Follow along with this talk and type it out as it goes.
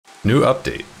New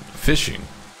update. Fishing.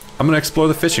 I'm gonna explore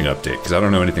the fishing update because I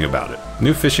don't know anything about it.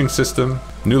 New fishing system,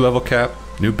 new level cap,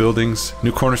 new buildings,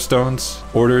 new cornerstones,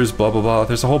 orders, blah blah blah.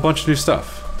 There's a whole bunch of new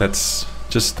stuff. It's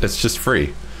just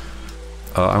free.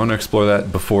 I want to explore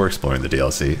that before exploring the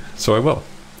DLC, so I will.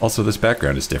 Also, this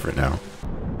background is different now.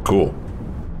 Cool.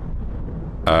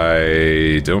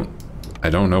 I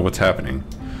don't know what's happening.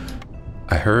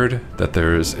 I heard that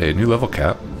there's a new level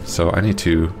cap, so I need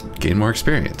to gain more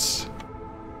experience.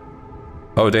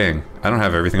 Oh dang, I don't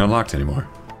have everything unlocked anymore.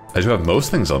 I do have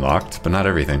most things unlocked, but not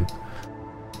everything.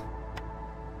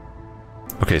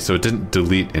 Okay, so it didn't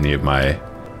delete any of my...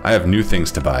 I have new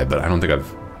things to buy, but I don't think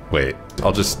I've... Wait,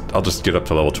 I'll just get up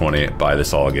to level 20 and buy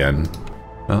this all again.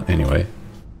 Well, anyway.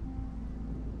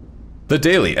 The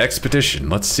Daily Expedition,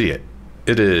 let's see it.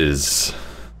 It is...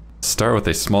 Start with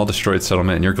a small destroyed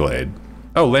settlement in your glade.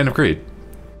 Oh, Land of Greed.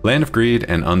 Land of Greed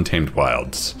and Untamed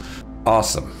Wilds.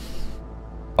 Awesome.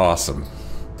 Awesome.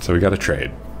 So we gotta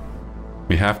trade.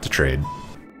 We have to trade.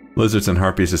 Lizards and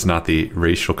Harpies is not the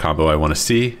racial combo I want to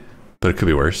see, but it could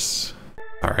be worse.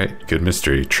 Alright, good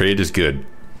mystery. Trade is good.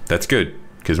 That's good,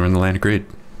 because we're in the Land of Greed.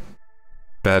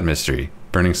 Bad mystery.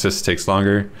 Burning Cyst takes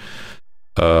longer.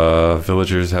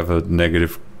 Villagers have a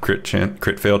negative crit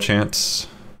fail chance.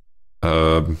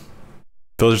 Villagers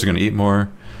are gonna eat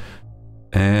more.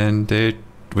 And they...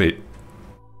 Wait.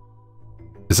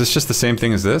 Is this just the same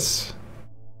thing as this?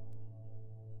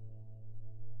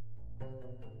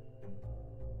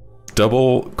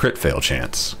 Double crit fail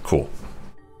chance. Cool.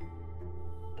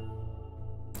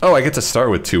 Oh, I get to start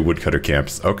with 2 woodcutter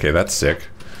camps. Okay, that's sick.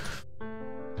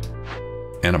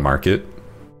 And a market.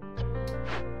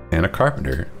 And a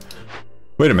carpenter.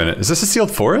 Wait a minute, is this a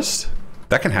sealed forest?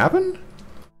 That can happen?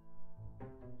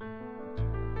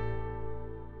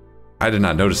 I did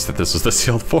not notice that this was the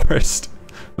sealed forest.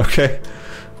 Okay.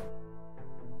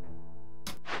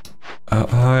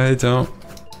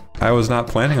 I was not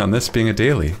planning on this being a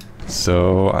daily,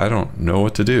 so I don't know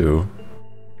what to do.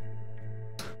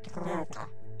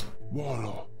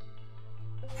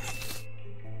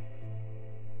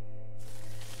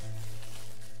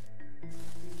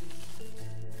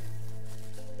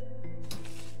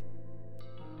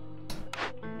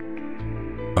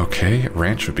 Okay,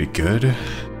 ranch would be good. We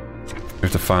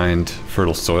have to find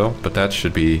fertile soil, but that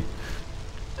should be...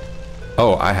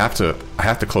 Oh, I have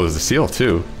to close the seal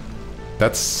too.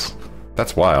 That's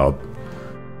wild.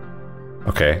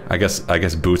 Okay, I guess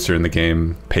boots are in the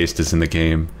game, paste is in the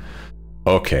game.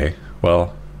 Okay,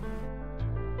 well,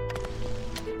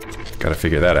 gotta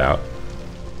figure that out.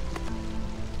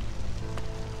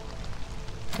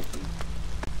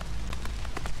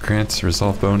 Grants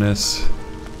resolve bonus,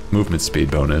 movement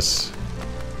speed bonus.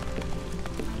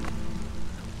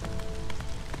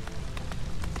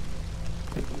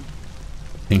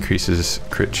 Increases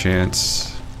crit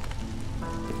chance.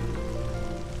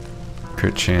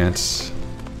 Crit chance.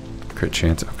 Crit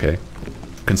chance, okay.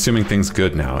 Consuming things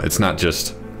good now. It's not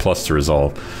just plus to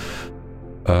resolve.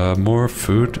 More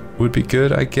food would be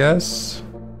good, I guess.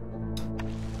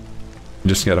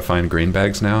 Just gotta find grain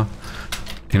bags now.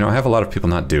 You know, I have a lot of people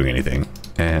not doing anything,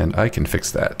 and I can fix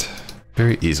that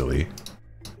very easily.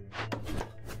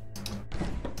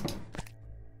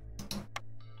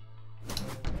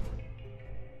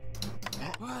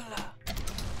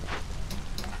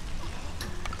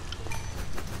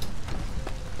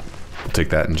 We'll take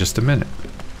that in just a minute.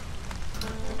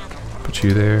 Put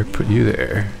you there, put you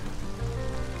there.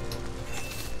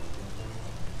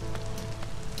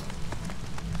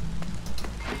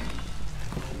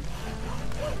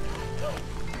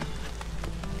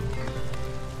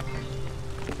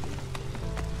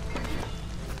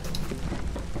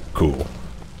 Cool.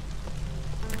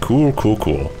 Cool, cool,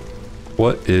 cool.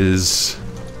 What is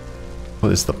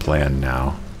the plan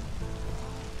now?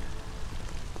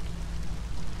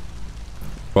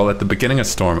 Well, at the beginning of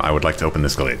Storm, I would like to open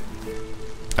this glade.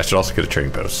 I should also get a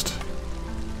trading post.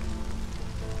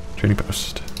 Trading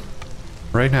post.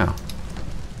 Right now.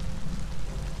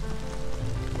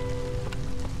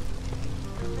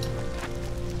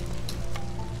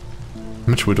 How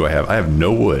much wood do I have? I have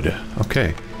no wood.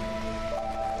 Okay.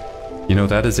 You know,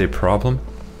 that is a problem.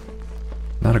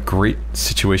 Not a great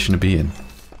situation to be in.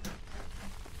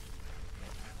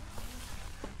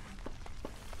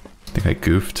 I think I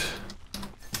goofed.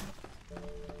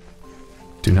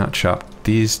 Do not chop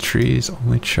these trees,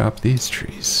 only chop these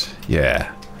trees.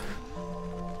 Yeah.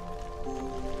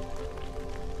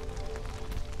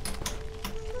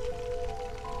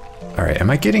 Alright, am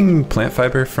I getting plant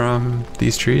fiber from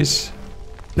these trees?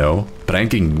 No, but I'm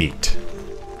getting meat.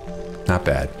 Not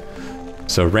bad.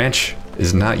 So ranch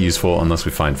is not useful unless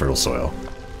we find fertile soil.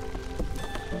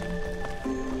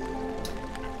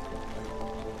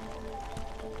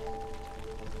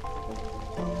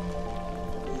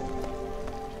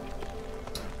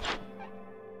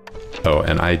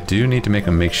 And I do need to make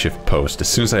a makeshift post as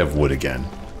soon as I have wood again.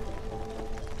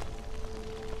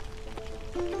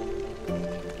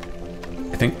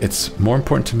 I think it's more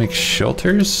important to make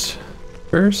shelters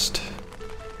first.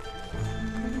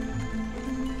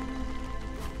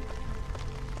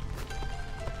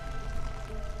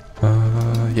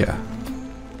 Yeah.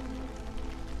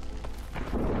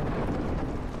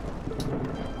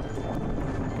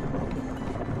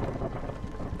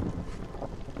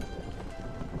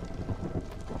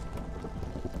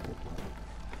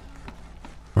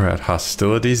 We're at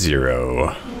hostility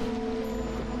 0.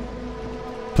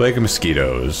 Plague of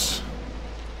mosquitoes.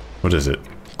 What is it?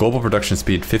 Global production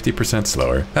speed 50%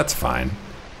 slower. That's fine.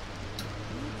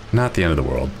 Not the end of the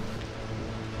world.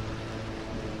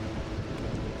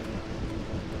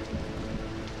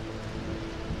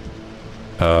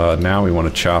 Now we want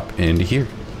to chop into here.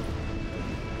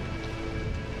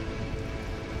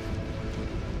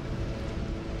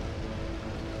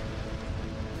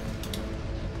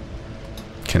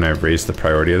 Can I raise the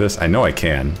priority of this? I know I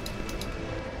can.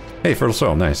 Hey, fertile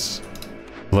soil, nice.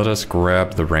 Let us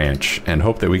grab the ranch and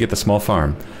hope that we get the small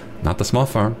farm. Not the small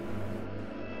farm.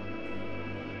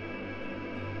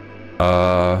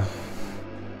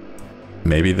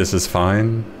 Maybe this is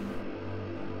fine.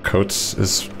 Coates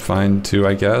is fine too,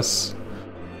 I guess.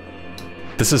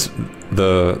 This is...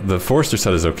 The forester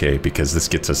set is okay because this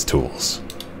gets us tools.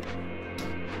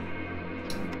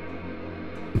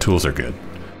 Tools are good.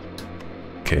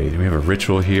 Okay, do we have a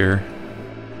ritual here?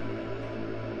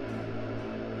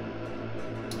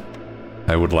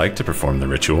 I would like to perform the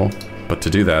ritual, but to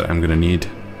do that, I'm gonna need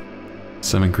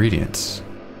some ingredients.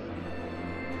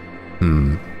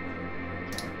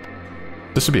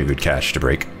 This would be a good cache to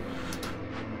break.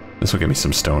 This will give me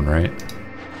some stone, right?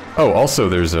 Oh, also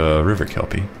there's a river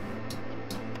kelpie.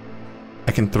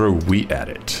 I can throw wheat at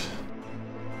it.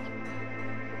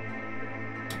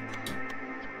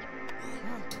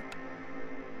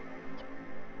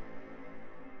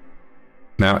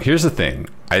 Now, here's the thing.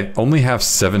 I only have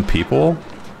 7 people.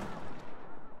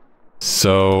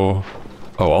 So...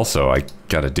 Oh, also, I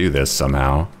gotta do this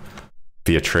somehow.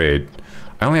 Via trade.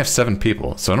 I only have 7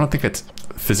 people, so I don't think it's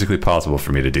physically possible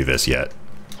for me to do this yet.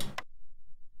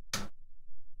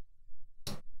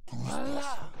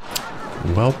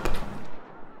 Welp.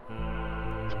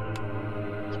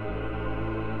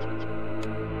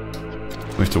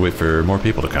 We have to wait for more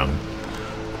people to come.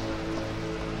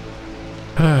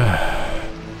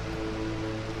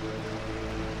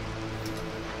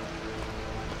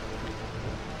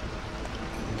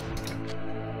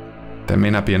 That may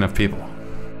not be enough people.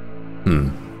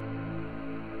 A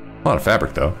lot of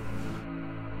fabric, though.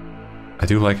 I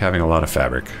do like having a lot of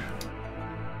fabric.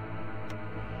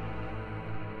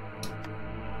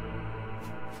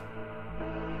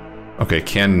 Okay,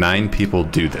 can 9 people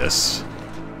do this?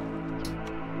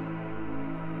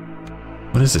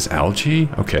 What is this, algae?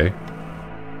 Okay.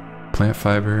 Plant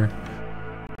fiber.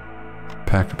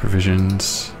 Pack of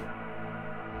provisions.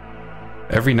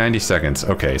 Every 90 seconds.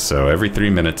 Okay, so every 3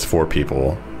 minutes, 4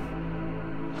 people.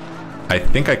 I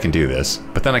think I can do this,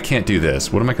 but then I can't do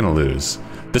this. What am I gonna lose?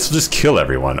 This will just kill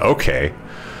everyone. Okay.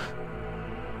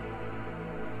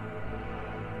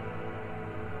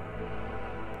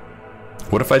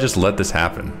 What if I just let this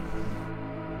happen?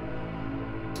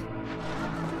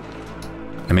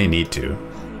 I may need to.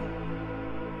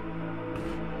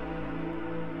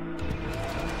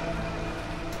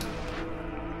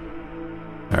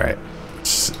 Alright,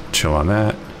 let's chill on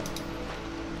that.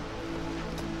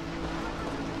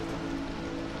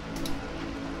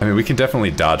 I mean, we can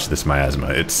definitely dodge this miasma.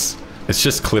 It's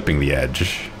just clipping the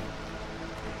edge.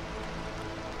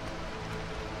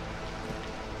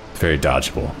 Very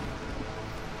dodgeable.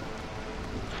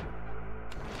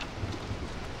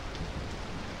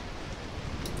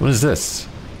 What is this?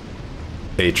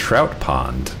 A trout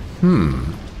pond.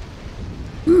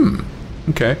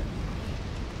 Okay.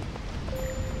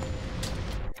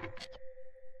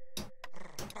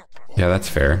 Yeah, that's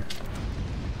fair.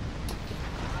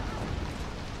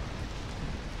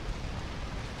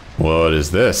 What is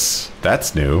this?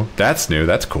 That's new. That's new.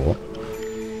 That's cool.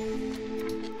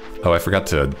 Oh, I forgot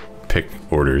to pick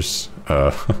orders.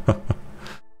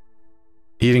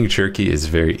 Eating jerky is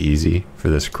very easy for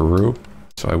this crew,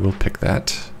 so I will pick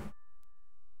that.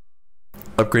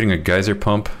 Upgrading a geyser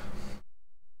pump.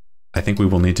 I think we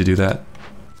will need to do that.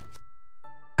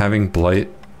 Having blight,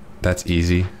 that's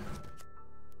easy.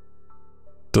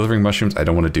 Delivering mushrooms, I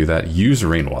don't want to do that. Use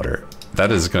rainwater.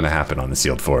 That is going to happen on the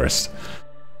sealed forest.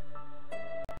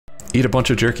 Eat a bunch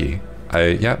of jerky.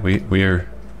 Yeah, we're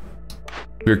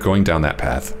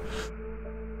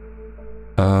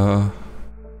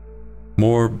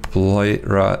More blight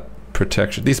rot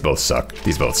protection. These both suck.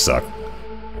 These both suck.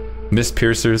 Mist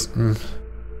piercers.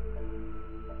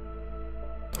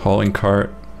 Hauling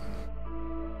cart.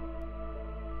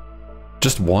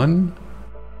 Just one?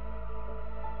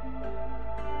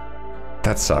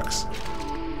 That sucks.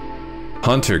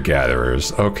 Hunter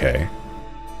gatherers. Okay.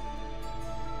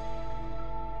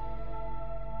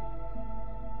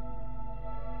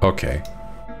 Okay.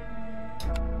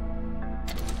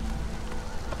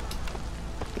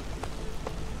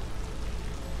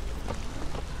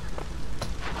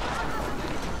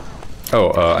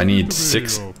 Oh, I need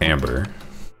 6 amber.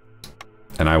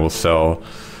 And I will sell...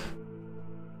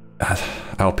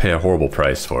 I'll pay a horrible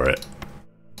price for it.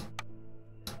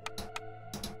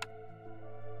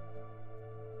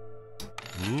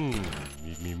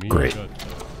 Great.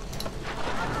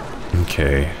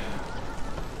 Okay.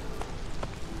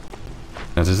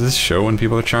 Now, does this show when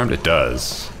people are charmed? It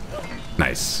does.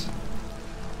 Nice.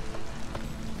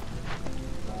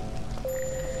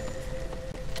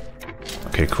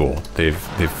 Okay, cool.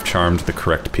 They've charmed the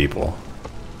correct people.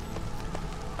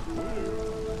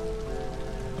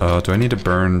 Do I need to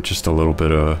burn just a little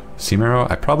bit of sea marrow?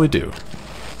 I probably do.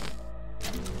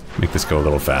 Make this go a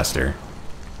little faster.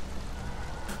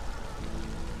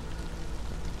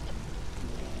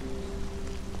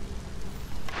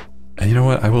 And you know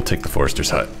what? I will take the forester's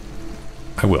hut.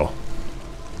 I will.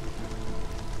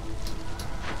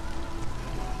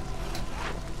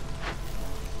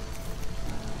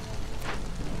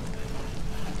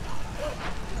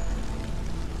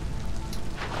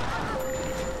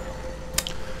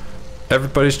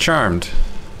 Everybody's charmed.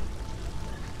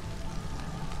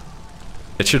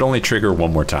 It should only trigger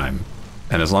one more time.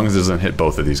 And as long as it doesn't hit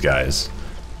both of these guys.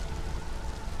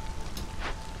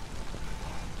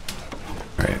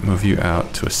 Alright, move you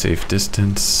out to a safe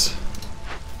distance.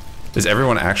 Is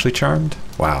everyone actually charmed?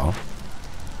 Wow.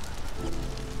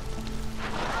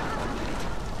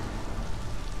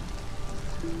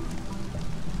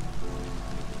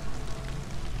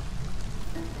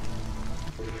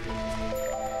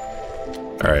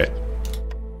 Alright.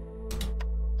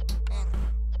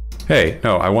 Hey,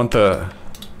 no, I want the...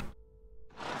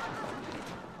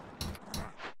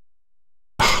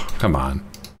 Come on.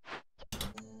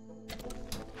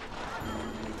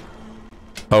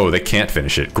 Oh, they can't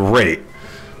finish it. Great!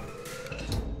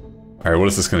 Alright, what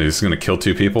is this gonna do? This is gonna kill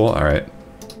 2 people? Alright.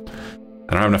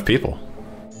 I don't have enough people.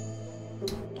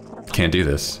 Can't do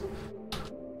this.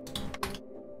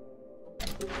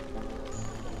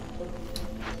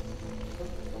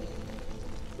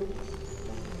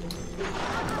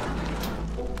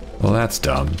 Well, that's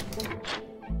dumb.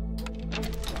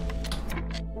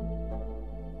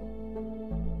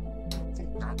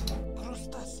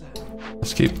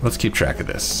 Let's keep track of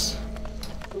this.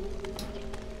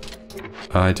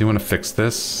 I do want to fix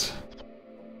this.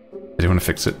 I do want to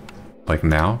fix it like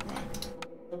now.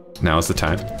 Now is the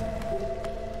time.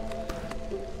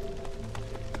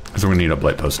 Because we're gonna need a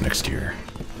blight post next year.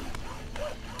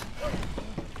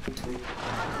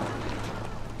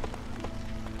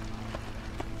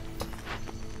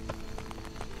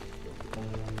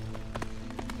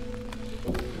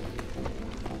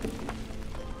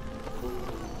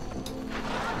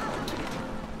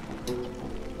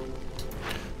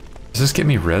 Does this get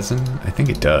me resin? I think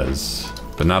it does,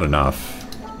 but not enough.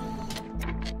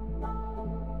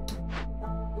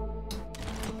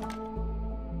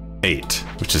 Eight,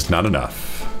 which is not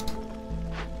enough.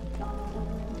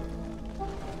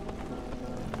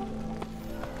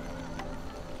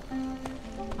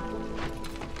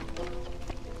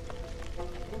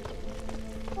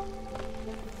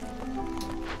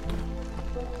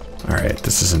 All right,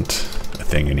 this isn't a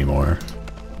thing anymore.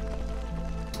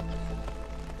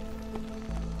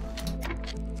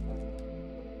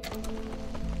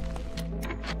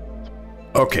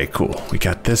 Okay, cool. We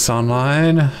got this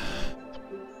online.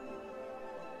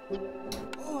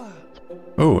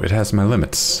 Oh, it has my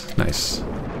limits. Nice.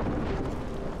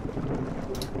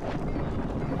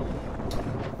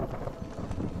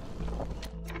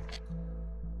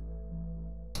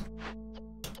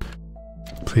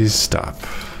 Please stop.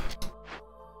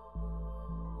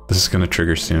 This is gonna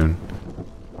trigger soon.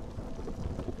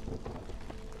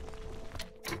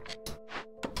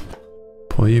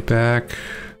 Pull you back.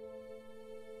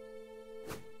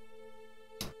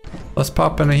 Let's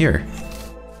pop into here.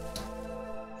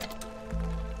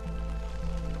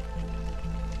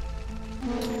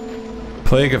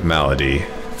 Plague of Malady.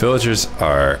 Villagers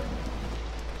are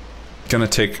gonna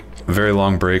take very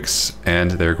long breaks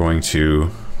and they're going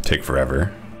to take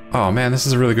forever. Oh man, this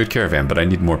is a really good caravan, but I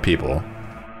need more people.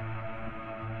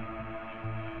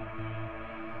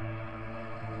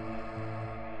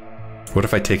 What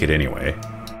if I take it anyway?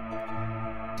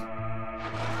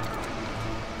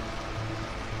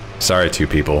 Sorry, 2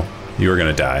 people. You are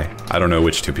gonna die. I don't know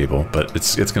which 2 people, but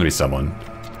it's gonna be someone.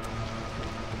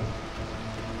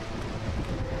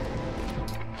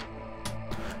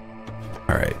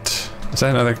 Alright. Is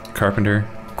that another carpenter?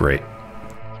 Great.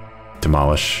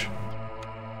 Demolish.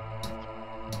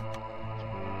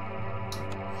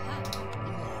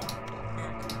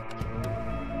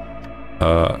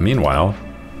 Meanwhile,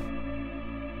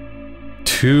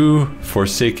 2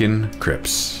 Forsaken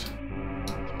Crypts.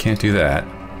 Can't do that.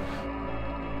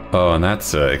 Oh, and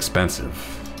that's expensive.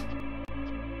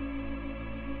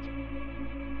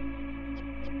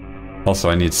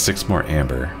 Also, I need 6 more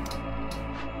amber.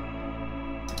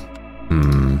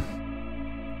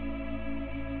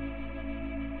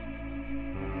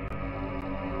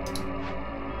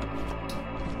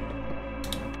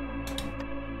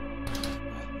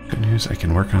 Good news, I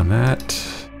can work on that.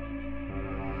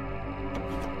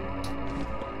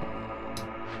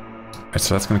 Alright,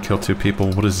 so that's gonna kill 2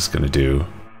 people. What is this gonna do?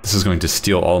 This is going to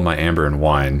steal all my amber and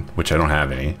wine, which I don't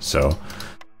have any, so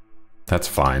that's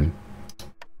fine.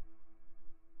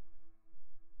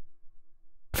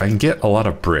 If I can get a lot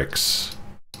of bricks...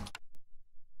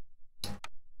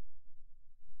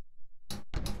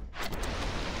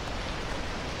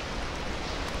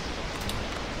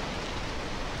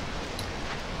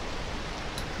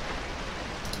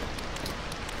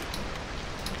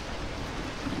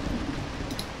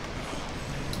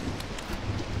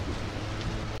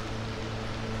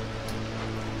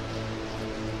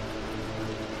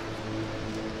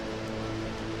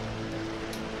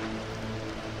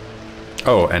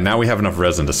 Oh, and now we have enough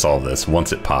resin to solve this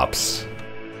once it pops.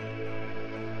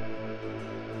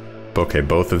 Okay,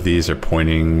 both of these are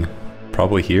pointing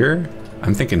probably here?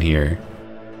 I'm thinking here.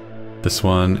 This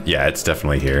one, yeah, it's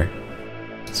definitely here.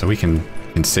 So we can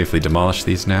safely demolish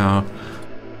these now.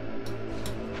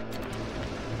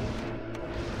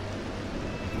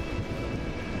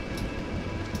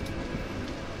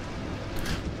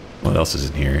 What else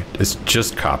is in here? It's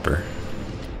just copper.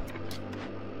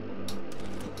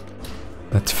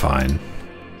 That's fine.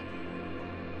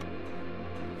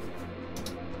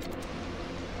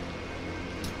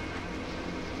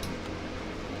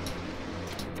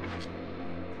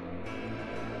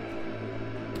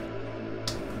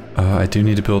 I do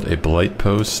need to build a blight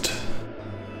post.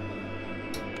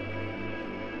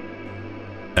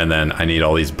 And then I need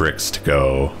all these bricks to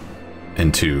go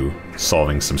into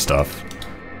solving some stuff.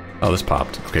 Oh, this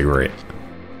popped. Okay, great.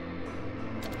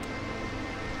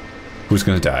 Who's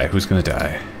gonna die? Who's gonna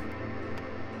die?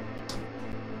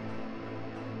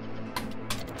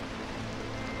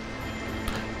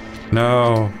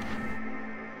 No.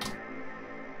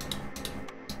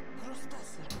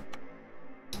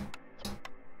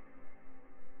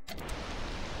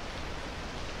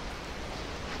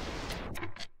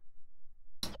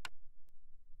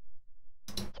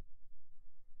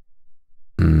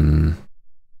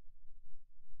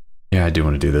 Yeah, I do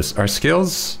want to do this. Our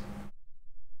skills...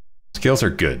 Scales are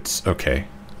goods. Okay.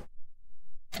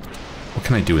 What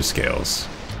can I do with scales?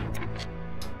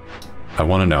 I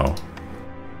want to know.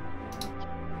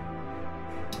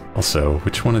 Also,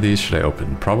 which one of these should I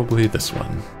open? Probably this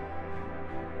one.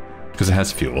 Because it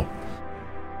has fuel.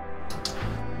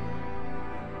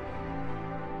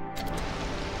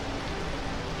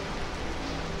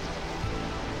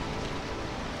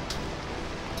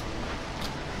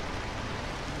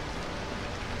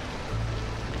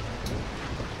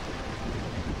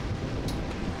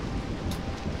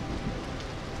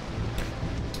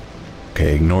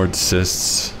 Okay, ignored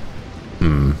cysts.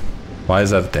 Why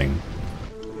is that a thing?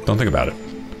 Don't think about it.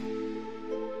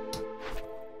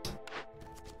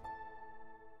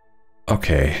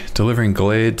 Okay, delivering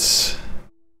glades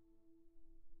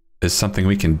is something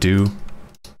we can do.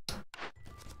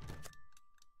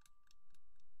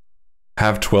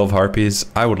 Have 12 harpies?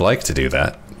 I would like to do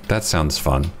that. That sounds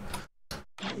fun.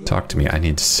 Talk to me, I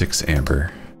need 6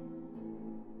 amber.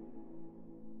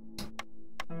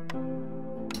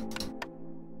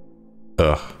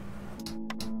 Ugh.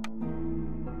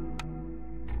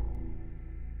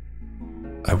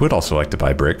 I would also like to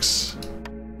buy bricks.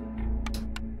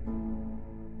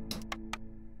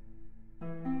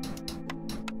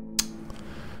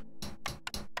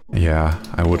 Yeah,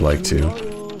 I would like to.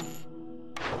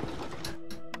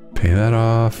 Pay that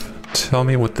off. Tell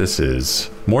me what this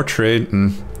is. More trade.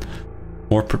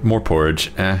 More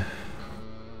porridge. Eh.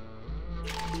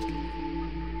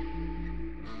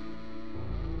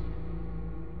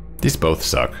 These both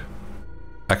suck.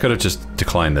 I could have just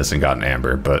declined this and gotten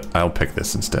amber, but I'll pick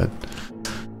this instead.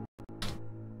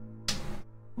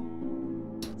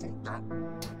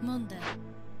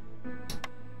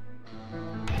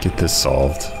 this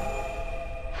solved.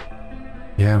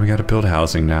 Yeah, we gotta build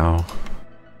housing now.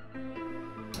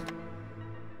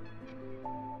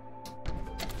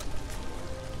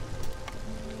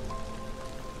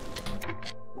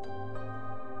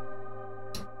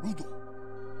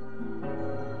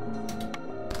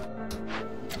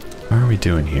 How are we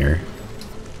doing here?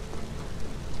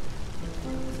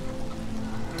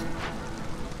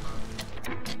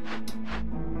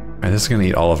 Alright, this is gonna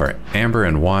eat all of our amber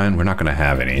and wine. We're not gonna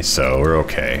have any, so we're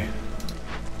okay.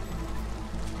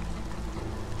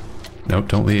 Nope,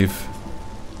 don't leave.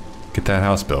 Get that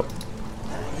house built.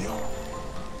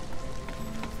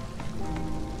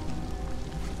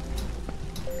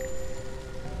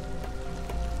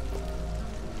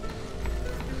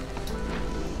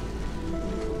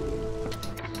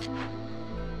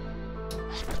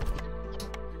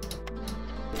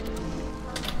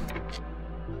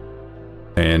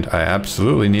 And I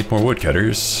absolutely need more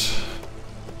woodcutters.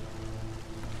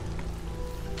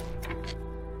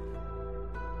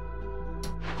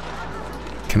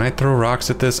 Can I throw rocks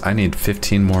at this? I need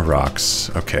 15 more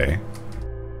rocks. Okay.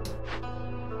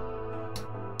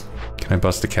 Can I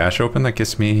bust the cache open? That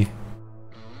gives me...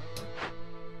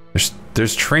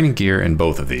 There's training gear in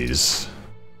both of these.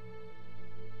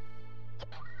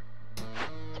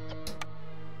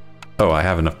 Oh, I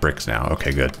have enough bricks now.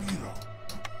 Okay, good.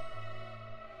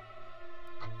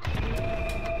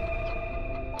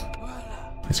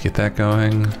 Let's get that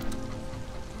going.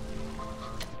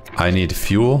 I need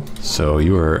fuel, so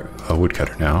you are a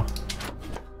woodcutter now.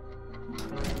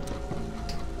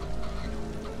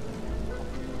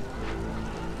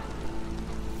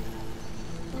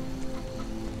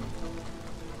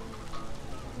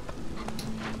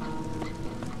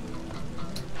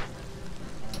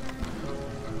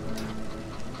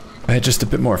 I had just a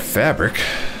bit more fabric.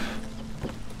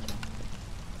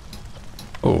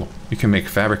 Oh, you can make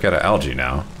fabric out of algae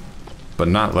now, but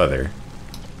not leather.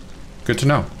 Good to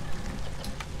know.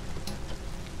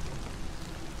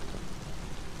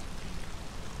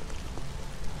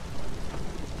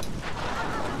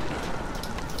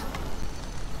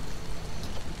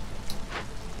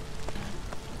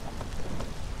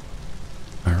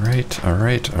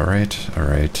 All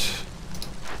right.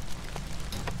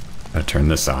 Gotta turn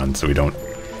this on so we don't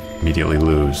immediately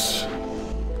lose.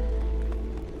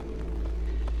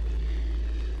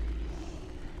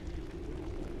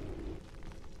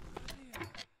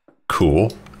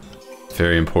 Cool.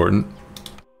 Very important.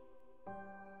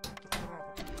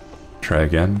 Try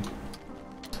again.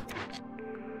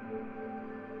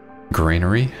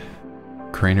 Granary.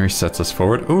 Granary sets us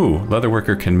forward. Ooh,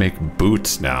 leatherworker can make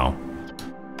boots now.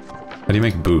 How do you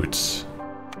make boots?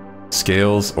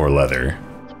 Scales or leather?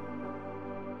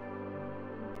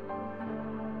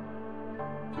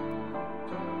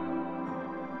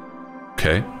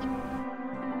 Okay.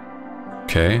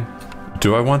 Okay.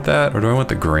 Do I want that, or do I want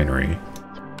the granary?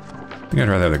 I think I'd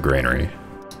rather have the granary.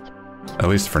 At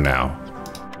least for now.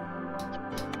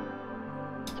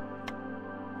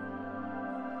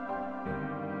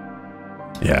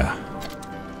 Yeah.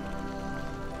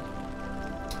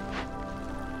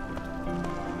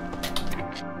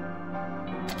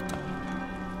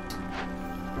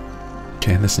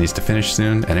 Okay, this needs to finish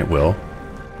soon, and it will.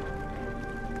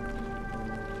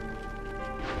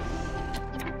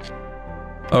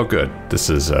 Oh good, this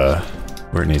is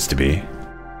where it needs to be.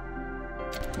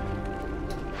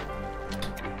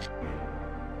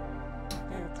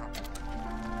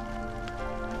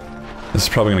 This is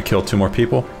probably gonna kill 2 more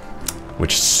people,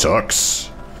 which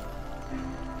sucks.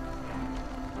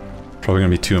 Probably gonna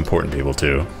be 2 important people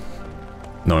too,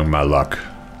 knowing my luck.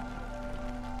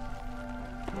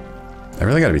 I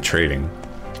really gotta be trading.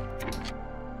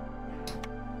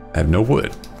 I have no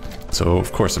wood, so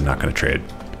of course I'm not gonna trade.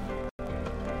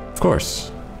 Of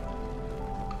course.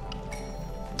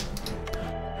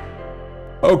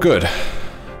 Oh good.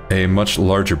 A much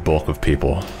larger bulk of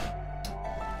people.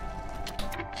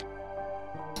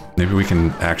 Maybe we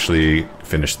can actually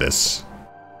finish this.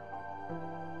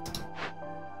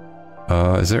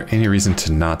 Is there any reason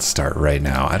to not start right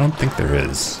now? I don't think there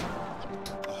is.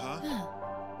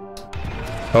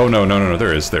 Oh no,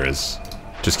 there is.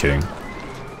 Just kidding.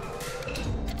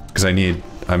 Because I'm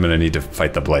gonna need to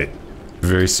fight the blight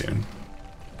very soon.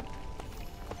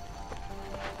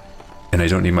 And I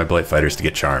don't need my blight fighters to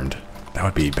get charmed. That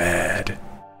would be bad.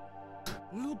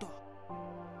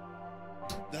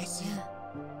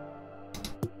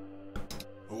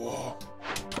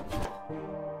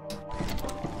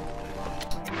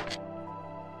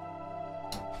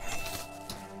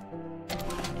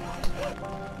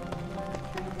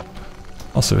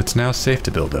 Also, it's now safe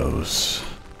to build those.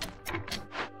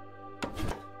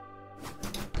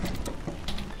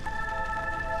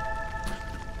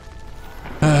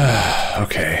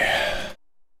 Okay.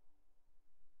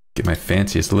 Get my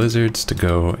fanciest lizards to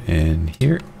go in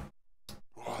here.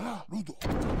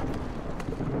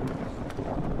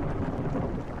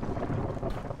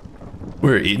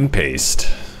 We're eating paste.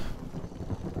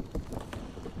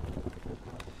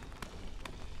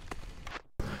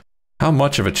 How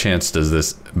much of a chance does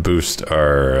this boost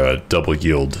our double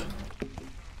yield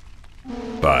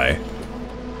by?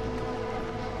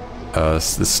 The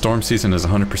storm season is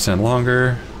 100%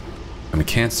 longer, and we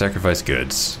can't sacrifice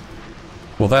goods.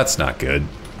 Well, that's not good.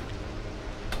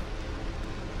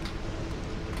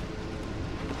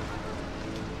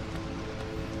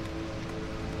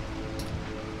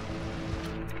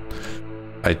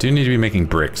 I do need to be making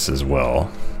bricks as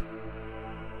well.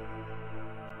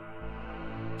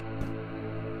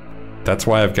 That's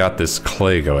why I've got this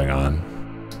clay going on.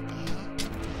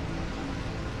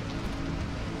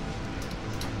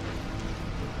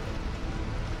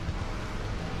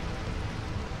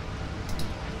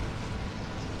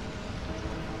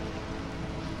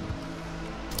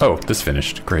 Oh, this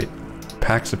finished. Great.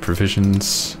 Packs of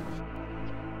provisions.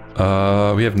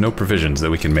 We have no provisions that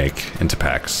we can make into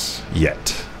packs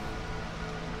yet.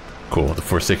 Cool. The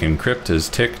Forsaken Crypt is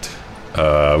ticked.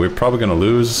 We're probably gonna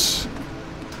lose.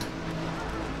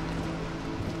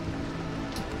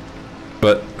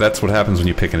 But that's what happens when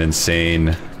you pick an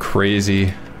insane,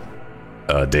 crazy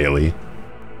daily.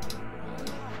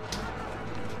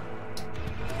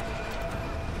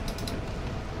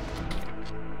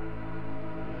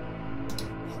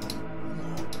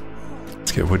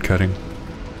 Let's get wood cutting.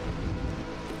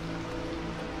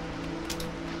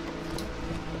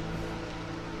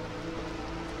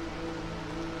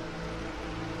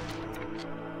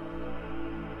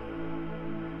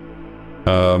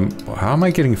 How am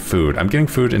I getting food? I'm getting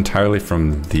food entirely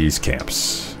from these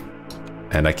camps.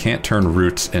 And I can't turn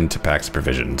roots into packs of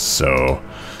provisions, so...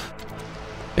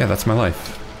 yeah, that's my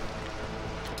life.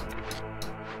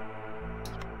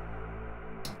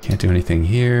 Can't do anything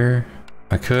here.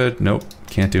 I could. Nope.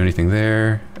 Can't do anything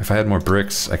there. If I had more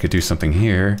bricks, I could do something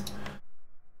here.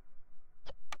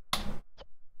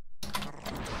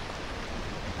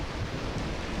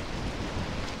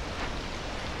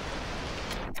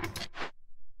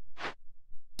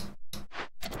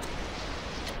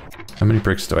 How many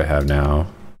bricks do I have now?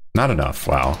 Not enough,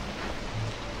 wow.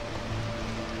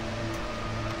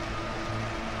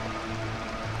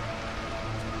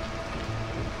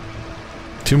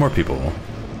 Two more people.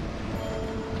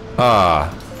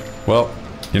 Ah, well,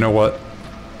 you know what?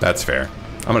 That's fair.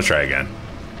 I'm gonna try again.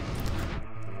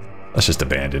 Let's just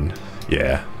abandon.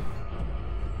 Yeah.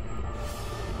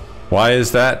 Why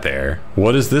is that there?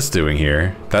 What is this doing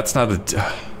here? That's not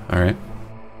a... Alright.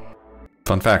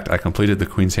 Fun fact, I completed the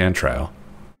Queen's Hand trial.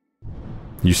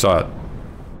 You saw it.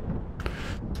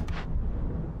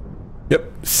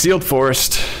 Yep, sealed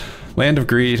forest, land of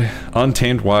greed,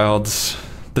 untamed wilds.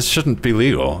 This shouldn't be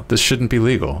legal. This shouldn't be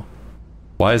legal.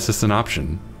 Why is this an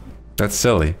option? That's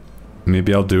silly.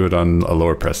 Maybe I'll do it on a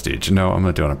lower prestige. No, I'm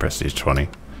gonna do it on prestige 20.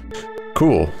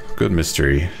 Cool, good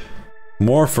mystery.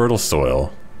 More fertile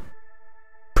soil.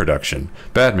 Production.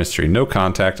 Bad mystery, no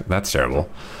contact, that's terrible.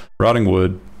 Rotting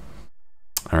wood.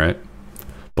 Alright.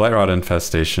 Blight rot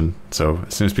infestation. So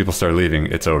as soon as people start leaving,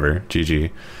 it's over.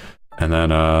 GG. And then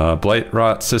blight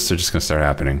rot cysts are just gonna start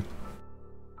happening.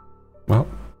 Well.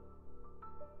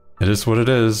 It is what it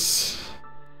is.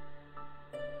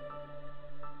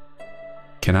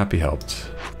 Cannot be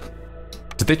helped.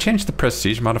 Did they change the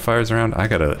prestige modifiers around? I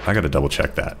gotta double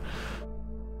check that.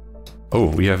 Oh,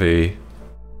 we have a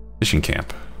fishing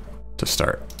camp to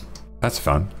start. That's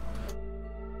fun.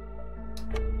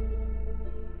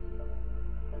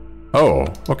 Oh,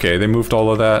 okay, they moved all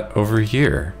of that over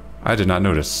here. I did not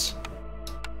notice.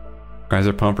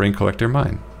 Geyser pump, rain collector,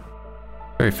 mine.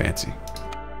 Very fancy.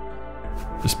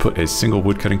 Just put a single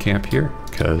woodcutting camp here,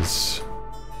 cause...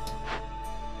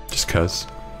 just cause.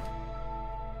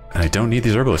 And I don't need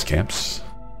these herbalist camps.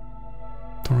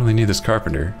 Don't really need this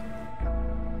carpenter.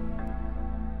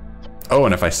 Oh,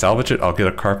 and if I salvage it, I'll get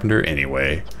a carpenter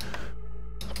anyway.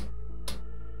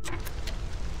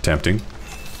 Tempting.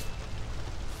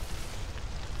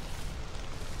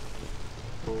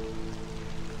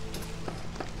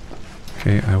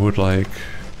 Okay, I would like...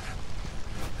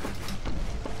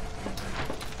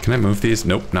 Can I move these?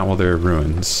 Nope, not while they're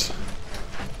ruins.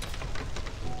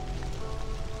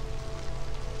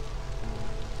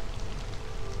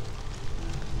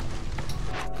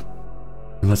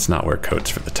 Let's not wear coats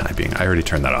for the time being. I already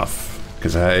turned that off,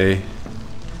 because I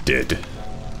did.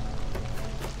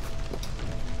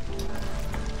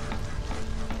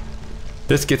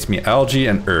 This gets me algae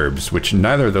and herbs, which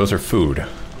neither of those are food.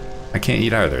 I can't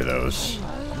eat either of those.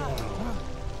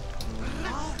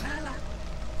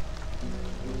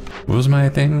 What was my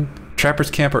thing?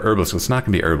 Trapper's Camp or Herbalist? It's not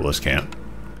gonna be Herbalist Camp.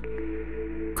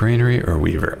 Granary or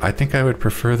Weaver? I think I would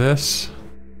prefer this.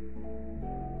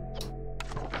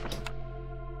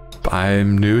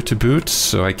 I'm new to boots,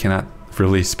 so I cannot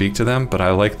really speak to them, but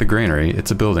I like the granary.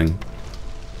 It's a building.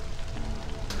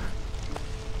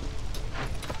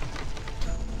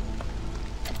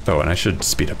 Oh, and I should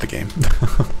speed up the game.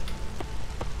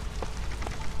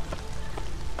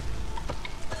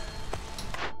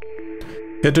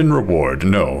 Hidden reward,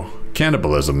 no.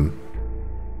 Cannibalism,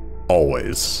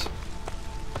 always.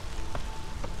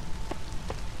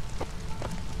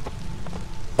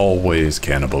 Always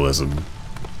cannibalism.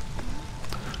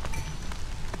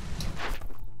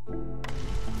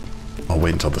 I'll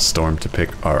wait until the storm to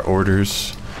pick our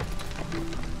orders.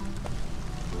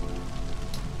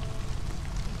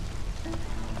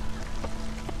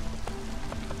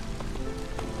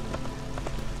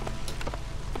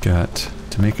 Got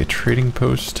to make a trading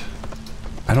post.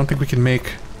 I don't think we can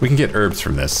get herbs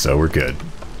from this, so we're good.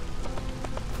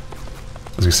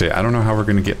 I was gonna say, I don't know how we're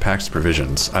gonna get packs of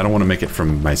provisions. I don't want to make it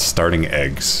from my starting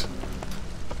eggs.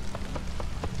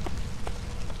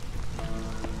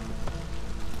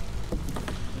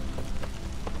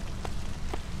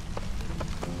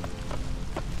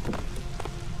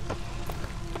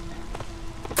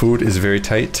 Food is very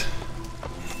tight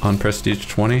on Prestige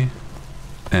 20,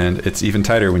 and it's even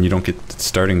tighter when you don't get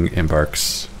starting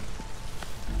embarks.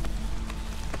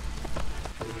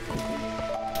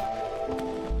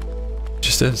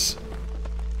 Just is.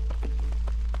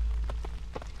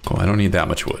 Cool, I don't need that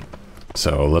much wood.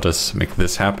 So let us make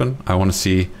this happen. I want to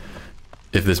see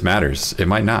if this matters. It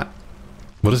might not.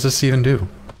 What does this even do?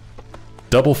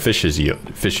 Double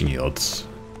fishing yields.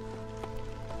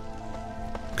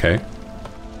 Okay.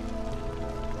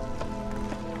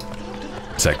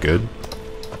 Is that good?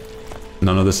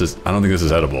 None of this is... I don't think this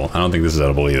is edible. I don't think this is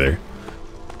edible either.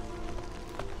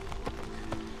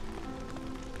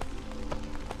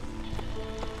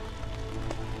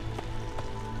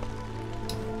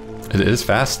 It is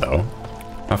fast though.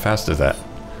 How fast is that?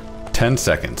 10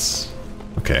 seconds.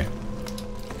 Okay.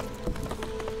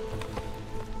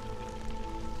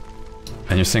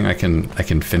 And you're saying I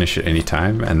can finish it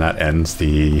anytime and that ends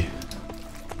the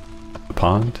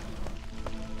pond?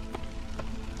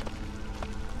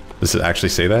 Does it actually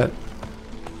say that?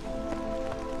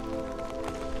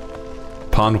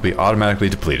 Pond will be automatically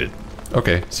depleted.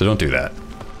 Okay, so don't do that.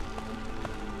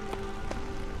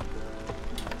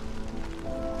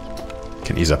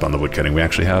 Can ease up on the wood cutting. We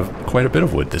actually have quite a bit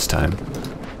of wood this time.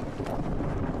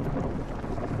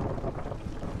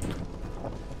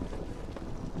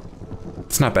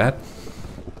 It's not bad.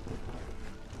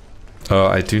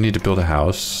 I do need to build a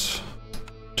house.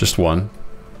 Just one.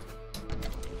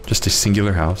 Just a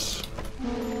singular house.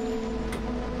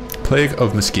 Plague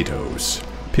of mosquitoes.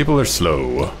 People are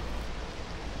slow.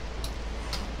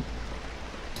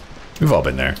 We've all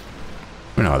been there.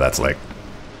 We know how that's like.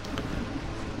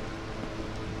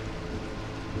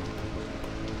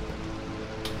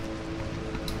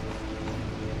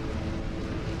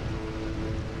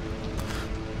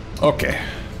 Okay.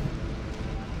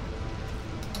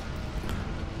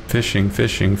 Fishing,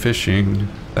 fishing, fishing.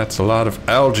 That's a lot of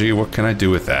algae. What can I do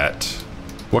with that?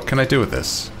 What can I do with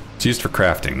this? It's used for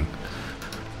crafting.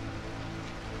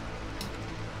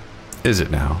 Is it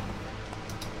now?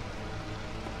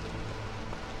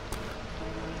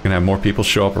 Gonna have more people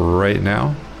show up right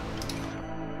now.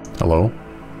 Hello?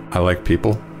 I like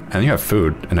people. And you have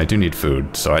food, and I do need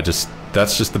food, so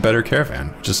that's just the better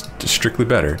caravan. Just strictly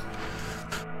better.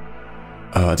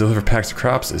 Deliver packs of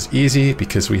crops is easy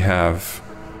because we have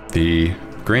the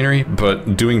granary,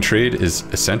 but doing trade is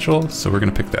essential, so we're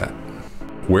gonna pick that.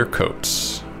 Wear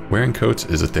coats. Wearing coats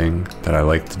is a thing that I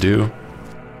like to do.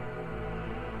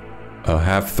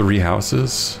 Have 3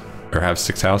 houses, or have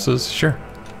 6 houses, sure.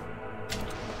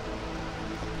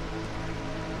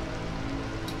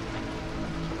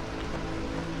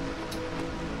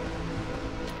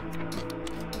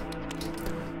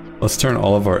 Let's turn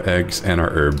all of our eggs and our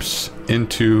herbs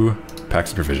into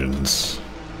packs of provisions.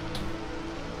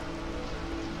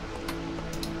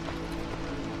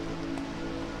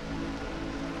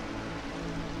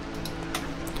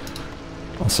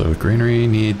 Also, granary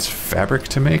needs fabric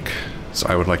to make, so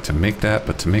I would like to make that,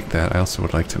 but to make that, I also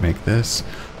would like to make this.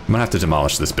 I'm gonna have to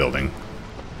demolish this building.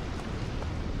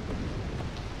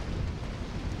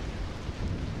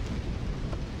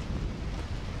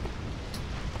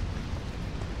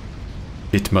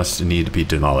 It must need be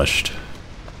demolished.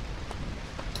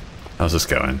 How's this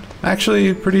going?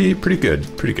 Actually, pretty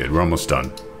good. Pretty good. We're almost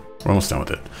done. We're almost done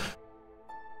with it.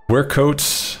 Wear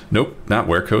coats. Nope, not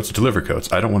wear coats. Deliver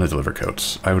coats. I don't want to deliver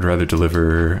coats. I would rather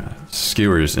deliver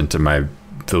skewers into my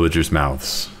villagers'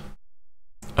 mouths.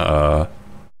 It's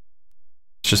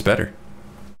just better.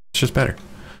 It's just better.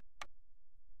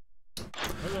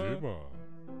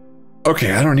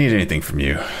 Okay, I don't need anything from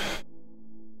you.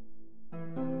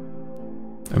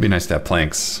 It'd be nice to have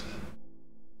planks.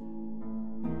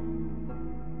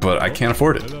 But I can't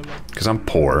afford it, because I'm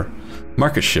poor.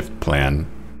 Market shift plan.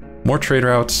 More trade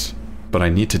routes, but I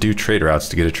need to do trade routes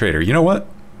to get a trader. You know what?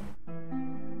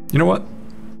 You know what?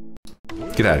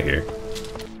 Get out of here.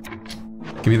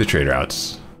 Give me the trade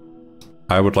routes.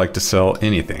 I would like to sell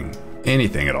anything.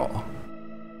 Anything at all.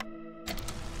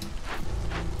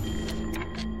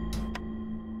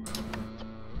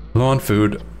 Low on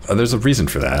food. There's a reason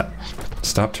for that.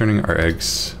 Stop turning our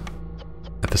eggs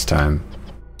at this time.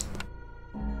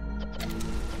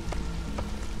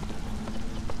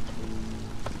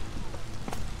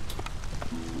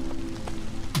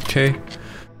 Okay.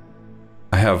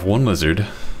 I have one lizard.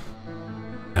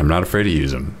 I'm not afraid to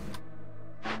use him.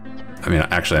 I mean,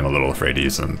 actually I'm a little afraid to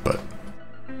use them, but...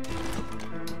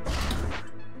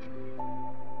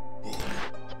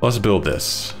 Let's build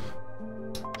this.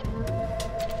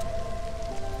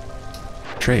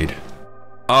 Trade.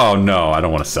 Oh no, I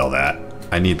don't want to sell that.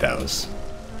 I need those.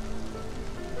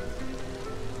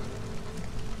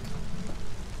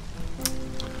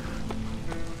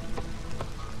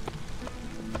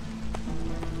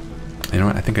 You know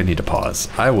what? I think I need to pause.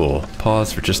 I will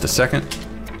pause for just a second.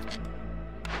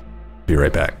 Be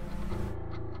right back.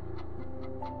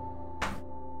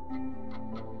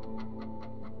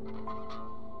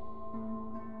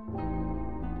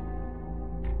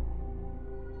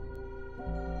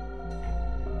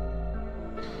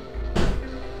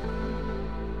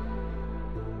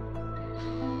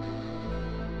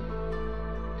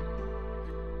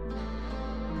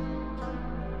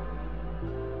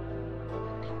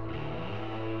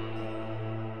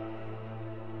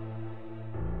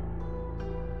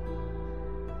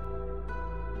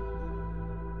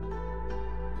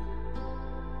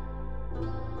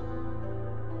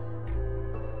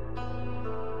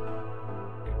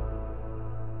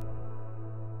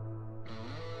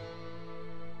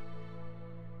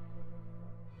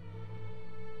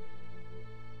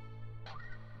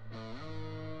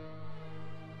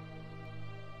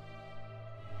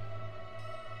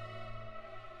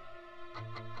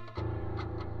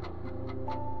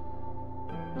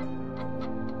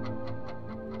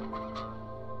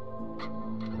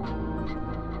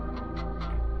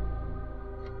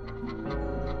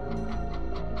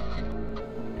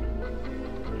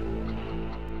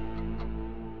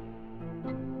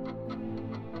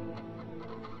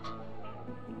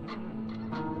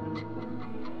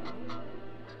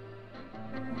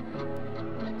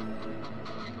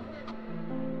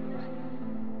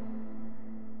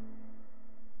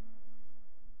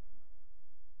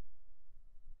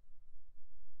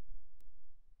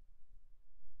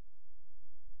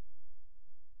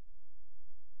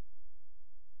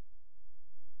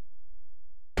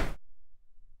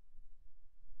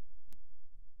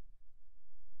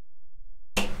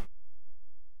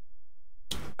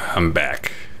 I'm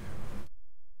back.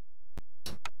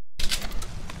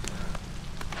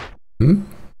 It's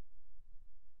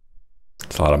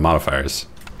a lot of modifiers.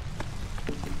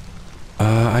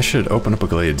 I should open up a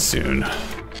glade soon.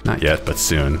 Not yet, but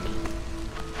soon.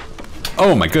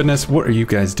 Oh my goodness, what are you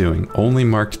guys doing? Only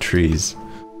marked trees.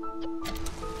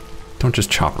 Don't just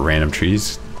chop random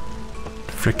trees.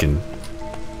 Frickin'.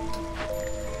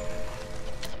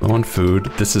 Low on food.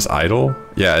 This is idle?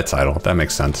 Yeah, it's idle. That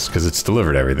makes sense, because it's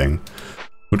delivered everything.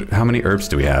 How many herbs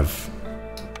do we have?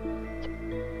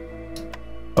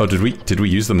 Oh, did we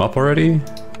use them up already?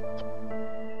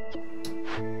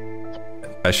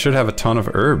 I should have a ton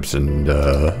of herbs and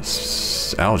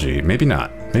algae. Maybe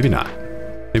not. Maybe not.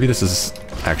 Maybe this is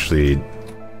actually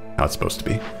how it's supposed to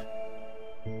be.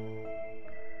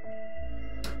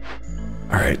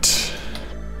 Alright.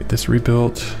 Get this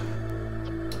rebuilt.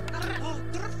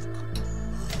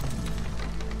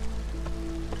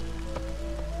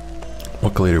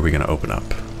 What glade are we going to open up?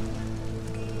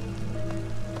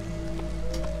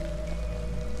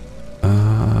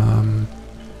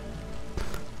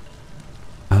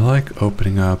 I like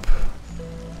opening up...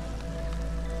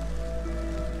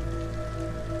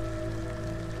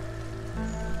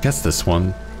 I guess this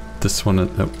one. This one...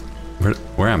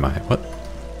 where am I? What?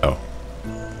 Oh.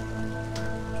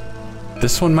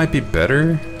 This one might be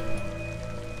better?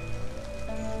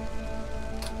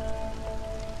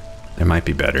 It might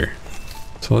be better.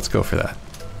 So let's go for that.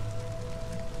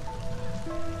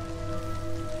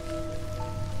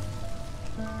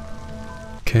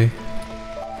 Okay.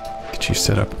 Get you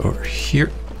set up over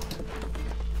here.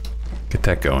 Get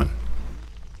that going.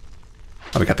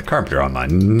 Oh, we got the carpenter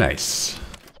online. Nice.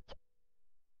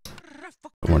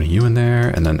 Put one of you in there,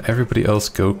 and then everybody else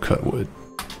go cut wood.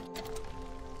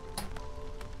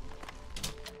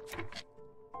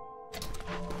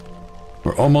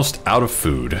 We're almost out of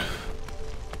food.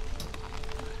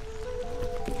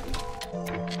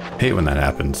 Hate when that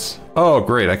happens. Oh,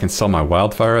 great, I can sell my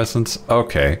wildfire essence?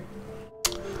 Okay.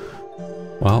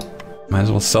 Well, might as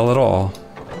well sell it all.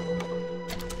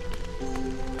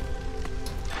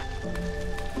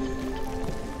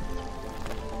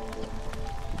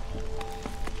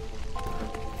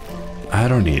 I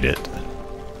don't need it.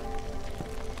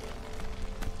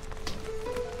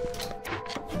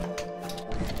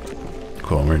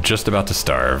 Cool, and we're just about to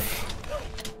starve.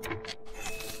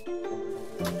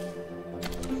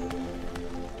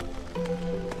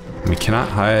 We cannot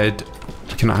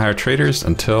hire traders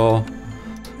until...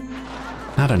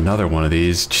 Not another one of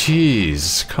these.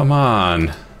 Jeez, come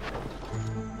on.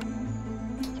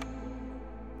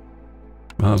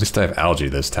 Well, at least I have algae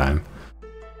this time.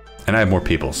 And I have more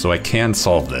people, so I can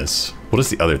solve this. What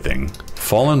is the other thing?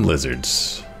 Fallen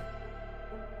lizards.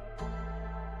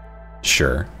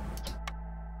 Sure.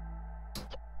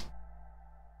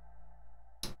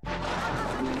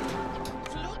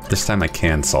 This time I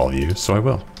can solve you, so I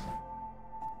will.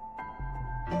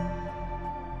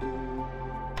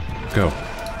 Go.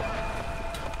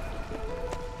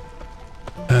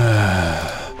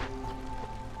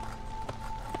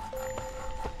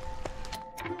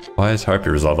 Why is Harpy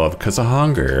resolve up? Because of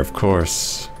hunger, of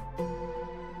course.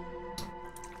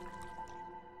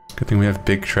 Good thing we have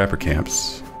big trapper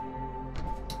camps.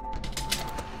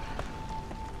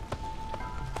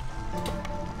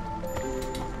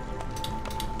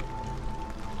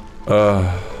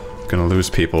 Gonna lose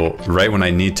people right when I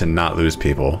need to not lose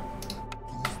people.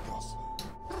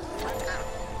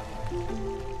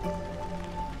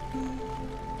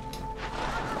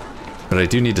 But I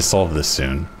do need to solve this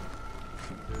soon.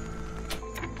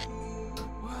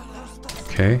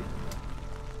 Okay.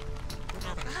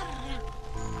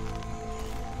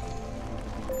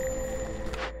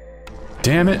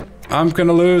 Damn it! I'm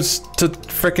gonna lose to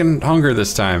frickin' hunger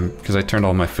this time because I turned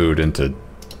all my food into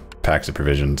packs of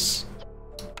provisions.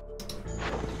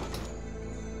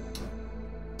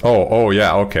 Oh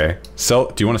yeah, okay.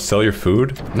 Do you want to sell your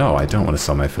food? No, I don't want to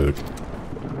sell my food.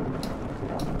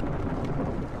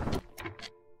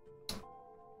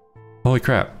 Holy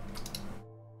crap.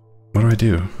 What do I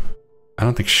do? I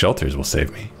don't think shelters will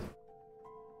save me.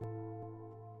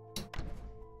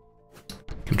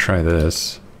 I can try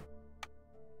this.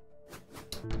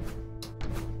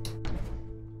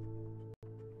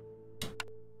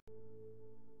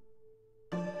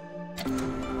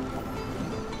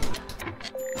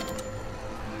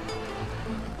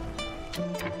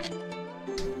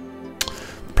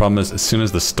 Problem is, as soon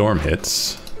as the storm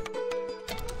hits,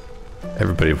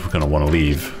 everybody's gonna want to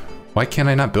leave. Why can't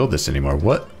I not build this anymore?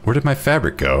 What? Where did my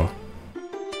fabric go?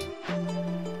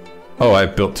 Oh, I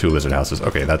built 2 lizard houses.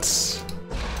 Okay, that's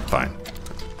fine.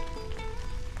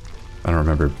 I don't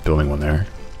remember building one there.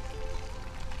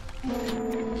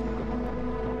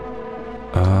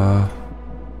 I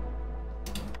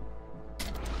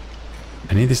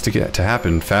need this to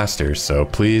happen faster, so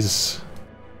please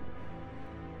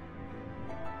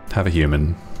have a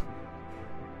human.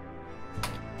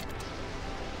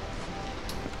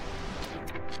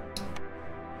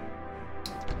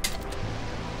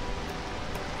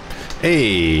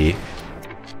 Hey!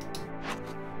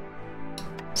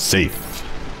 Safe.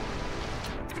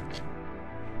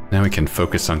 Now we can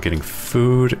focus on getting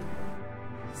food.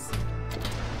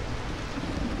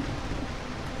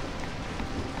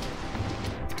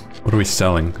 What are we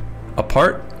selling? A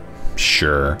part?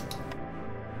 Sure.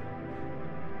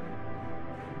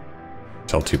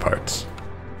 Sell 2 parts.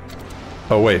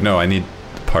 Oh wait, no, I need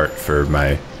the part for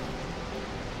my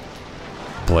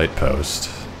blight post.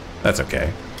 That's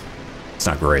okay. It's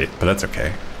not great, but that's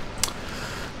okay.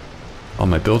 All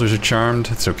my builders are charmed.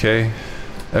 It's okay.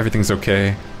 Everything's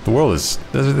okay. The world is...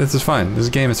 This is fine. This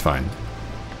game is fine.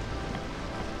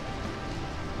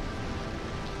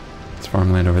 It's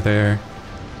farmland over there.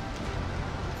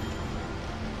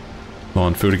 Low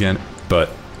on food again, but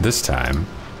this time...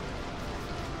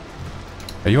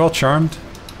 Are you all charmed?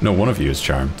 No, one of you is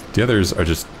charmed. The others are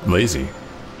just lazy.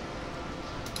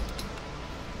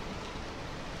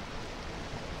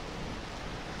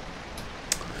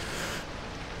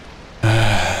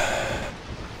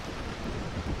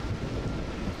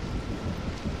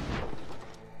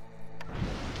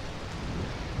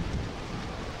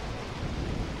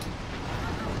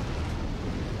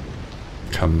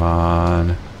 Come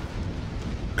on.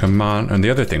 Come on. And the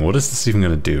other thing, what is this even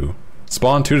gonna do?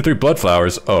 Spawn 2 to 3 blood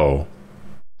flowers. Oh.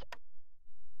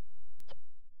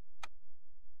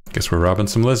 Guess we're robbing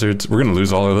some lizards. We're gonna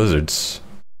lose all our lizards.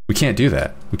 We can't do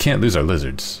that. We can't lose our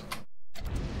lizards.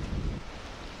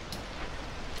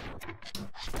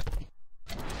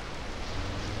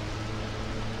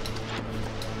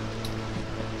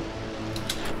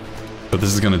 But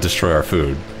this is gonna destroy our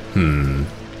food.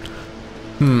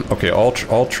 Okay,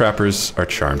 all trappers are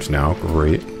charmed now.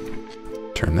 Great.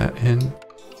 Turn that in.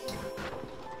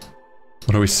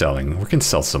 What are we selling? We can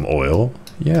sell some oil.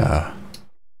 Yeah.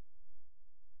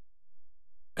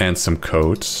 And some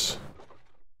coats.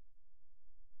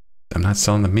 I'm not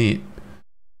selling the meat.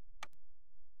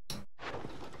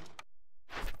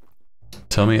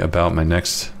 Tell me about my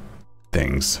next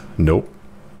things. Nope.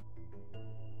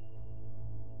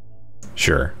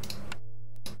 Sure.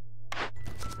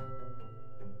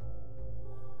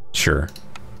 Sure.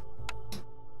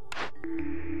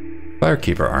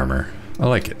 Firekeeper armor. I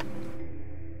like it.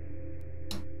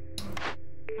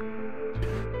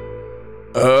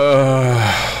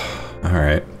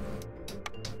 Alright.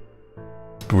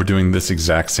 We're doing this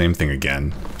exact same thing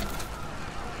again.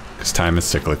 Because time is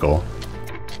cyclical.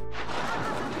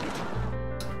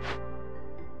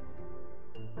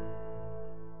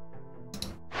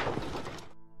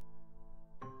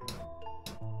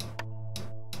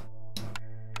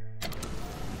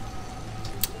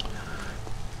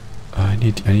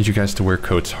 I need you guys to wear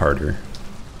coats harder.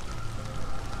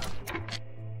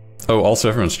 Oh, also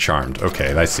everyone's charmed.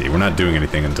 Okay, I see. We're not doing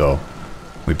anything until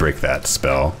we break that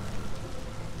spell.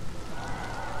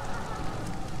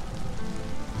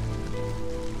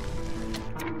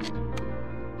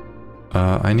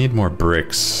 I need more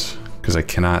bricks, because I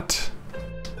cannot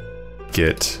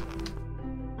get...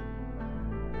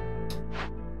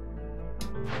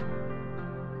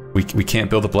 We can't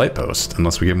build a blight post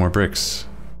unless we get more bricks.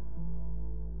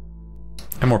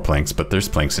 And more planks, but there's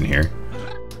planks in here.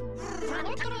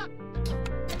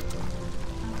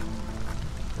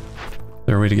 Is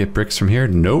there a way to get bricks from here?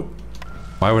 Nope.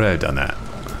 Why would I have done that?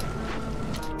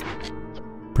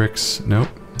 Bricks? Nope.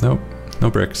 Nope.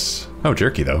 No bricks. Oh,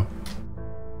 jerky though.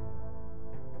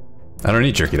 I don't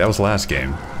need jerky. That was last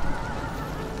game.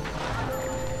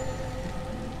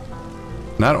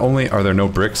 Not only are there no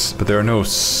bricks, but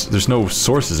there's no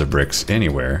sources of bricks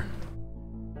anywhere.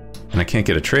 And I can't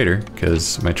get a trader,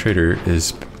 because my trader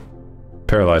is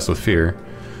paralyzed with fear.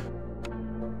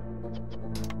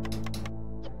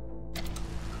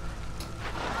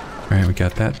 Alright, we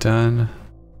got that done.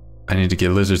 I need to get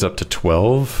lizards up to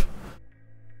 12.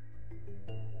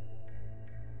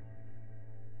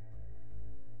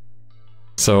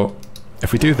 So,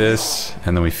 if we do this,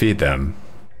 and then we feed them,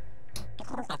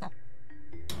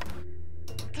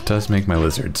 it does make my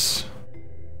lizards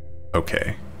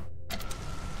okay.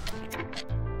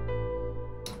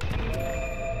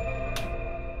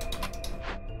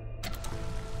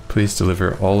 Please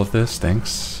deliver all of this,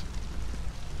 thanks.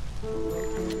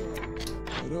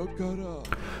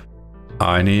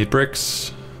 I need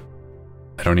bricks.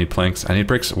 I don't need planks, I need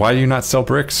bricks. Why do you not sell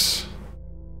bricks?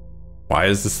 Why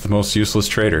is this the most useless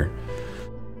trader?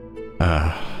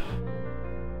 I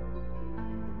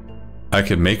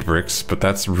could make bricks, but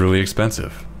that's really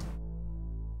expensive.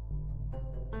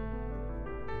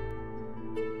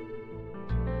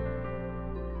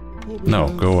 No,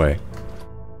 go away.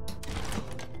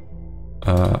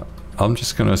 I'm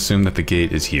just gonna assume that the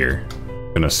gate is here.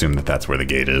 I'm gonna assume that that's where the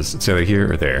gate is. It's either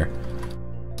here or there.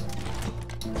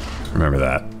 Remember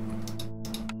that.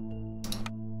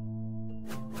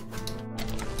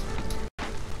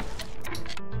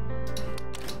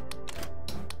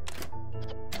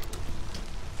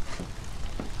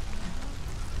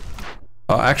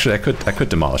 Oh, actually, I could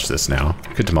demolish this now.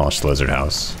 I could demolish the lizard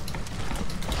house.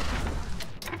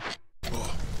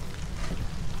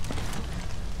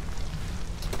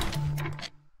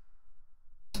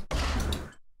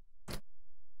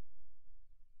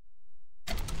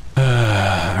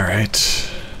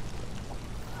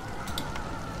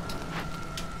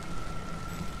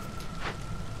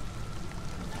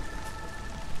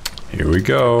 Here we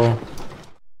go.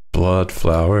 Blood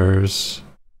flowers.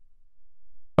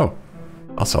 Oh,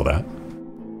 I'll sell that.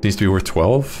 Needs to be worth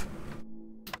 12.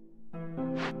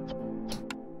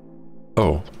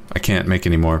 Oh, I can't make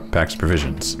any more packs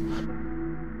provisions.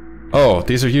 Oh,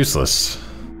 these are useless.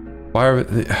 Why are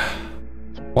they...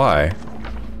 Why?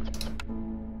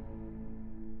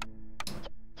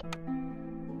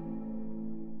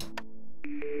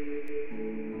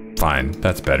 Fine,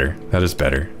 that's better. That is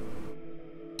better.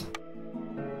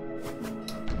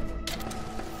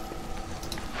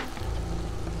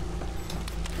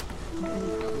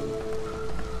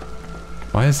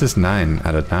 is this 9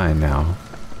 out of 9 now?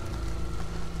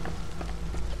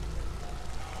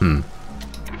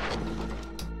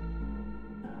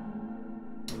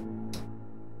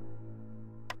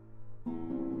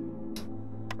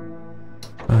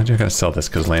 I just gotta sell this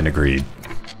because land agreed.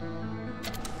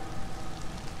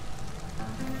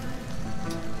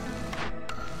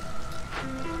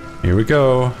 Here we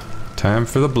go. Time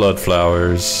for the blood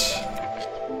flowers.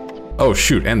 Oh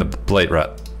shoot, and the blight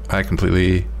rot. I'm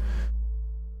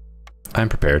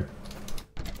prepared.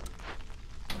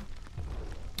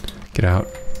 Get out.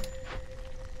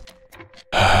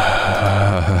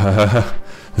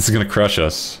 This is gonna crush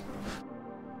us.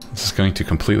 This is going to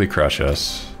completely crush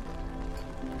us.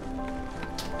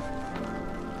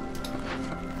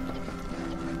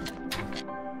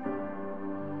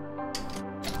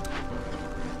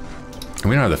 And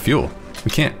we don't have the fuel.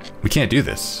 We can't do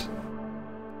this.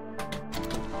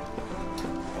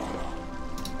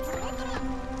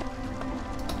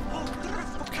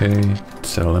 Okay,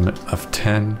 set a limit of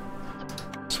 10.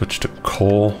 Switch to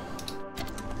coal.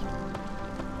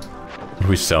 What are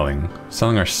we selling?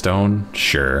 Selling our stone?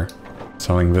 Sure.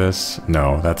 Selling this?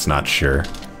 No, that's not sure.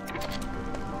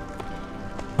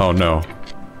 Oh no.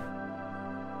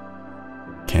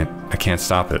 I can't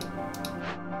stop it.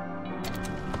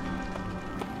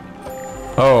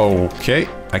 Oh, okay,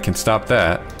 I can stop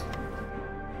that.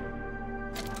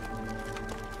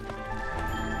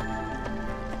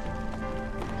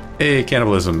 Hey,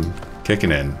 cannibalism,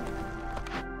 kicking in.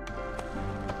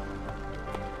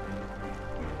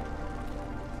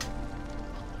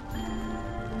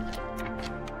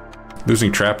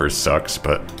 Losing trappers sucks,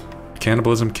 but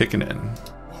cannibalism kicking in.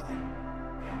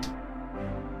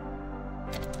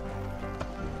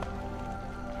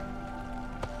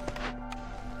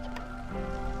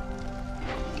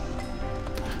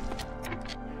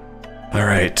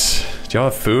 Alright, do y'all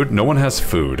have food? No one has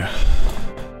food.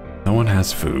 No one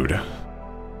has food.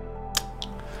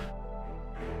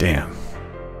 Damn.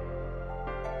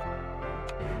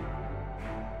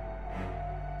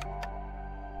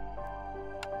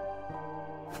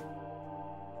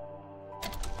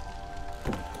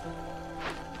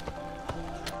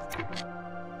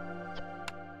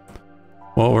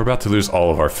 Well, we're about to lose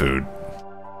all of our food.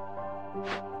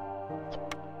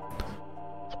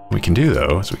 What we can do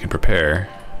though is we can prepare.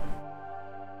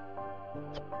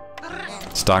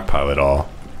 Stockpile it all.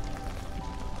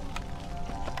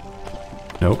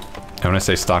 Nope. And when I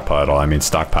say stockpile it all, I mean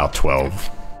stockpile 12.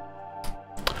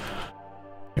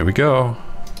 Here we go.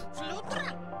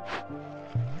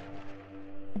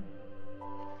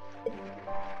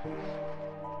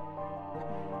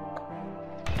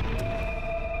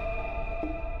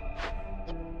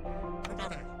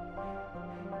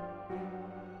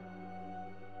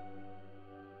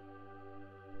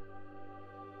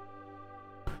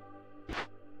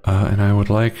 And I would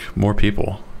like more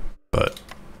people, but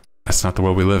that's not the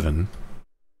world we live in.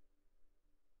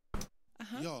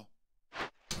 Yo.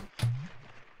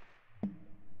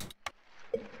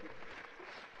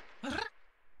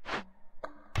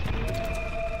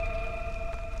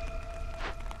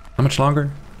 How much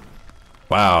longer?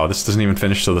 Wow, this doesn't even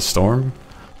finish till the storm?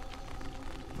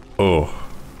 Oh.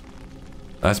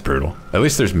 That's brutal. At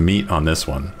least there's meat on this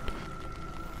one.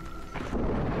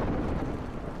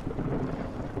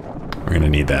 We're gonna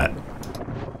need that.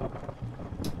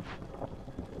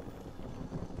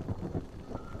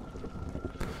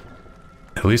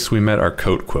 At least we met our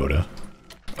coat quota.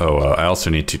 Oh, I also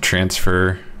need to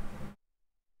transfer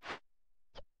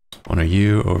one of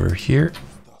you over here.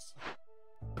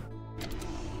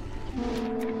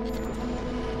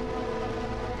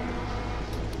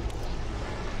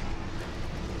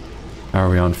 How are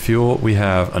we on fuel? We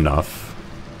have enough.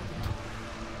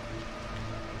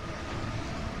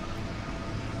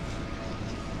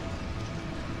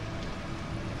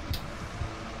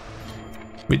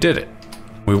 We did it.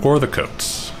 We wore the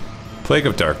coats. Plague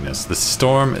of Darkness. The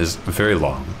storm is very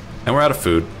long. And we're out of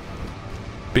food.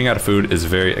 Being out of food is a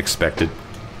very expected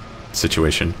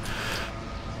situation.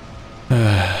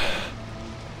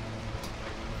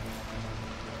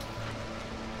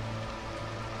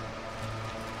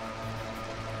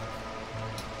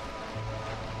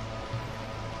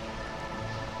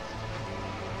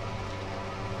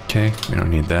 Okay, we don't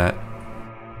need that.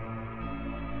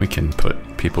 We can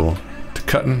put people to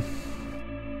cutting.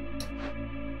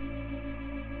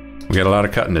 We got a lot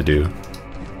of cutting to do.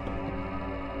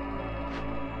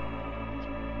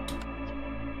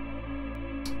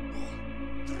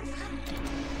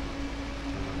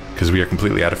 Because we are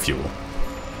completely out of fuel.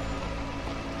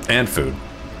 And food.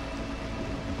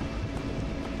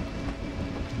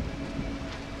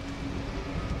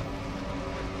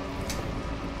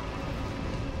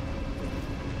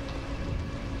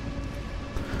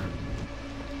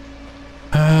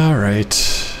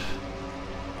 Alright.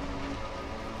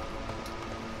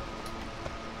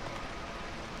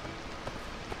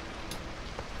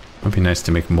 Would be nice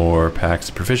to make more packs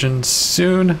of provisions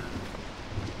soon.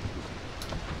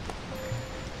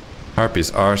 Harpies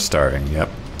are starving,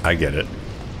 yep, I get it.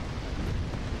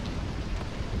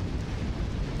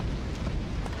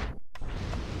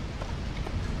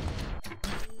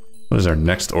 What is our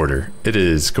next order? It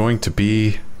is going to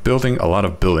be building a lot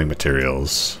of building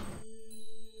materials.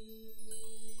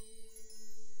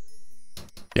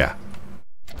 Yeah.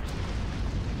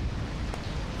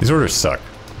 These orders suck.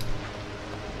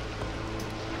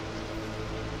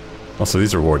 Also,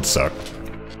 these rewards suck.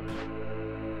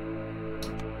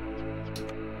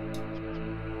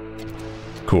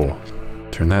 Cool.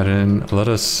 Turn that in. Let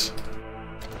us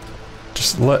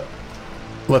just let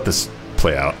this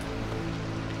play out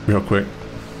real quick.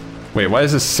 Wait, why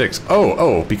is this 6?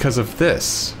 Oh, because of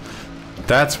this.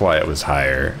 That's why it was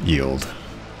higher yield.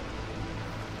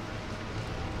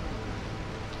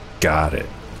 Got it.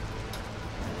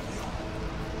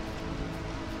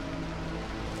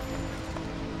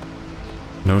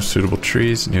 No suitable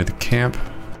trees near the camp.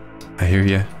 I hear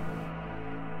ya.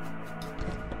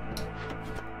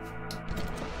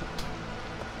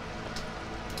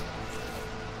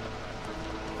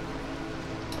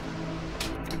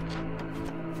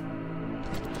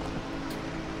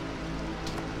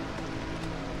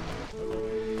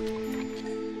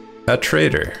 A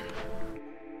trader.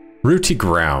 Rooty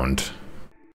ground.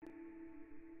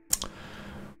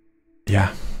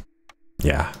 Yeah.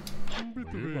 Yeah.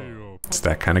 It's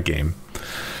that kind of game.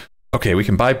 Okay, we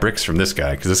can buy bricks from this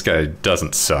guy, because this guy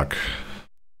doesn't suck.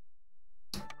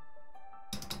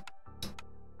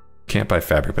 Can't buy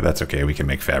fabric, but that's okay, we can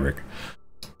make fabric.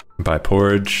 Buy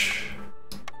porridge.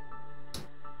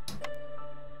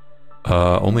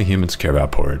 Only humans care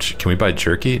about porridge. Can we buy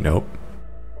jerky? Nope.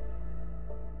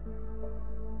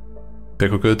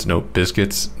 Pickle goods? Nope.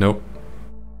 Biscuits? Nope.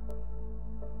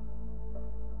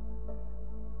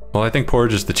 Well, I think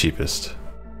porridge is the cheapest.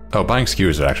 Oh, buying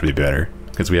skewers would actually be better,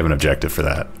 because we have an objective for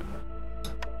that.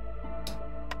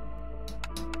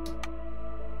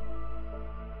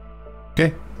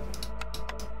 Okay.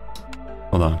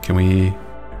 Hold on, can we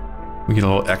get a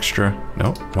little extra?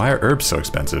 Nope. Why are herbs so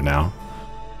expensive now?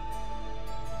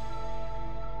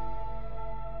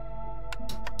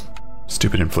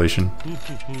 Stupid inflation.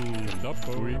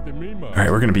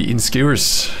 Alright, we're gonna be eating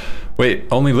skewers. Wait,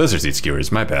 only lizards eat skewers,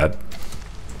 my bad.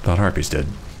 Thought harpies did.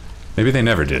 Maybe they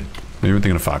never did. Maybe we're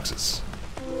thinking of foxes.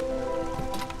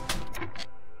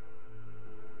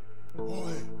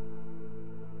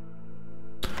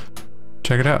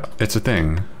 Check it out, it's a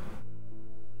thing.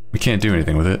 We can't do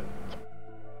anything with it,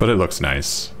 but it looks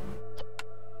nice.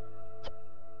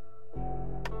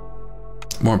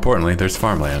 More importantly, there's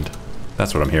farmland.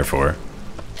 That's what I'm here for.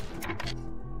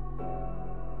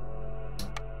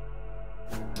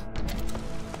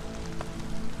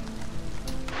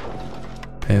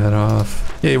 Pay that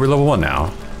off. Yay, we're level 1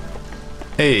 now.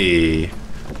 Hey!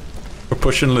 We're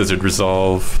pushing lizard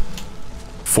resolve.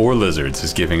 4 lizards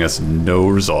is giving us no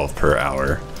resolve per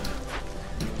hour.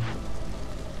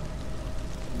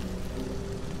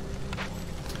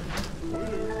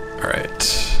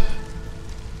 Alright.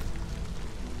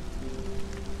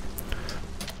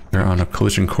 We're on a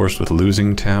collision course with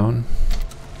losing town.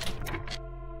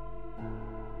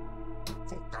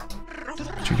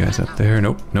 Get you guys up there.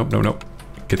 Nope, nope, nope, nope.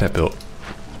 Get that built.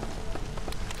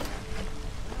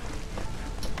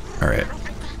 Alright.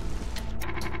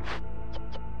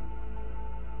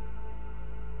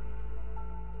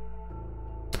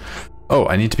 Oh,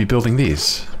 I need to be building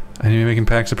these. I need to be making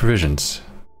packs of provisions.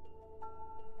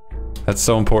 That's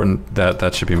so important that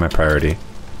that should be my priority.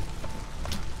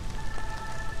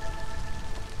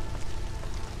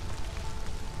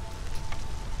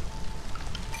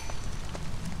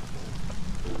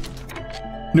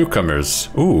 Newcomers.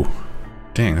 Ooh.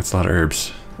 Dang, that's a lot of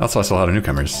herbs. Also, that's a lot of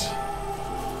newcomers.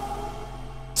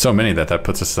 So many that that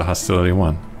puts us to hostility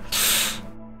 1.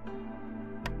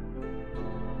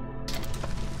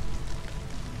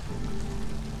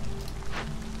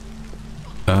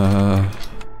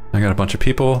 I got a bunch of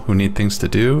people who need things to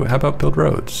do. How about build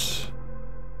roads?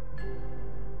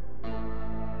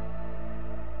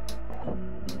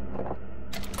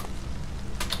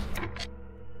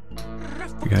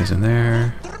 You guys in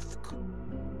there.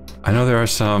 I know there are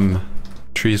some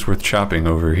trees worth chopping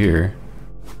over here.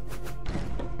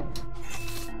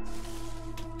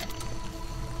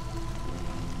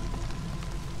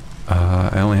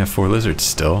 I only have 4 lizards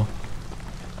still.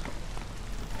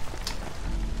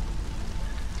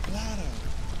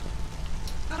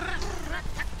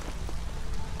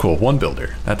 Cool, one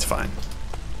builder. That's fine.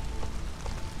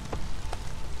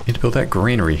 Need to build that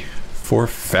granary for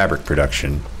fabric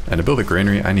production. And to build a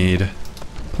granary, I need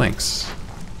planks.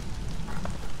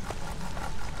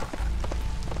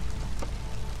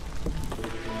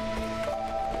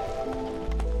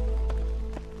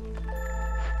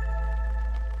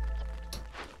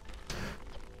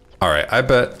 Alright, I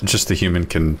bet just the human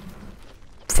can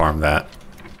farm that.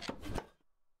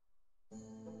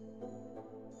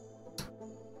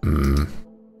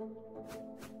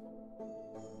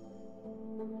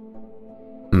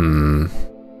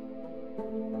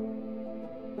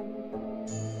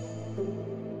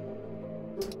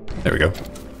 There we go.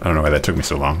 I don't know why that took me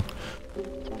so long.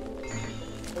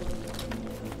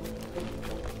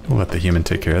 We'll let the human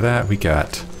take care of that. We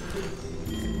got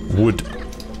wood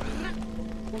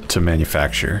to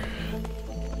manufacture.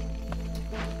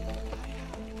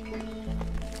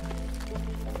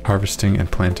 Harvesting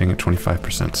and planting at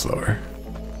 25% slower.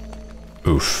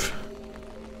 Oof.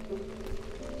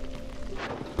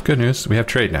 Good news, we have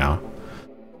trade now.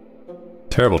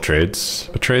 Terrible trades,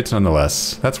 but trades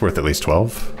nonetheless. That's worth at least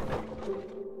 12.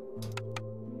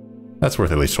 That's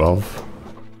worth at least 12.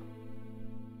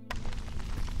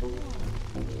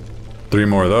 3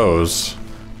 more of those,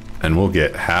 and we'll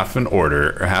get half an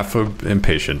order, or half of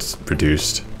impatience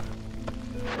reduced.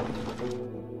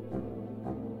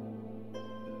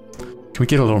 Can we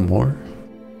get a little more?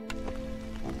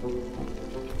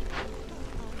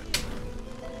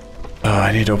 Oh,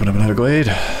 I need to open up another glade.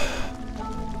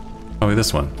 Oh, wait,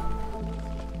 this one.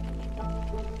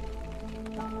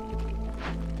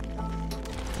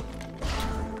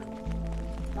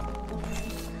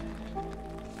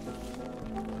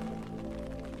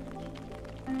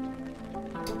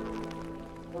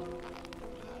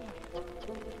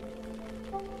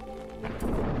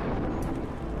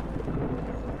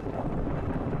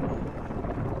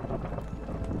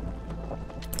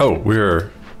 Oh,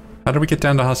 we're... How did we get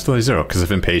down to hostility 0? Because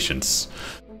of impatience.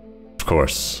 Of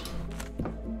course.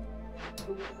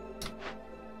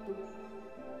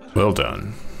 Well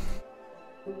done.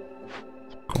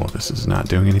 Cool, this is not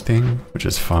doing anything, which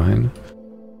is fine.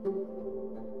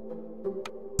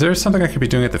 Is there something I could be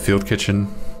doing at the field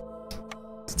kitchen?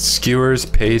 Skewers,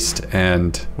 paste,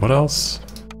 and... what else?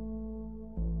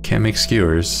 Can't make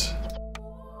skewers.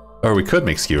 Or we could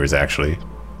make skewers, actually.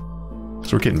 So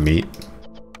we're getting meat.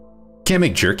 Can't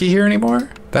make jerky here anymore?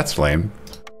 That's lame.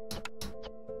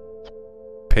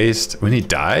 Paste. We need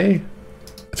dye?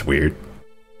 That's weird.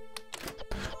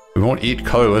 We won't eat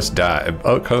colorless dye.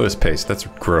 Oh, colorless paste. That's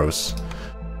gross.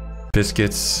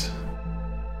 Biscuits.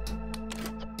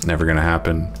 Never gonna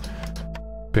happen.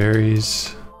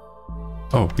 Berries.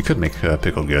 Oh, we could make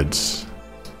pickled goods.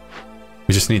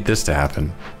 We just need this to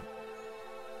happen.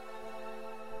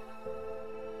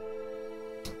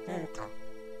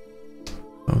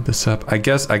 Load this up. I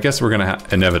guess we're gonna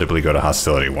inevitably go to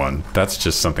hostility 1. That's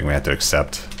just something we have to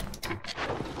accept.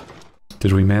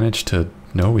 Did we manage to...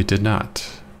 No, we did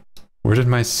not. Where did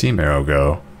my sea marrow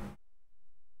go?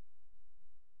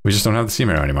 We just don't have the sea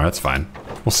marrow anymore. That's fine.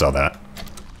 We'll sell that.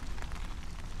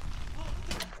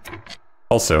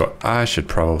 Also, I should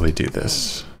probably do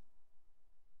this.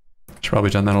 Should probably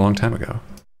done that a long time ago.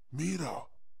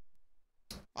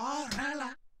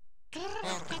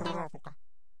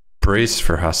 Brace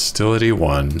for hostility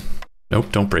 1.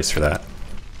 Nope, don't brace for that.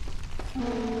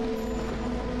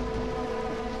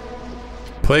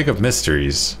 Plague of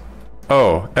Mysteries.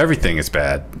 Oh, everything is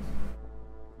bad.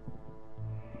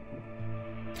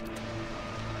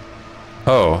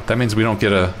 Oh, that means we don't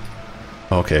get a...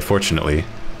 Okay, fortunately.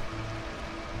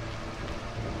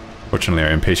 Fortunately,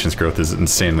 our impatience growth is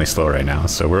insanely slow right now,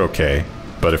 so we're okay.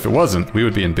 But if it wasn't, we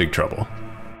would be in big trouble.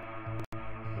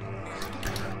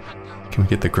 Can we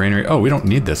get the granary? Oh, we don't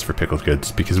need this for pickled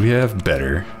goods because we have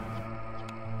better.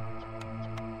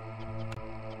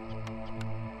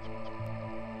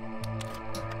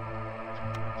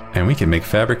 And we can make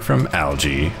fabric from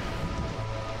algae.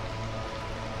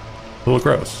 A little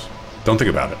gross. Don't think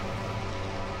about it.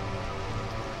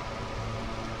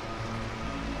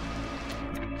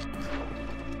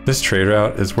 This trade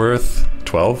route is worth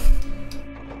 12.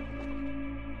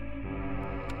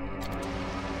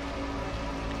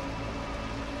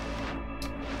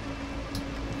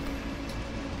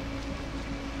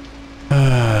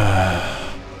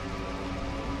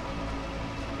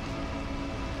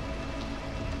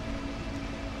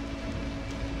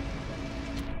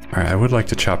 Alright, I would like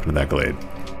to chop into that glade.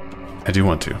 I do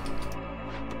want to.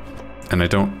 And I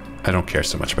don't care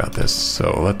so much about this,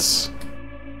 so let's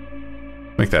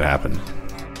make that happen.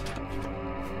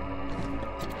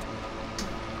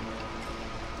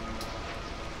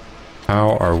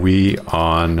 How are we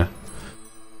on...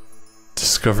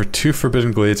 Discover 2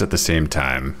 forbidden glades at the same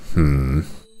time.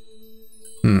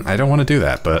 I don't want to do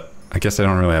that, but I guess I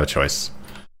don't really have a choice.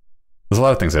 There's a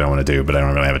lot of things I don't want to do, but I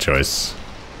don't really have a choice.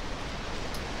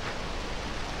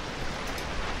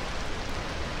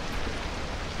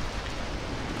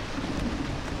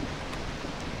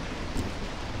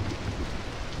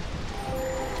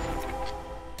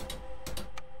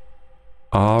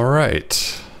 All right.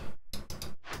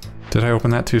 Did I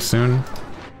open that too soon?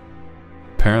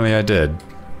 Apparently I did.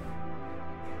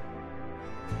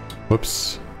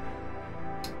 Whoops.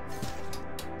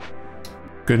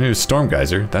 Good news, Storm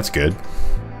Geyser. That's good.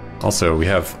 Also, we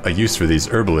have a use for these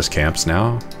herbalist camps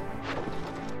now.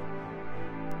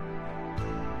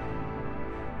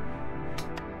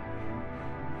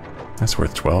 That's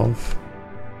worth 12.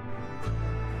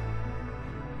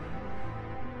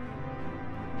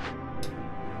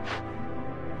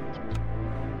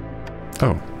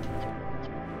 Oh.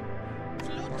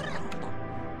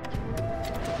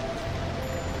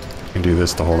 Can do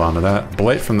this to hold on to that.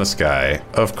 Blight from the sky,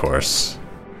 of course.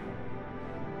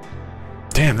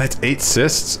 Damn, that's 8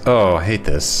 cysts? Oh, I hate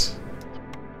this.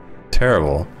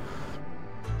 Terrible.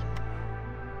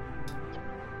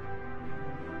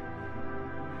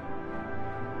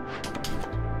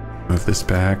 Move this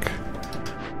back.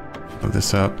 Move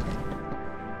this up.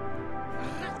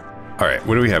 Alright,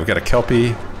 what do we have? We got a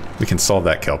Kelpie. We can solve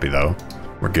that Kelpie, though.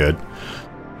 We're good.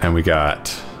 And we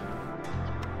got...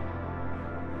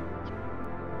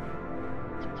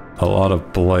 a lot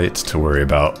of blight to worry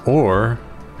about. Or,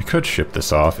 we could ship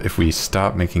this off if we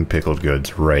stop making pickled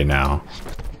goods right now.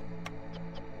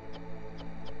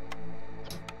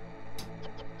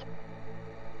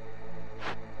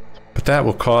 But that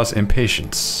will cause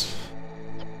impatience.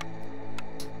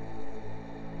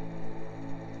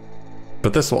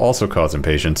 But this will also cause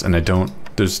impatience, and I don't...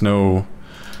 there's no...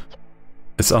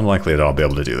 it's unlikely that I'll be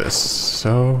able to do this.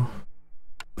 So...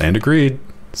 Land of Greed.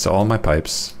 Sell all my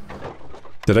pipes.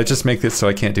 Did I just make this so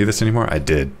I can't do this anymore? I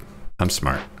did. I'm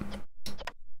smart.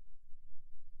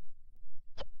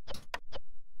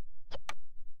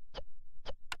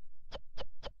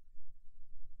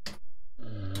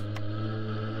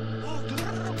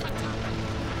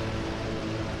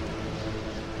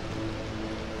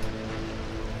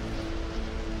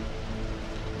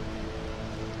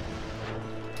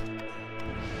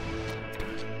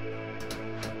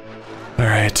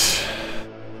 Alright.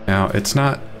 Now, it's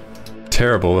not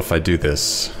terrible if I do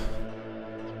this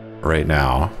right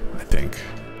now, I think.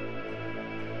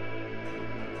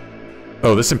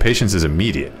 Oh, this impatience is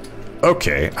immediate.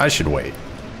 Okay, I should wait.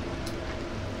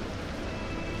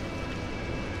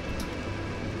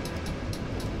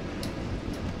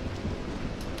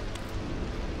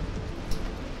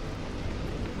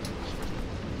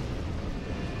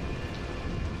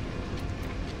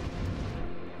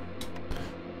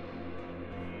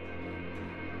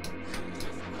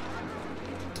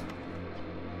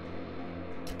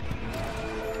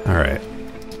 Alright.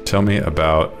 Tell me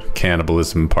about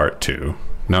cannibalism part 2.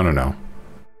 No.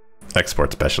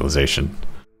 Export specialization.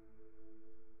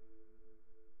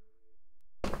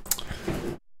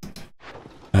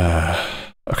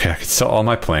 Okay, I could sell all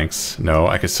my planks. No,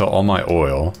 I could sell all my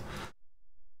oil.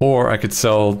 Or I could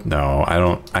sell... no, I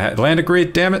don't... land of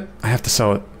Greed, damn it! I have to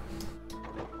sell it.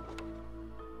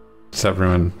 Does that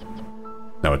ruin...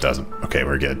 no, it doesn't. Okay,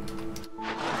 we're good.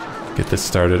 Get this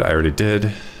started. I already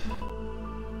did.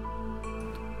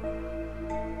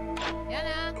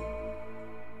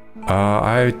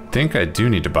 I think I do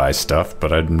need to buy stuff,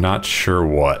 but I'm not sure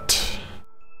what.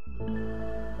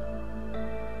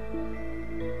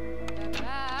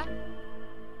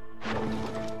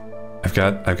 I've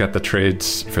got the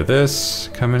trades for this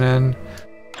coming in.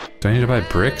 Do I need to buy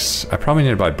bricks? I probably need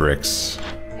to buy bricks.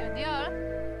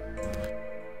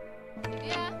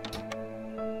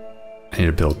 I need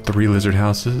to build 3 lizard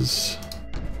houses.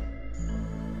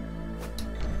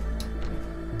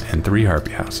 And 3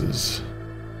 harpy houses.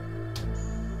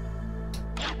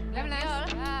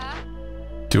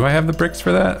 Do I have the bricks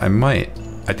for that? I might.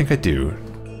 I think I do.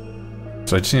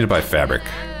 So I just need to buy fabric.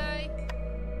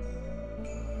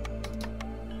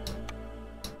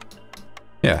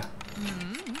 Yeah.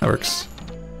 That works.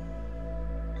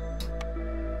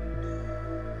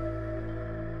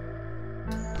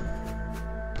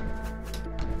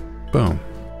 Boom.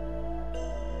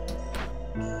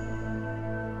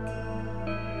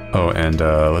 Oh, and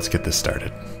let's get this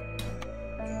started.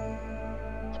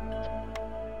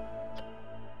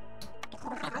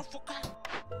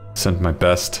 Send my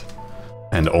best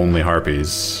and only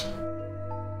harpies.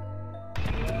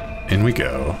 In we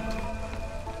go.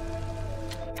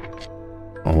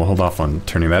 Well, we'll hold off on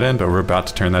turning that in, but we're about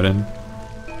to turn that in.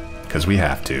 Because we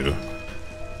have to.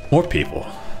 More people.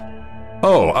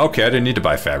 Oh, okay, I didn't need to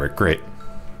buy fabric. Great.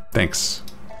 Thanks.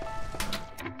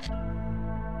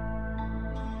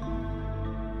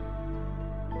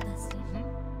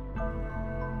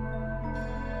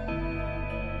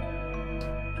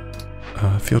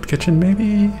 Field kitchen,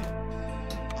 maybe?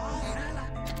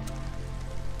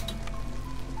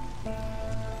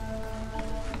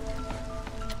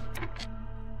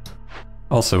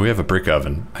 Also, we have a brick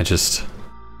oven. I just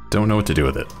don't know what to do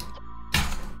with it.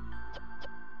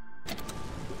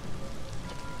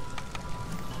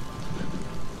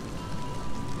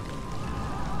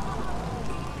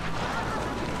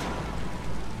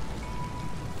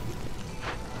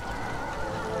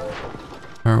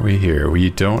 Are we here? We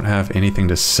don't have anything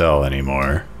to sell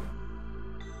anymore.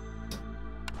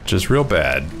 Which is real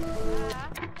bad.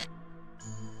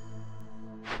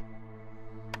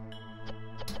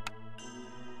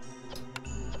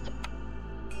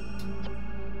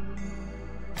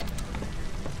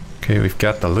 Okay, we've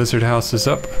got the lizard houses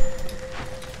up.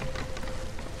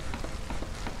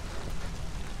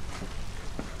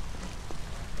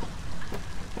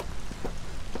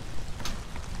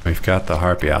 We've got the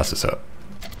harpy houses up.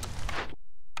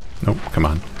 Nope, come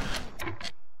on.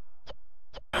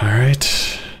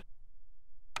 Alright.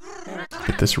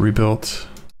 Get this rebuilt.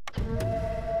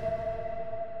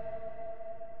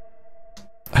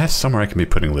 I have somewhere I can be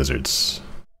putting lizards.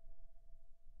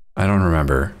 I don't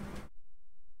remember.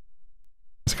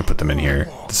 I'm just gonna put them in here.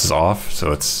 This is off,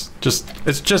 so it's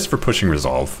just for pushing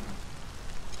resolve.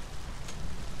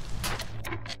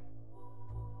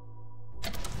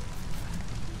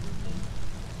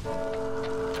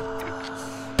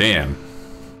 Damn.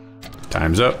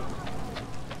 Time's up.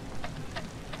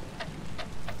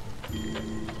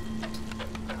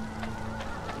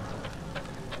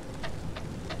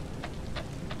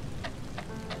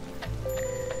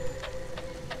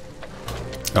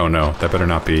 Oh no, that better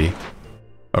not be.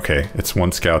 Okay, it's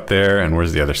one scout there, and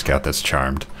where's the other scout that's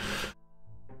charmed?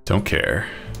 Don't care.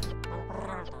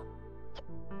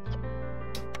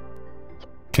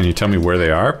 Can you tell me where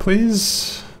they are,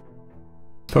 please?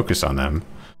 Focus on them.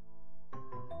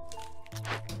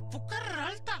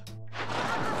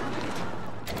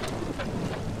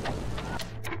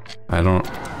 I don't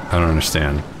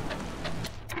understand.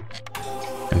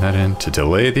 And that in to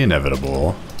delay the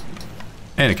inevitable.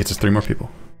 And it gets us 3 more people.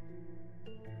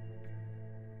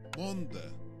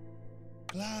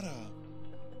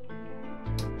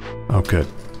 Oh, good.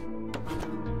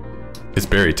 It's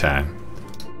berry time.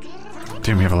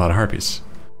 Damn, we have a lot of harpies.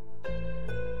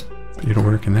 Put you to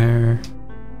work in there.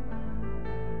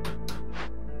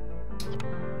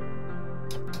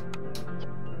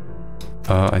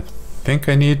 I think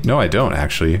I need... No, I don't,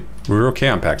 actually. We're okay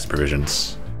on packs and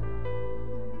provisions.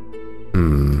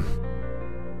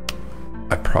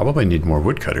 I probably need more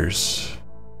woodcutters.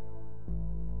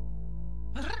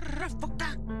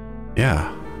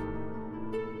 Yeah.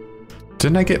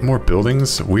 Didn't I get more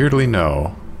buildings? Weirdly,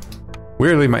 no.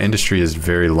 Weirdly, my industry is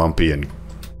very lumpy and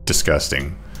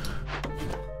disgusting.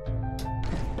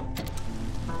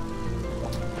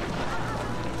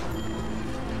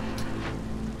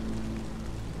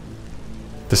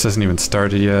 This hasn't even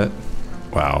started yet.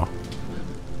 Wow.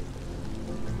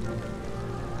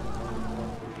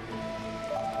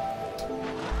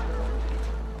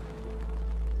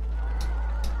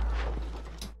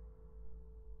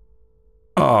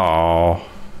 Oh.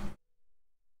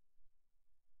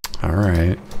 All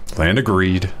right. Land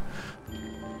agreed.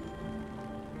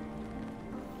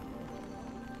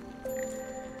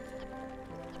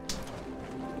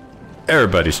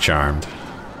 Everybody's charmed.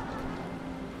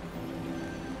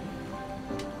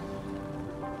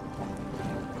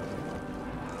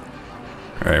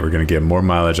 Alright, we're gonna get more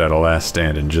mileage out of Last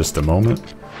Stand in just a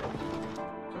moment.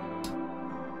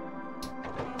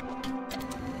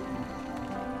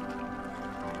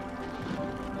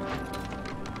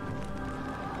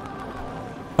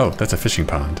 Oh, that's a fishing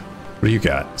pond. What do you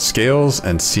got? Scales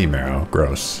and sea marrow.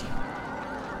 Gross.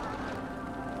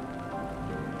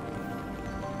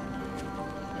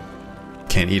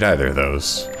 Can't eat either of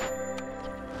those.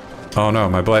 Oh no,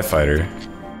 my blight fighter.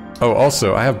 Oh,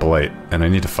 also, I have blight, and I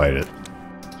need to fight it.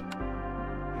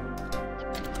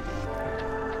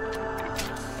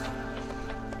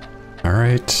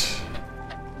 Alright.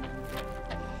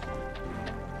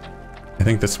 I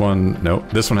think this one... Nope,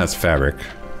 this one has fabric.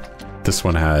 This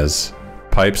one has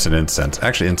pipes and incense.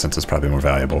 Actually, incense is probably more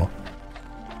valuable.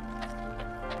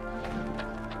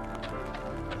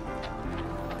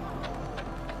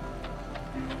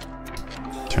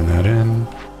 Turn that in.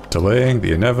 Delaying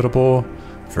the inevitable.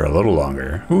 for a little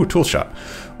longer. Ooh, tool shop.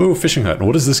 Ooh, fishing hut.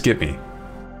 What does this get me?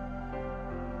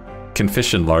 Can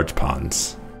fish in large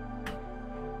ponds.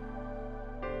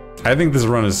 I think this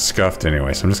run is scuffed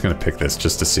anyway, so I'm just gonna pick this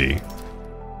just to see.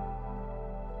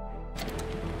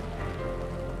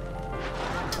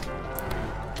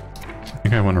 I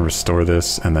think I want to restore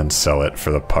this and then sell it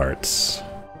for the parts.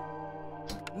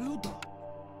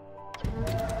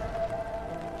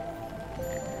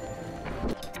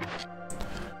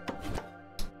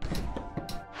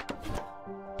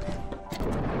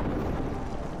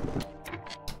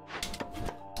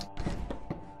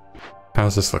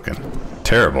 How's this looking?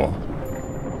 Terrible.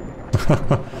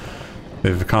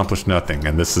 They've accomplished nothing,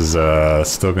 and this is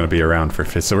still going to be around for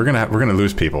so we're gonna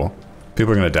lose people.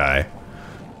 People are gonna die.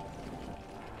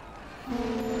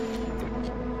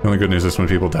 The only good news is when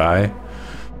people die,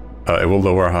 it will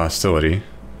lower our hostility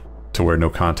to where no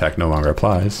contact no longer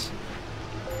applies.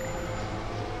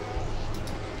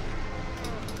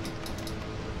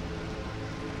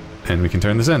 And we can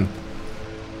turn this in.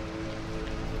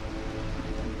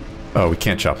 Oh, we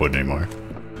can't chop wood anymore.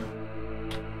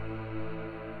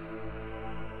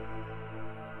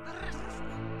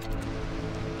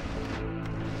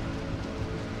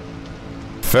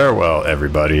 Farewell,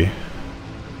 everybody.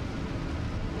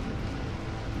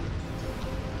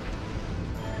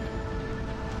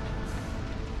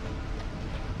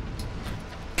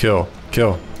 Kill,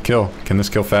 kill, kill. Can this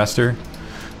kill faster?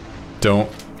 Don't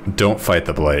fight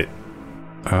the blight.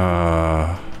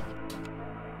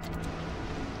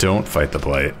 Don't fight the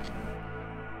blight.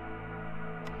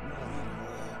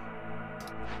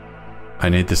 I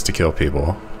need this to kill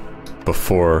people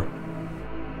before.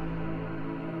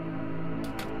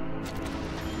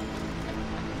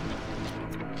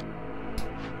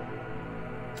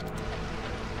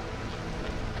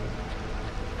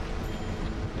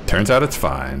 Turns out it's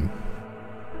fine.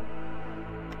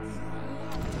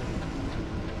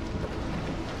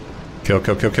 Kill,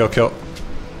 kill, kill, kill, kill.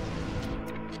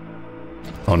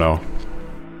 Oh no.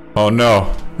 Oh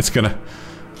no! It's gonna...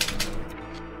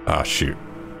 Ah, shoot.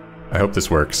 I hope this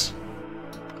works.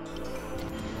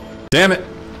 Damn it!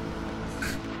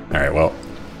 Alright, well.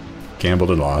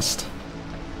 Gambled and lost.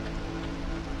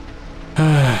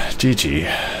 GG.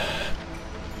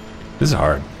 This is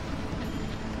hard.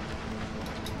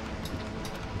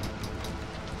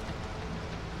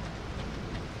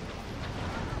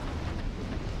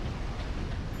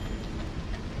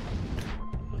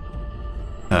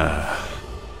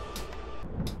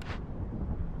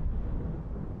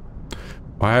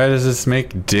 Why does this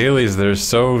make dailies that are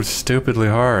so stupidly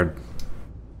hard?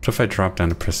 What if I drop down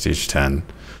to Prestige 10?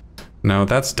 No,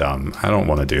 that's dumb. I don't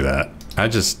want to do that.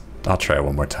 I'll try it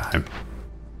one more time.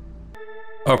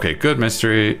 Okay, good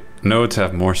mystery. Nodes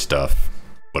have more stuff.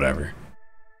 Whatever.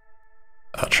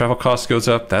 Travel cost goes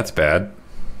up. That's bad.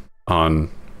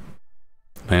 On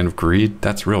Land of Greed,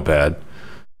 that's real bad.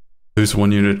 Lose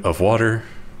 1 unit of water.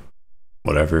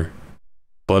 Whatever.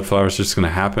 Blood flower's just gonna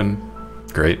happen.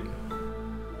 Great.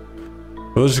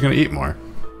 Well, they're just gonna eat more.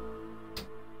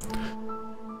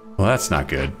 Well, that's not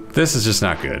good. This is just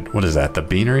not good. What is that? The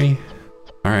beanery?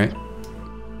 Alright.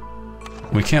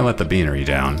 We can't let the beanery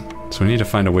down. So we need to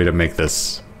find a way to make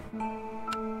this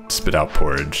spit out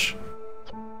porridge.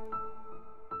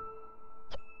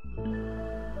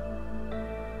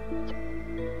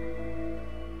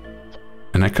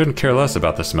 And I couldn't care less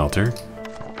about the smelter.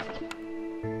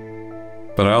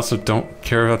 But I also don't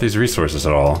care about these resources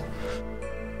at all.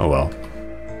 Oh well.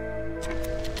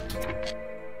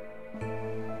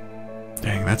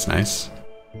 Dang, that's nice.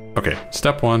 Okay,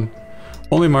 step 1.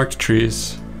 Only marked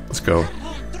trees. Let's go.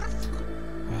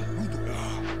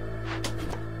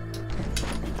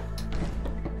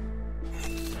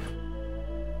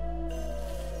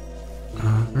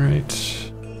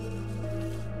 Alright.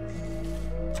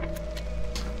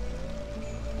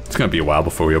 It's gonna be a while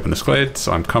before we open this glade,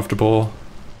 so I'm comfortable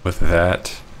with that.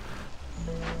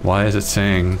 Why is it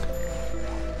saying...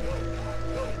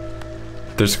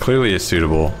 There's clearly a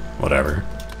suitable... Whatever.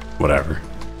 Whatever.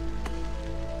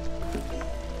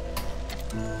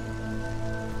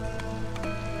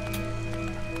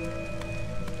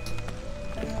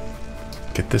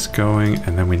 Get this going,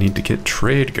 and then we need to get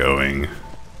trade going.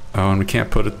 Oh, and we can't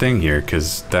put a thing here,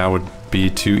 because that would be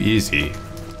too easy.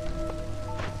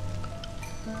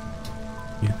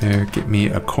 You there, get me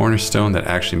a cornerstone that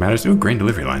actually matters. Ooh, grain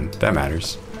delivery line. That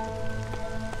matters.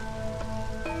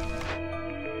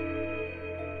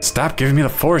 Stop giving me the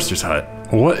forester's hut.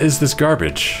 What is this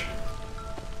garbage?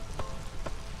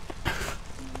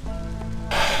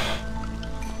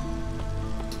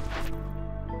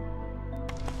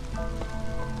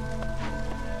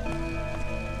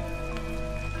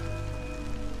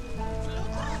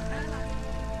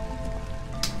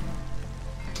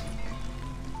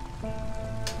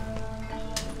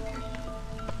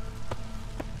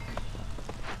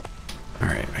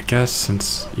 guess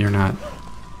since you're not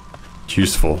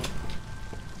useful,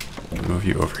 I can move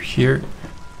you over here.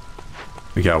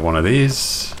 We got one of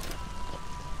these.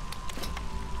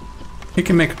 We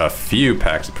can make a few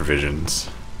packs of provisions.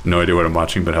 No idea what I'm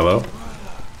watching, but hello.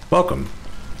 Welcome.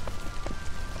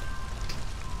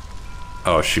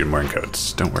 Oh shoot, I'm wearing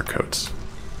coats. Don't wear coats.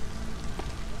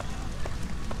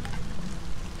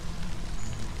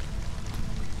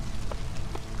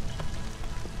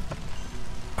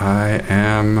 I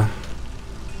am...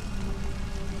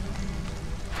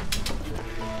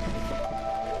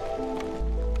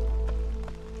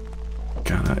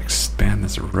 gonna expand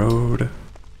this road.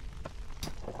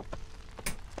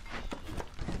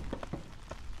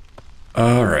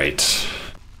 All right.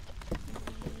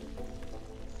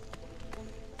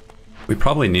 We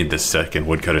probably need this second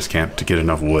woodcutter's camp to get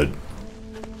enough wood.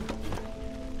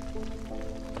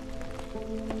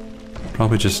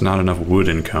 Probably just not enough wood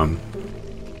income.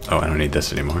 Oh, I don't need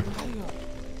this anymore.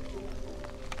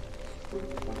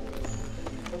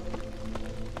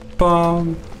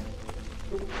 Bomb.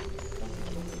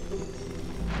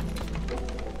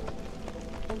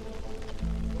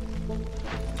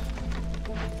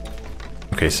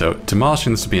 Okay, so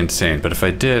demolishing this would be insane, but if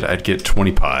I did, I'd get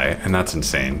 20 pie, and that's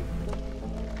insane.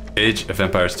 Age of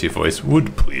Empires 2 voice,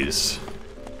 wood please.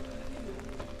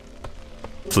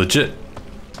 It's legit.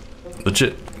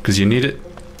 Legit, because you need it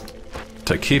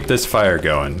to keep this fire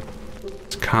going.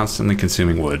 It's constantly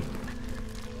consuming wood.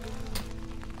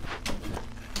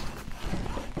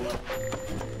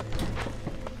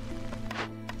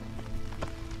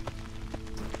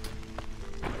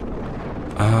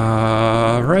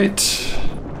 Right.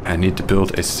 I need to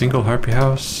build a single harpy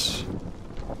house.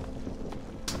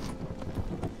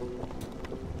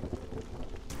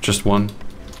 Just one.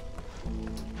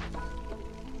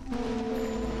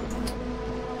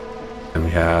 And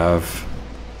we have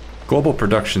global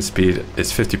production speed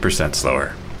is 50%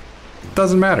 slower.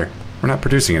 Doesn't matter. We're not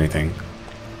producing anything.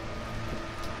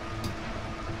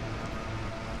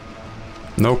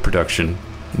 No production,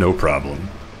 no problem.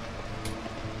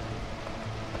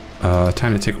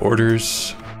 Time to take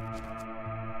orders.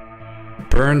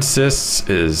 Burn cysts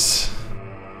is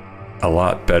a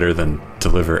lot better than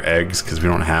deliver eggs because we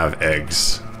don't have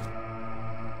eggs.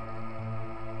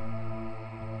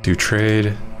 Do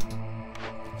trade.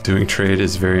 Doing trade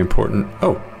is very important.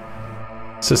 Oh,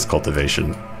 cyst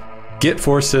cultivation. Get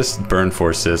 4 cysts, burn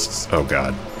 4 cysts. Oh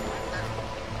god.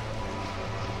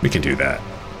 We can do that.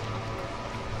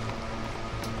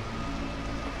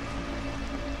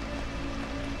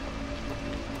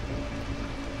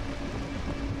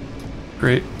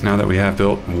 Great, now that we have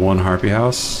built one harpy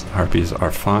house, harpies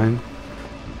are fine.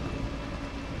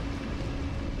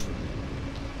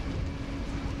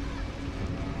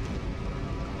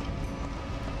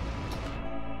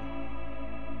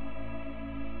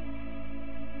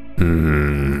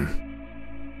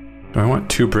 Do I want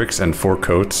 2 bricks and 4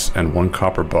 coats and 1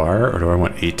 copper bar, or do I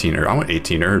want 18 herbs? I want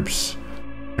 18 herbs.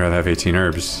 I'd rather have 18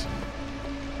 herbs.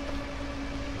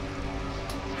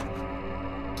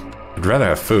 I'd rather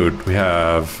have food. We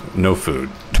have no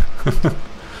food.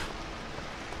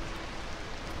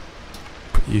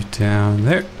 Put you down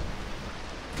there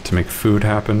to make food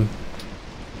happen.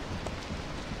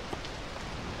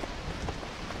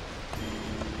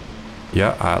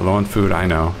 Yeah, low on food, I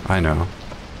know, I know.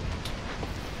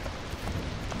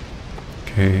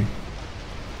 Okay.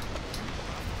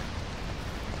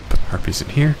 Put harpies in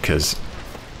here, because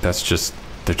that's just,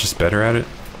 they're just better at it.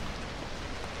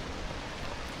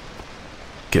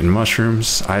 Getting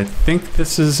mushrooms. I think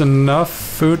this is enough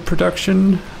food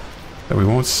production that we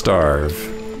won't starve.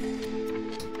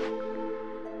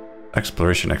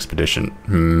 Exploration expedition.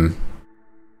 I'm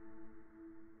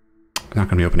not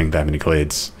gonna be opening that many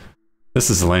glades. This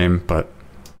is lame, but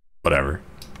whatever.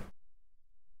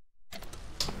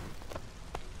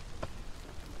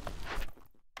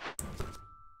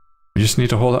 We just need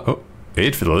to hold out. Oh,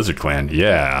 aid for the lizard clan.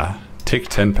 Yeah. Take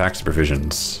 10 packs of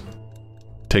provisions.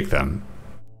 Take them.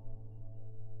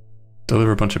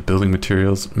 Deliver a bunch of building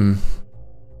materials.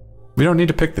 We don't need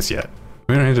to pick this yet.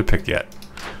 We don't need to pick yet.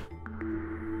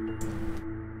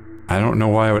 I don't know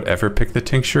why I would ever pick the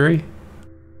tinctuary.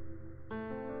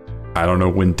 I don't know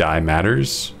when dye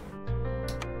matters.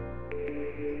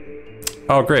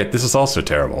 Oh great, this is also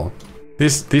terrible.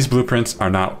 These blueprints are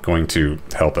not going to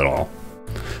help at all.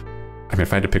 I mean,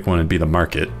 if I had to pick one, it'd be the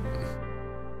market.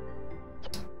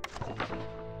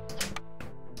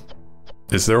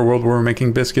 Is there a world where we're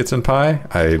making biscuits and pie?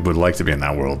 I would like to be in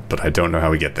that world, but I don't know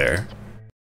how we get there.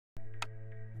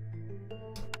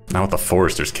 Now with the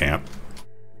forester's camp.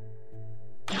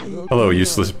 Hello,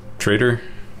 useless trader.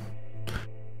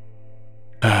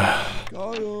 Oh.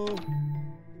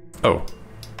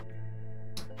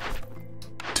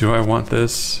 Do I want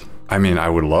this? I mean, I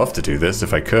would love to do this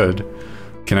if I could.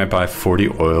 Can I buy 40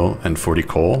 oil and 40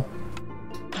 coal?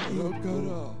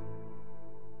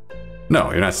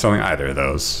 No, you're not selling either of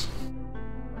those.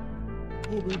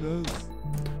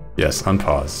 Yes,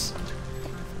 unpause.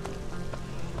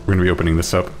 We're gonna be opening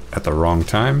this up at the wrong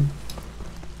time,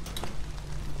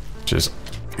 which is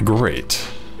great.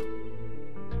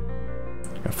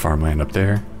 Got farmland up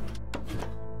there.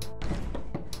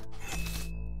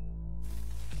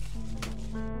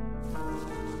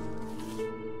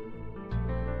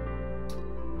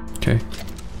 Okay.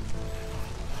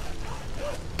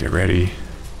 Get ready.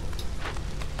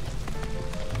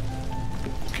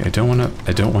 Okay, I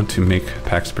don't want to make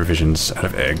Pax provisions out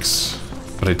of eggs,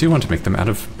 but I do want to make them out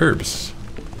of herbs.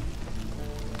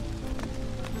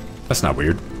 That's not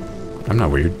weird. I'm not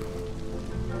weird.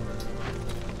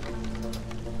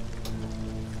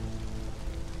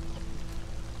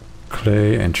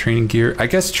 Clay and training gear. I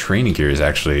guess training gear is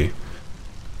actually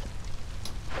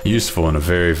useful in a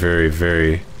very, very,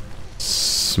 very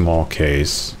small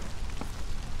case.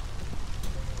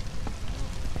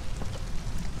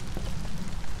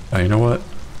 You know what?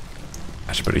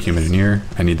 I should put a human in here.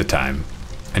 I need the time.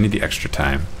 I need the extra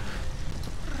time.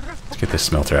 Let's get this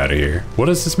smelter out of here. What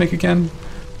does this make again?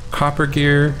 Copper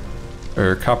gear,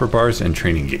 or copper bars and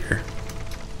training gear.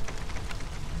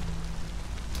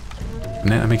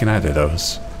 Nah, I'm making either of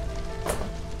those.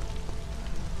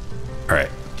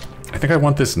 Alright. I think I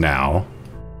want this now.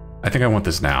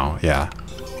 Yeah.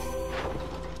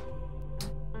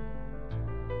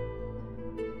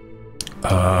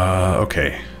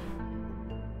 Okay.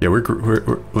 Yeah, we're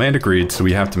land agreed, so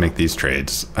we have to make these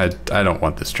trades. I don't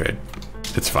want this trade.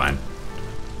 It's fine.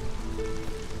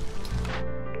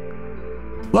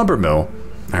 Lumber mill.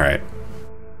 Alright.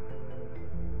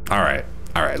 Alright,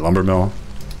 lumber mill.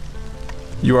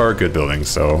 You are a good building,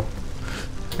 so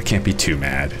I can't be too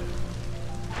mad.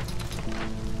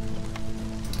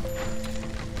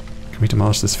 Can we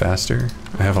demolish this faster?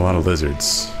 I have a lot of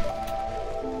lizards.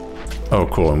 Oh,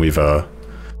 cool, and we're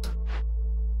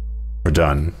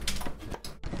done.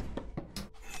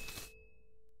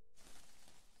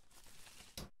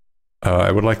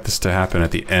 I would like this to happen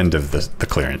at the end of the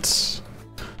clearance.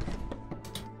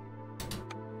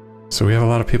 So we have a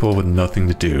lot of people with nothing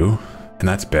to do, and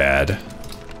that's bad.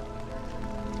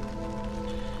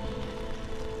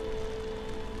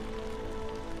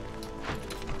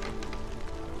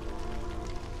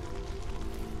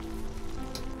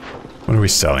 What are we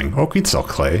selling? Oh, we'd sell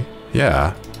clay.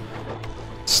 Yeah.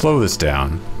 Slow this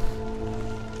down.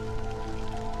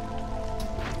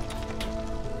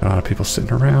 A lot of people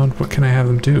sitting around. What can I have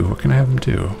them do? What can I have them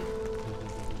do?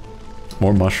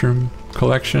 More mushroom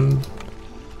collection?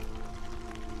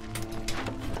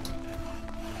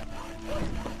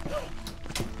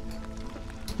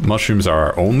 Mushrooms are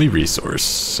our only resource,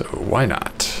 so why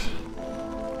not?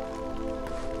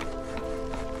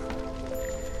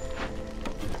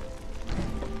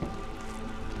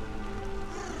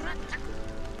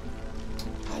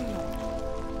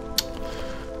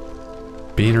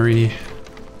 Beanery.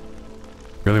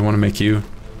 Really want to make you,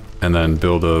 and then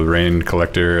build a rain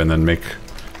collector, and then make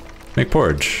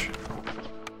porridge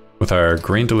with our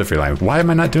grain delivery line. Why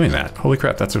am I not doing that? Holy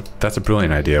crap! That's a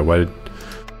brilliant idea. Why did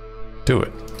do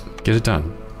it? Get it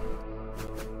done.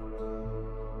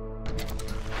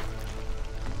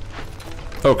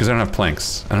 Oh, because I don't have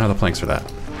planks. I don't have the planks for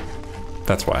that.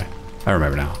 That's why. I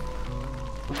remember now.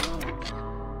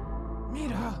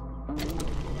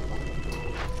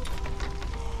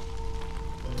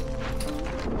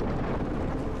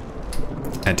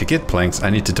 And to get planks, I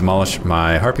need to demolish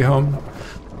my harpy home.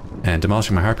 And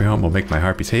demolishing my harpy home will make my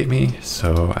harpies hate me,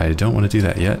 so I don't want to do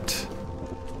that yet.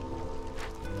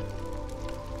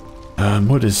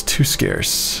 Wood is too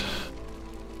scarce.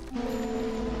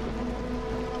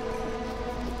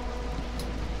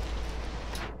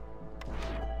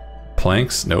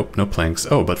 Planks? Nope, no planks.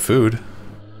 Oh, but food.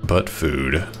 But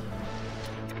food.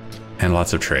 And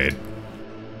lots of trade.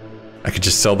 I could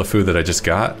just sell the food that I just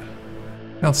got.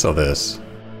 I'll sell this.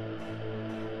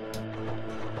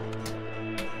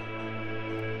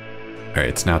 Alright,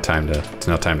 it's now time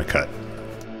to cut.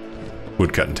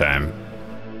 Wood cutting time.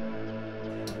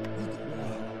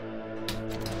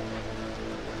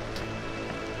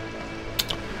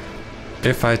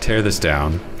 If I tear this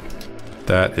down,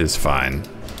 that is fine.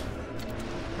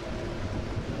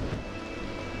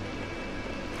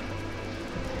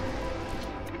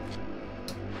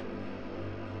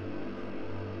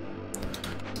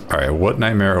 Alright, what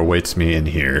nightmare awaits me in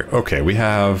here? Okay, we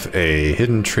have a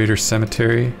hidden trader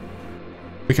cemetery.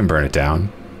 We can burn it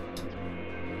down.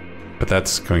 But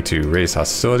that's going to raise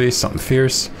hostility, something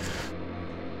fierce.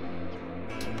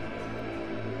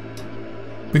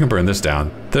 We can burn this down.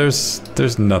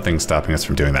 There's nothing stopping us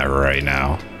from doing that right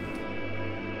now.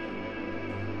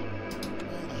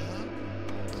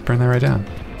 Let's burn that right down.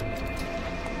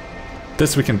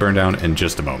 This we can burn down in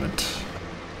just a moment.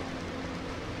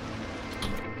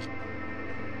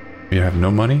 We have no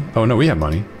money? Oh no, we have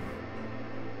money.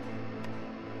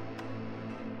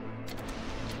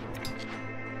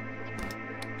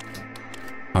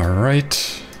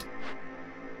 Alright.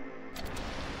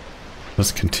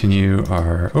 Let's continue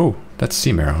our... Oh, that's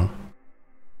sea marrow.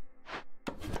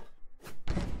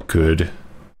 Good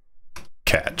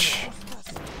catch.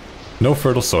 No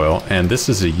fertile soil, and this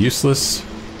is a useless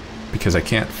because I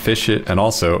can't fish it, and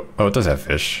also... Oh, it does have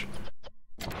fish.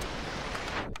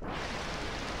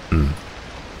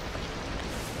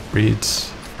 Reeds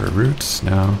for roots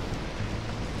now.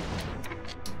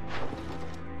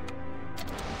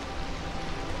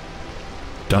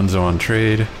 Dunzo on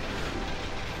trade. It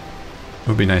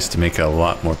would be nice to make a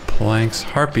lot more planks.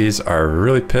 Harpies are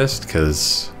really pissed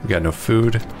because we got no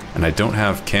food, and I don't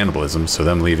have cannibalism, so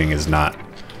them leaving is not...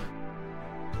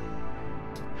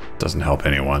 doesn't help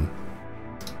anyone.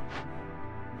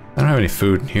 I don't have any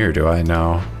food in here, do I?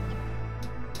 No.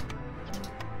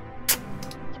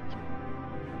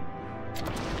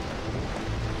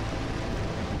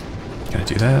 Can I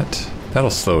do that? That'll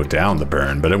slow down the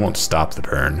burn, but it won't stop the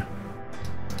burn.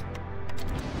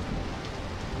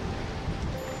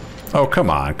 Oh, come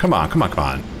on, come on, come on, come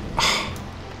on.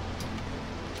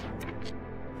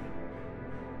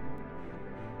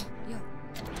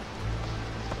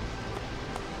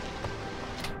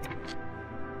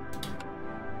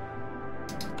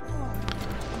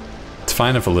 It's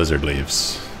fine if a lizard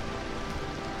leaves.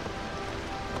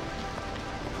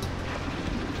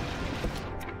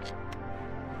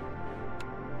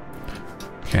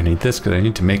 Okay, I need this because I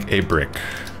need to make a brick.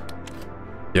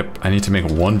 Yep, I need to make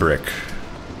one brick.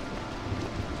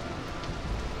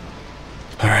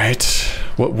 Alright,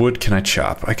 what wood can I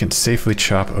chop? I can safely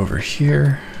chop over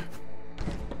here.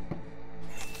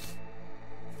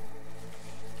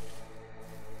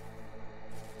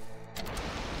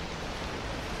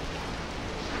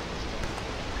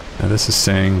 Now this is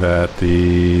saying that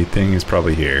the thing is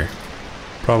probably here.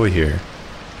 Probably here.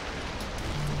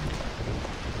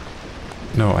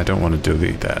 No, I don't want to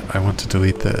delete that. I want to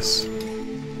delete this.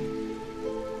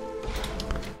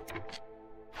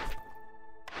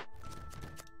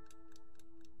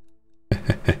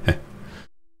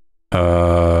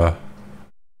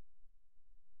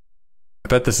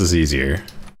 I bet this is easier.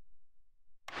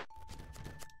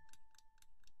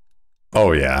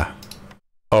 Oh yeah.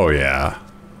 Oh yeah.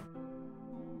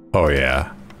 Oh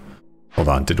yeah. Hold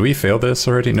on, did we fail this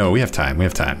already? No, we have time, we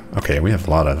have time. Okay, we have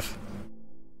a lot of...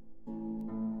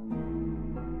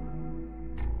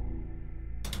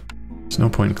 There's no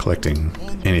point in collecting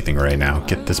anything right now.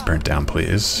 Get this burnt down,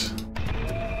 please.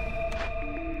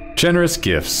 Generous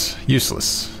gifts.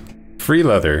 Useless. Free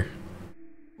leather.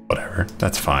 Whatever,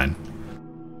 that's fine.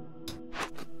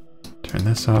 Turn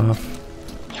this off.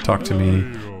 Talk to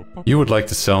me. You would like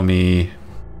to sell me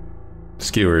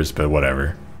skewers, but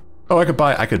whatever. Oh, I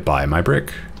could buy my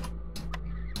brick.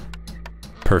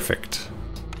 Perfect.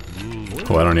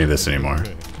 Cool, I don't need this anymore.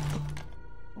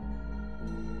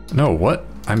 No, what?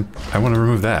 I want to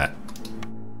remove that.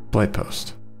 Blight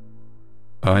post.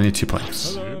 Oh, I need 2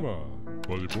 planks.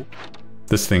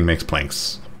 This thing makes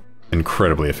planks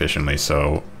incredibly efficiently,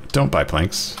 so don't buy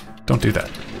planks. Don't do that.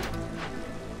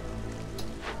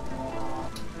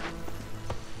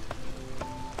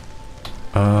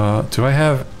 Do I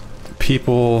have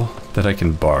people that I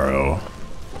can borrow?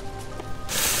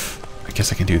 I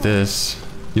guess I can do this.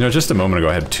 You know, just a moment ago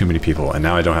I had too many people, and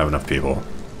now I don't have enough people.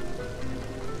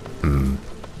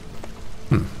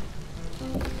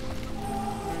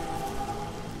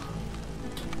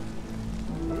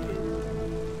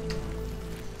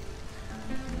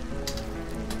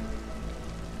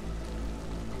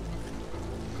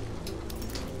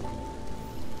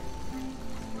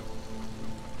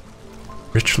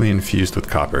 Richly infused with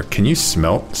copper. Can you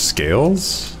smelt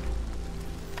scales?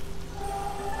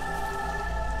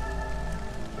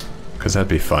 Because that'd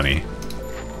be funny.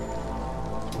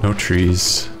 No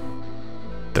trees.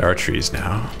 There are trees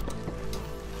now.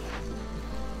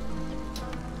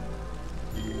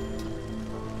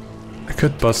 I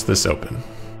could bust this open.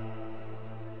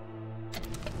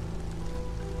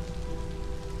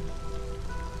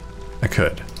 I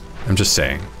could. I'm just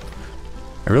saying.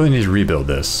 I really need to rebuild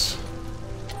this.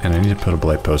 And I need to put a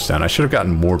blight post down. I should have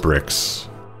gotten more bricks.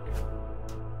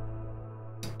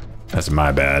 That's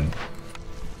my bad.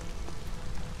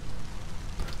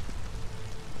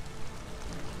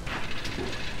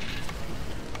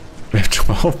 We have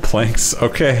 12 planks.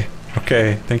 Okay.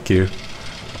 Okay, thank you.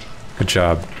 Good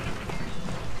job.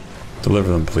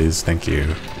 Deliver them, please. Thank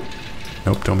you.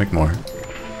 Nope, don't make more.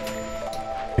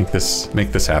 Make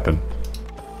this happen.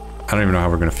 I don't even know how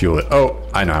we're gonna fuel it. Oh,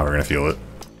 I know how we're gonna fuel it.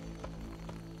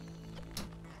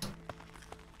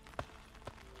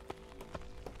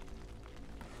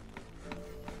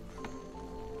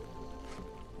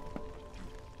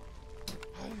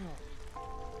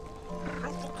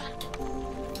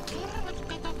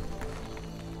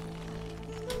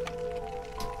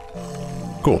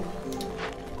 Cool.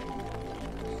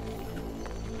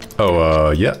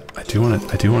 Oh, yeah, I do want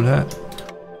that.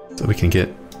 So we can get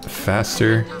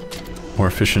faster, more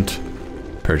efficient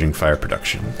purging fire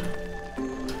production.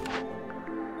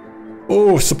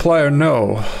 Oh, supplier,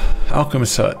 no.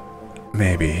 Alchemist hut,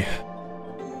 maybe.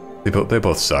 They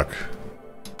both suck.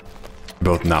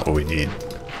 Both not what we need.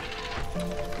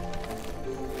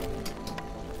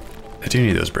 I do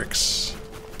need those bricks.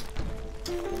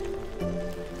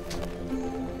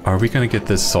 Are we gonna get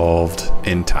this solved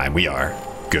in time? We are.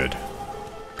 Good.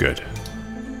 Good.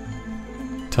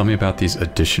 Tell me about these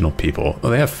additional people. Oh,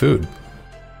 they have food.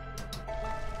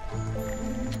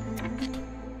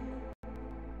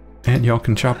 And y'all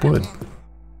can chop wood.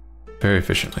 Very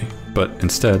efficiently. But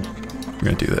instead, we're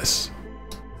gonna do this.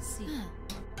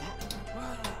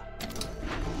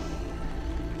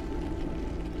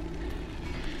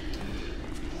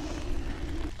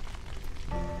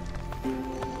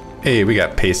 Hey, we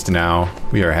got paste now.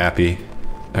 We are happy.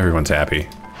 Everyone's happy.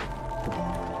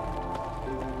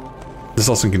 This is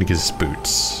also going to give us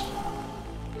boots,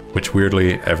 which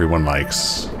weirdly everyone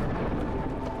likes.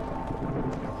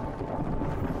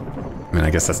 I mean, I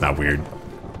guess that's not weird.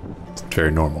 It's very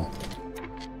normal.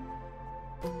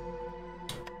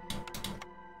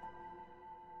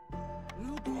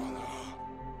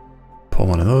 Pull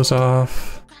one of those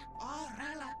off.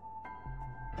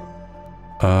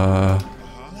 I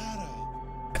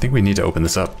think we need to open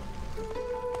this up.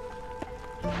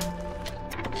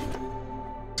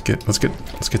 Let's get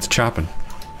to chopping.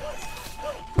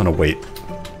 I'm gonna wait.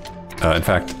 In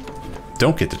fact,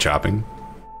 don't get to chopping.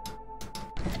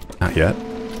 Not yet.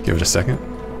 Give it a second.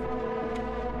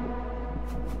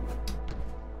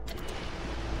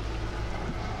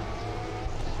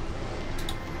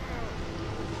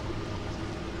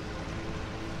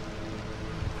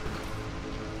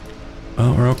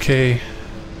 Well, we're okay.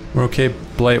 We're okay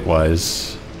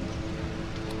blight-wise.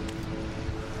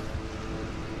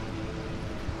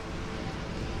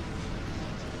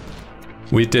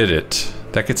 We did it.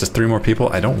 That gets us 3 more people.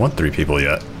 I don't want 3 people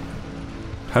yet.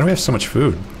 How do we have so much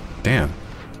food? Damn.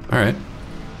 Alright.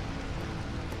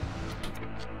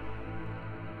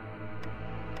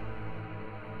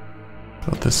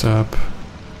 Build this up.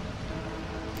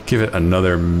 Give it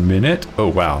another minute. Oh,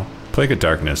 wow. Plague of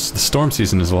Darkness. The storm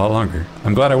season is a lot longer.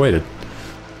 I'm glad I waited.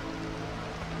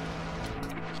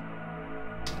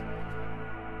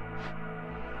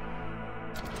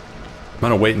 I'm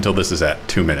gonna wait until this is at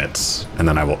 2 minutes, and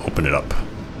then I will open it up.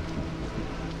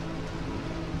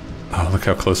 Oh, look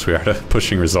how close we are to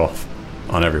pushing resolve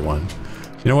on everyone.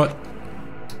 You know what?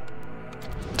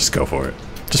 Just go for it.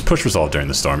 Just push resolve during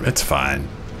the storm. It's fine.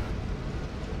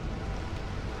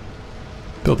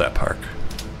 Build that park.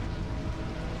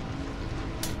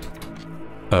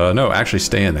 No, actually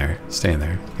stay in there. Stay in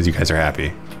there, because you guys are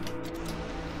happy.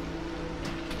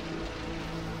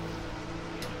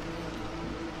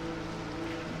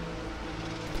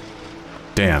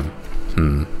 Damn.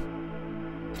 I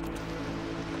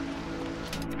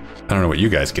don't know what you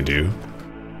guys can do.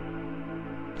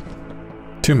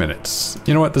 2 minutes.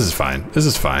 You know what? This is fine. This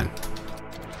is fine.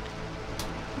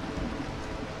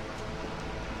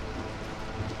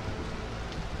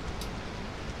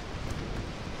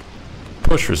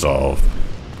 Push resolve.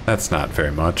 That's not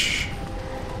very much.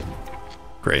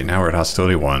 Great, now we're at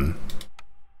hostility 1.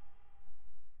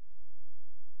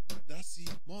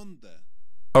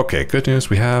 Okay, good news.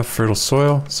 We have fertile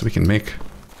soil, so we can make...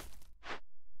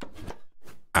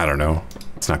 I don't know.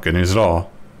 It's not good news at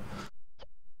all.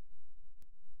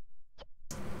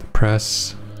 The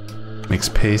press makes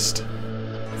paste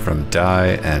from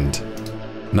dye and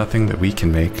nothing that we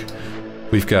can make.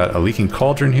 We've got a leaking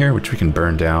cauldron here, which we can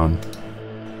burn down.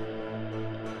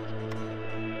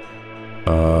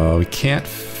 We can't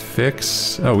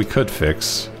fix... Oh, we could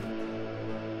fix.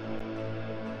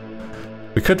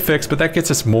 We could fix, but that gets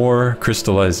us more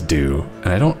crystallized dew,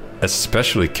 and I don't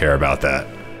especially care about that.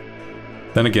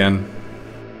 Then again,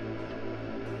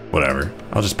 whatever.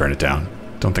 I'll just burn it down.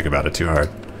 Don't think about it too hard.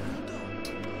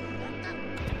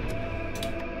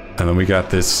 And then we got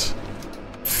this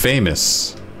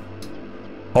famous,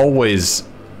 always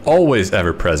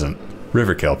ever present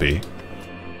river kelpie.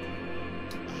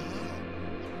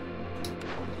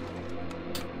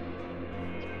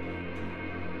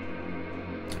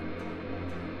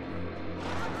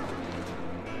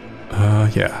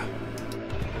 Yeah.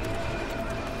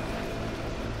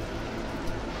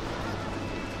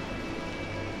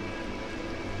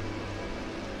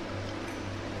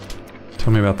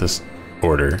 Tell me about this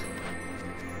order.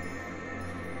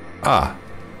 Ah,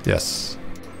 yes.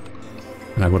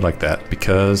 And I would like that,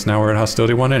 because now we're at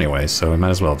Hostility 1 anyway, so we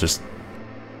might as well just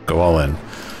go all in.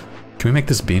 Can we make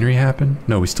this beanery happen?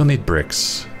 No, we still need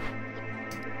bricks.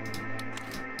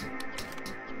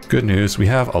 Good news, we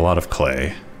have a lot of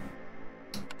clay.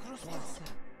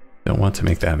 Don't want to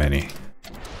make that many.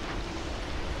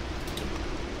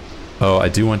 Oh, I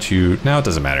do want you... Now it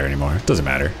doesn't matter anymore. It doesn't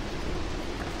matter.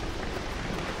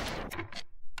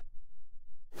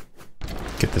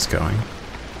 Get this going.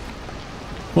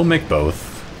 We'll make both.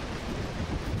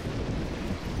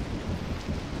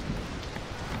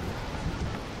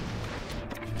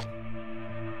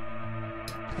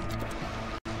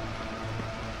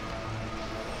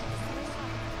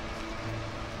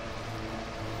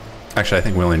 Actually, I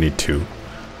think we only need 2.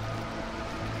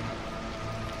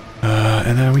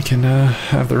 And then we can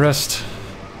have the rest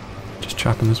just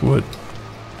chopping this wood.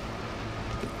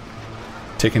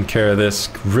 Taking care of this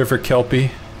river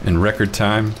kelpie in record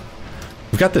time.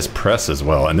 We've got this press as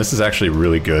well, and this is actually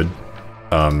really good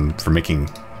for making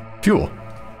fuel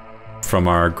from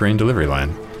our grain delivery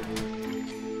line,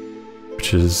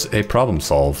 which is a problem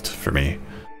solved for me.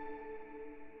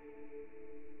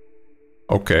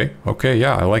 Okay,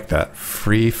 yeah, I like that.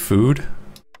 Free food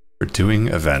for doing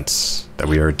events that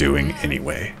we are doing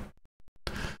anyway.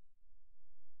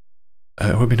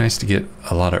 It would be nice to get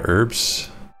a lot of herbs,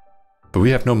 but we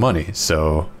have no money,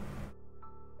 so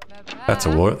that's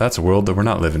a world that we're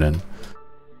not living in.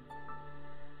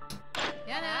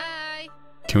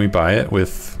 Can we buy it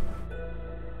with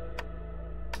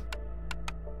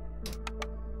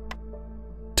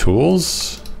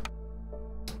tools?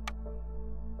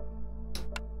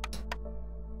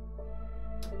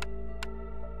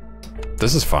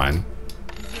 This is fine.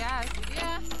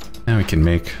 And we can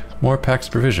make more packs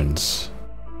provisions.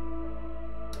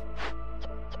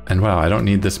 And wow, I don't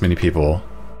need this many people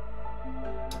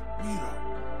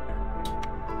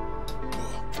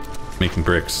making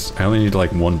bricks. I only need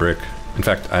like 1 brick. In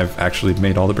fact, I've actually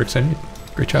made all the bricks I need.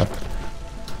 Great job.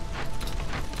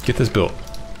 Get this built.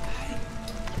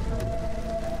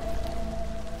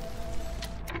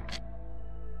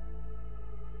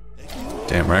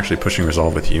 Damn, we're actually pushing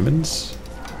resolve with humans?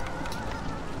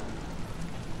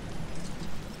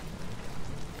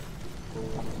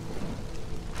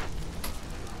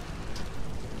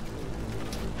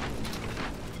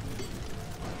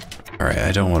 Alright,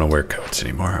 I don't want to wear coats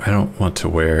anymore. I don't want to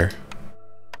wear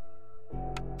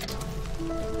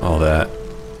all that.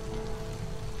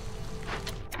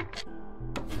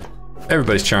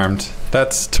 Everybody's charmed.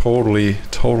 That's totally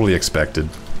expected.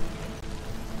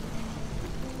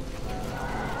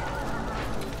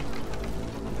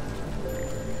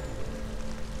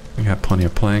 We got plenty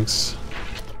of planks.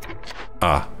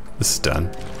 Ah, this is done.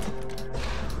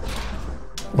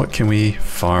 What can we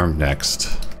farm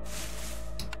next?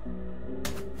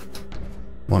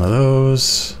 One of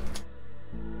those.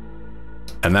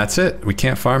 And that's it. We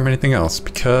can't farm anything else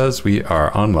because we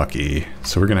are unlucky.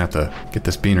 So we're gonna have to get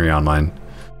this beanery online.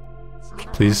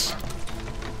 Please.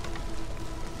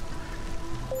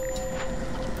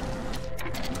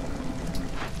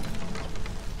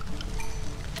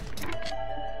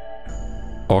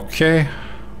 Okay.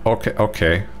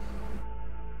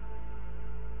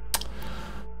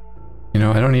 You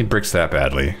know, I don't need bricks that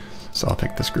badly, so I'll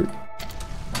take this group.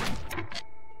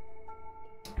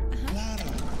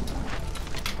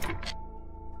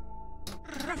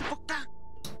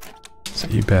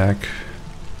 Set you back.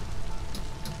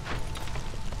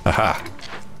 Aha!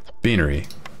 Beanery.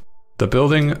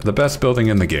 The best building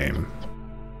in the game.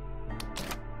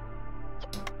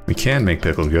 We can make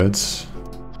pickled goods.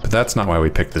 But that's not why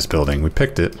we picked this building. We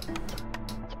picked it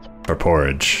for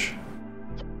porridge.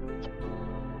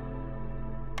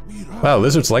 Wow,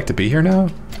 lizards like to be here now?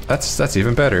 That's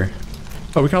even better.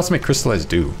 Oh, we can also make crystallized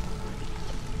dew.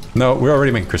 No, we're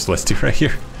already making crystallized dew right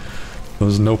here.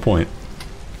 There's no point.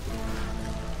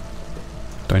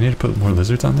 Do I need to put more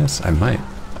lizards on this? I might.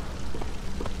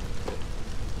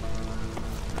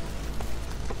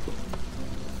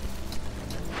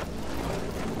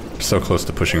 So close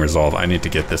to pushing resolve. I need to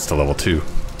get this to level 2.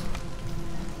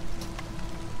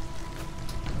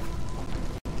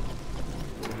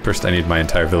 First, I need my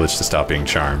entire village to stop being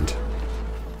charmed.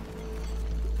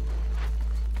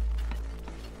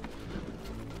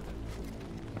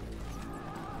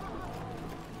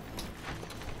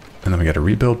 And then we gotta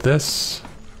rebuild this.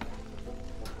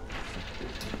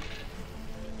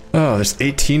 Oh, there's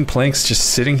 18 planks just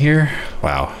sitting here?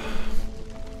 Wow.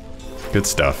 Good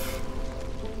stuff.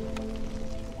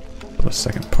 Build a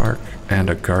second park and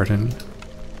a garden.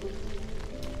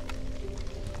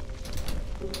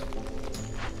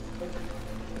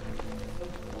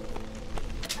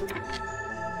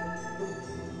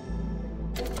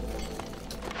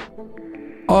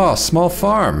 Oh, small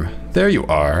farm. There you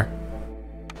are.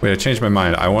 Wait, I changed my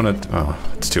mind. I wanted... Oh,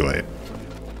 it's too late.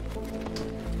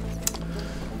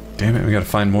 Damn it, we gotta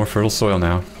find more fertile soil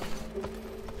now.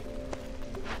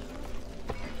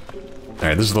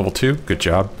 Alright, this is level 2. Good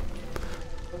job.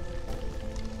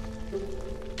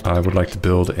 I would like to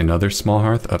build another small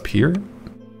hearth up here.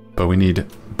 But we need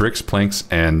bricks, planks,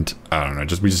 and... I don't know,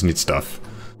 we just need stuff.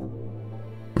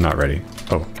 I'm not ready.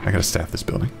 Oh, I gotta staff this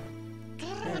building.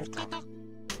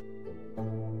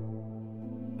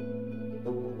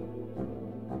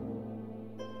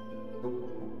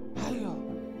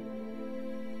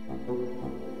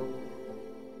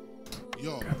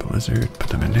 Grab a lizard, put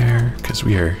them in there, because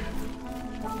we are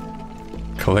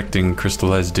collecting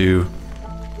crystallized dew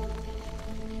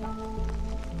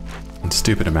in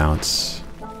stupid amounts.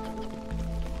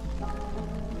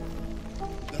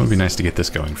 It would be nice to get this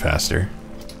going faster.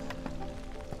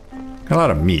 Got a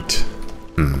lot of meat.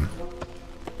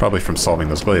 Probably from solving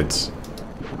those glades.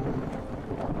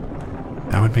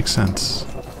 That would make sense.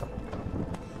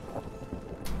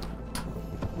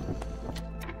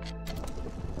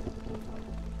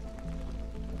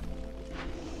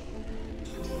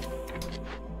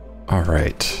 All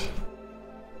right.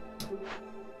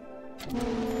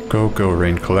 Go,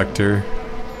 rain collector.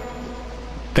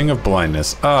 Thing of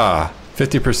blindness. Ah,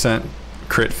 50%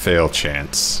 crit fail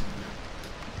chance.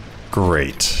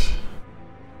 Great.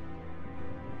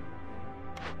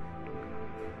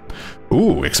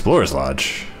 Ooh, Explorer's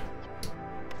Lodge.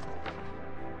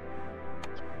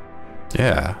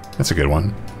 Yeah, that's a good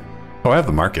one. Oh, I have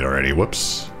the market already.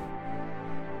 Whoops.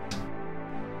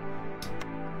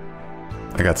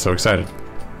 I got so excited.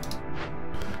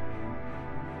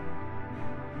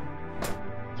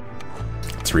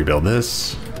 Let's rebuild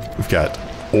this. We've got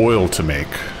oil to make.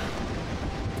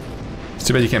 It's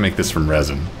too bad you can't make this from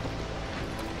resin.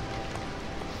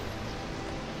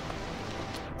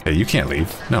 Hey, you can't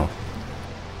leave. No.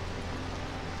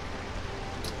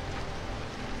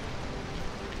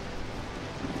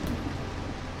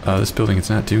 This building is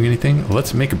not doing anything.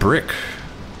 Let's make a brick.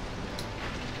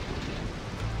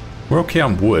 We're okay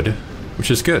on wood, which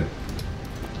is good.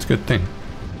 It's a good thing.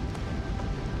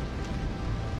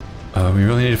 We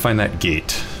really need to find that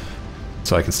gate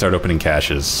so I can start opening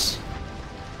caches.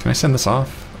 Can I send this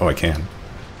off? Oh, I can.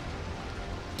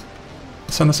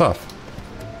 Let's send this off.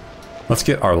 Let's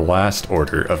get our last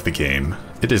order of the game.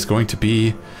 It is going to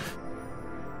be...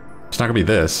 It's not going to be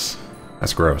this.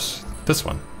 That's gross. This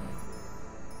one.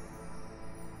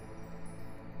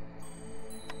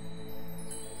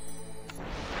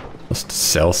 Let's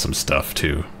sell some stuff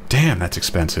too. Damn, that's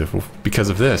expensive because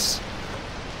of this.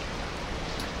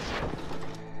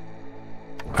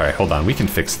 Alright, hold on. We can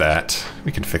fix that.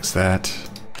 We can fix that.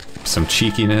 Some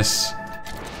cheekiness.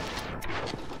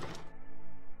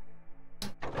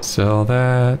 Sell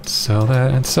that,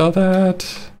 and sell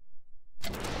that.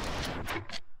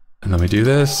 And then we do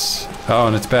this. Oh,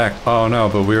 and it's back. Oh no,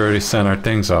 but we already sent our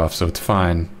things off, so it's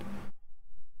fine.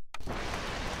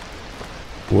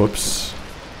 Whoops.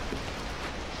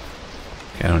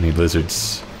 I don't need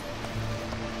lizards.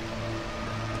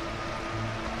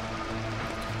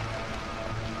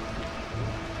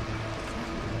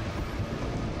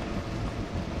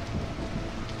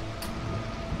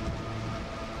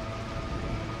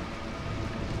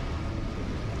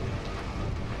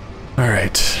 All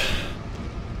right.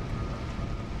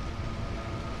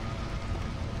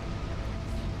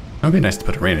 It would be nice to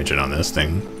put a rain engine on this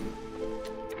thing.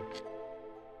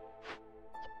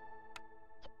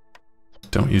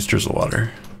 Don't use drizzle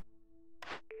water.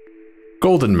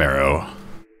 Golden marrow.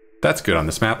 That's good on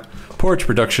this map. Porridge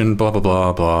production, blah, blah,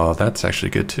 blah, blah. That's actually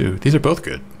good too. These are both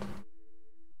good.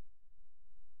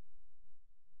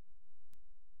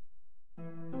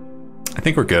 I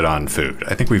think we're good on food.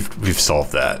 I think we've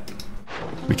solved that.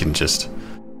 We can just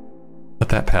let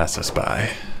that pass us by.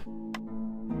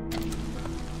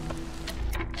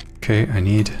 Okay, I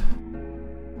need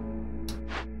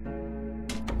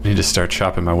to start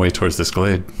chopping my way towards this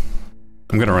glade.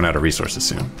 I'm gonna run out of resources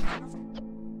soon.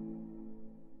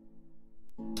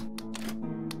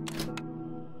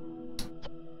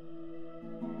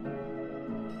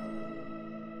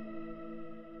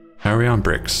 we on?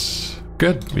 Bricks.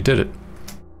 Good, we did it.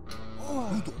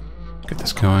 Get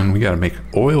this going. We gotta make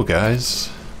oil, guys.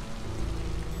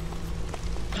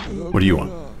 What do you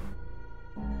want?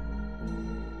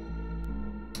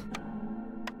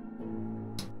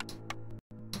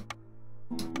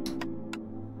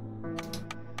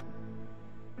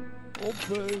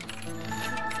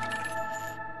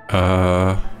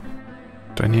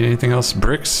 Do I need anything else?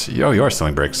 Bricks? Oh, you are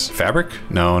selling bricks. Fabric?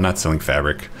 No, not selling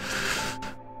fabric.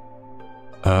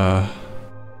 I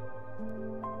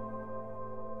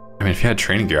mean, if you had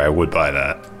training gear, I would buy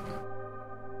that.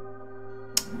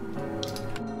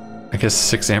 I guess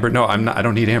 6 amber? No, I'm not. I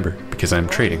don't need amber because I'm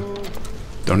trading.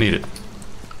 Don't need it.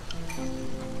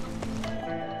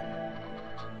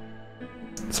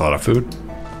 It's a lot of food.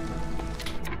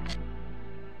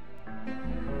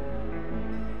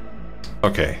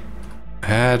 Okay. I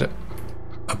had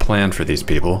a plan for these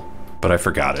people, but I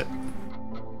forgot it.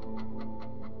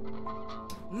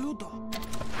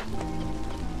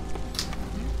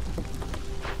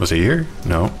 Was it here?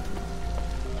 No.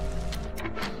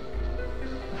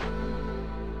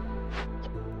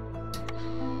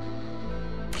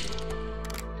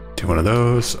 Do one of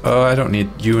those. Oh, I don't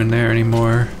need you in there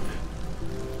anymore.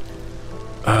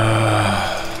 We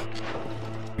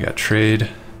got trade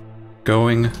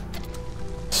going.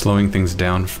 Slowing things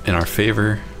down in our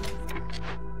favor.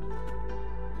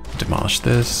 Demolish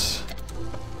this.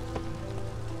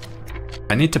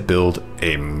 I need to build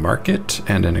a market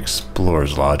and an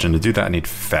explorer's lodge, and to do that I need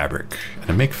fabric. And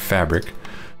to make fabric,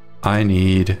 I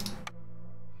need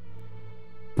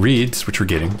reeds, which we're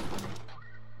getting.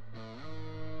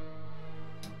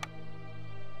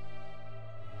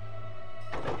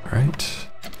 Alright.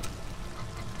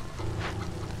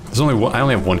 There's only one, I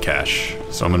only have 1 cache,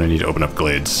 so I'm gonna need to open up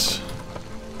glades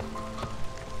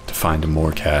to find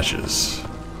more caches.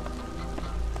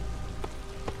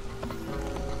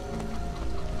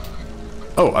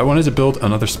 Oh, I wanted to build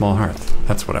another small hearth.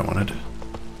 That's what I wanted.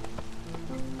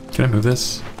 Can I move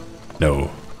this?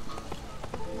 No.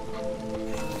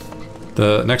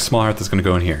 The next small hearth is gonna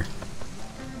go in here.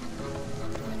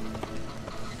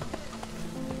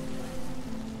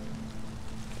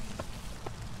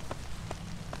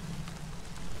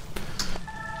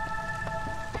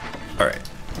 Alright.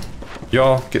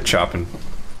 Y'all, get chopping.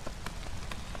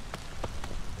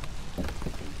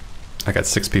 I got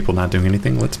 6 people not doing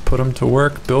anything. Let's put them to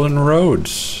work building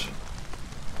roads.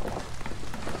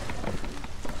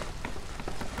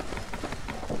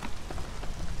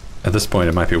 At this point,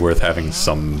 it might be worth having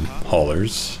some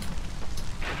haulers.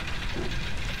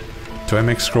 Do I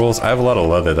make scrolls? I have a lot of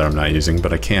leather that I'm not using,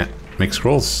 but I can't make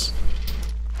scrolls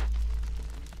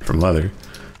from leather.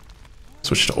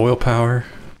 Switch to oil power.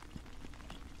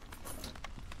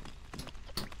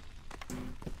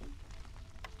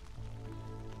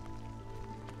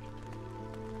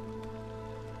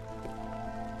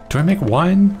 Do I make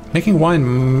wine? Making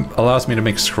wine allows me to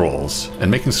make scrolls,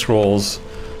 and making scrolls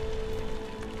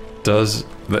does...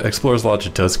 The Explorer's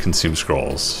Lodge does consume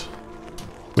scrolls,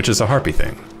 which is a Harpy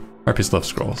thing. Harpies love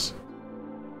scrolls.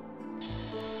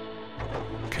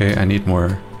 Okay, I need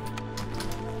more.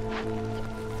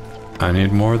 I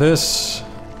need more of this.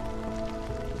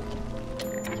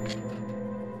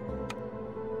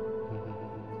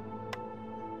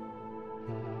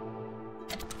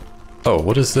 Oh,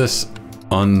 what is this?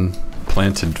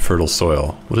 Unplanted fertile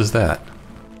soil. What is that?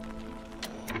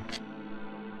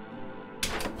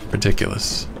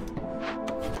 Ridiculous.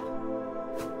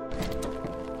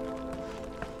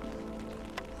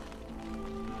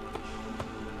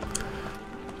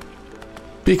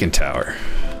 Beacon tower.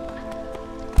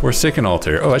 Forsaken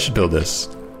altar. Oh, I should build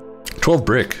this. 12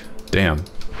 brick. Damn.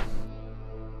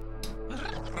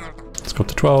 Let's go up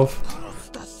to 12.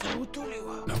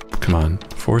 Nope, come on.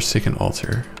 Forsaken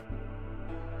altar.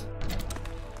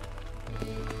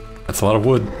 That's a lot of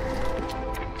wood.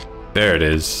 There it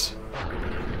is.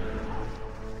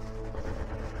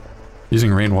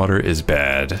 Using rainwater is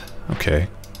bad. Okay.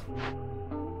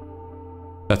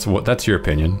 That's your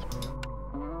opinion.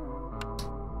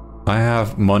 I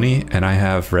have money and I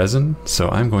have resin, so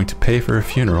I'm going to pay for a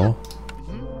funeral.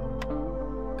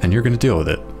 And you're gonna deal with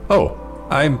it. Oh,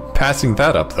 I'm passing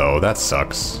that up though. That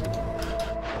sucks.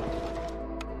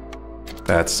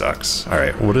 That sucks.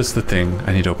 Alright, what is the thing?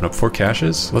 I need to open up 4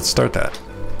 caches? Let's start that.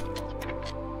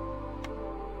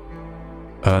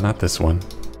 Not this one.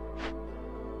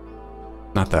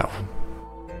 Not that one.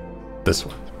 This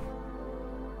one.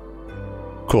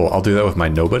 Cool, I'll do that with my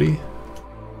nobody.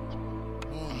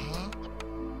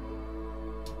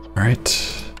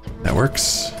 Alright, that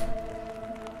works.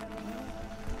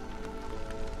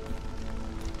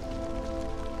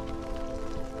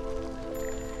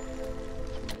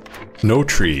 No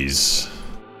trees.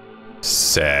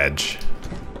 Sag.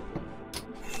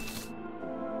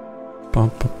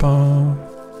 Bum ba bum.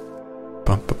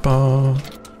 Bum ba bum.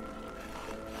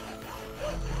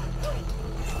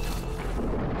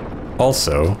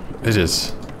 Also, it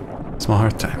is small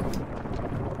hearth time.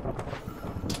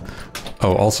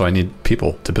 Oh, also I need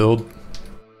people to build.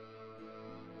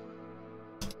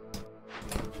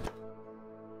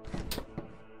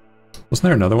 Wasn't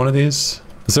there another one of these?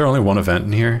 Is there only one event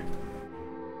in here?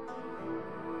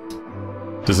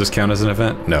 Does this count as an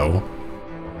event? No.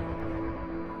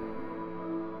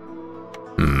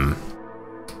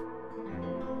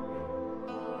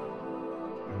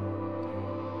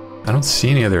 I don't see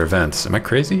any other events. Am I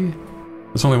crazy?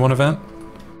 There's only one event?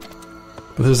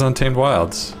 But there's Untamed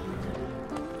Wilds.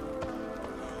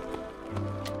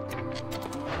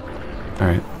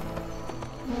 Alright.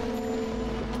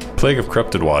 Plague of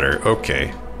Corrupted Water.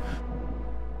 Okay.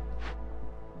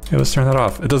 Yeah, let's turn that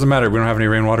off. It doesn't matter. We don't have any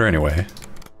rainwater anyway.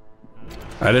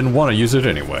 I didn't want to use it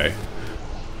anyway.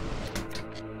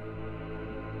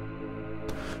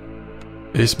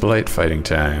 It's Blight fighting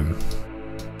time.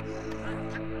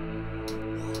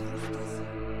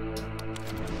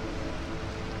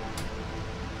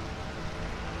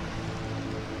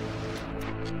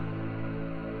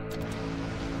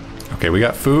 Okay, we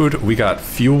got food, we got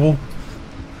fuel.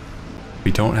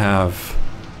 We don't have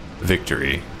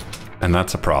victory, and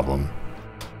that's a problem.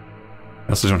 We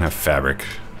also don't have fabric.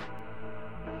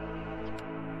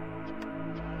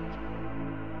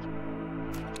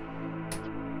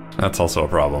 That's also a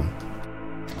problem.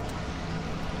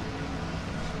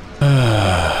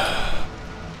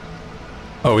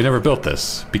 Oh, we never built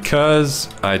this because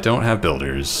I don't have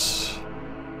builders.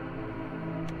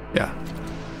 Yeah,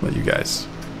 let you guys.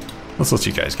 Let's let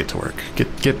you guys get to work.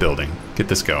 Get building. Get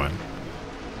this going.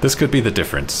 This could be the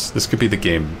difference. This could be the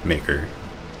game maker.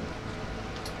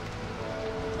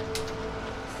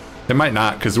 It might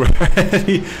not, because we're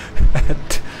already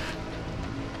at...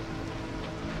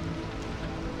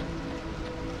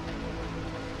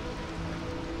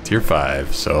 Tier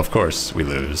 5, so of course we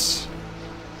lose.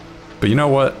 But you know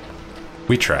what?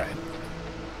 We tried.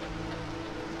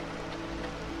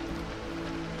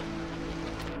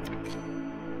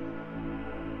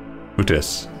 Who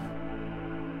dis?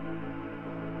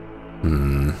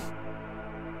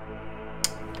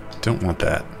 Don't want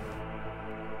that.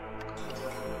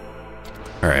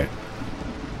 Alright.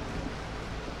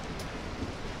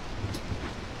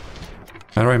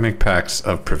 How do I make packs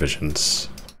of provisions?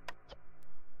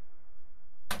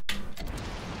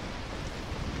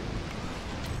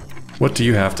 What do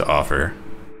you have to offer?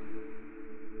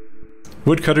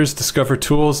 Woodcutters discover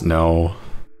tools? No.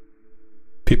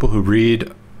 People who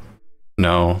read?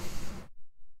 No.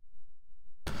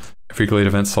 Every glade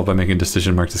event solved by making a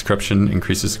decision marked as corruption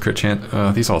increases the crit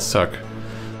chance. These all suck.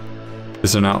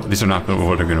 These are not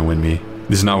what are going to win me.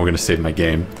 These are not what are going to save my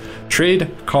game. Trade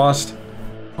cost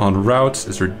on routes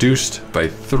is reduced by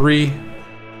 3.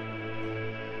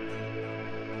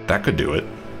 That could do it.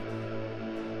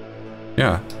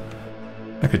 Yeah.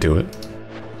 That could do it.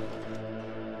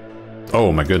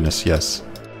 Oh my goodness, yes.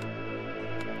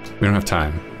 We don't have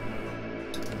time.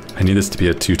 I need this to be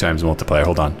a 2 times multiplier.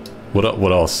 Hold on.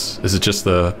 What else? Is it just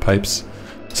the pipes?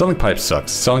 Selling pipes sucks.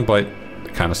 Selling blight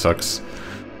kind of sucks.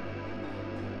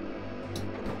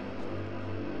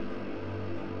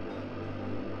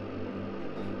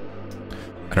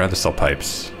 I'd rather sell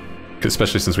pipes,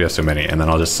 especially since we have so many, and then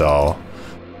I'll just sell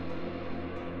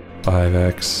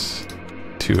 5x,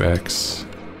 2x,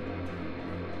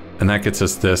 and that gets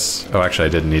us this. Oh, actually, I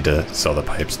didn't need to sell the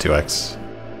pipes 2x.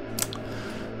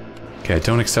 Okay, I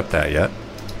don't accept that yet.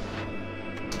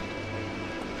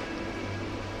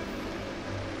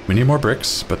 We need more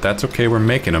bricks, but that's okay. We're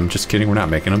making them. Just kidding, we're not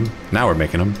making them. Now we're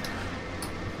making them.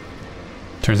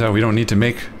 Turns out we don't need to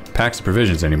make packs of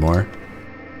provisions anymore,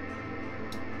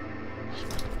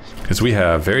 because we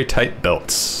have very tight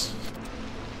belts.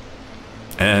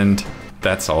 And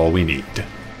that's all we need.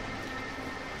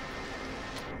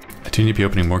 I do need to be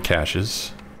opening more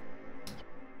caches.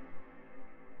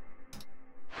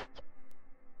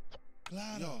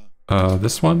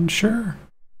 This one? Sure.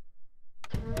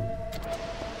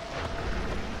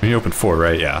 You opened 4,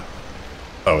 right? Yeah.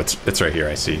 Oh, it's right here,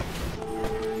 I see.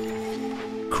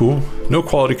 Cool. No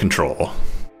quality control.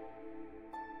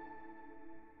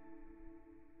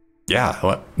 Yeah,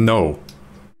 what? No.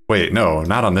 Wait, no,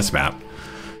 not on this map.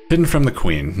 Hidden from the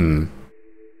Queen.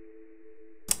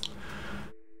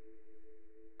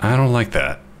 I don't like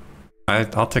that.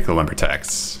 I'll take the lumber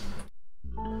tax.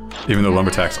 Even though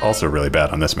lumber tax also really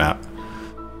bad on this map.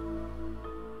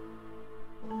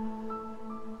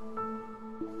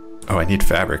 Oh, I need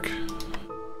fabric.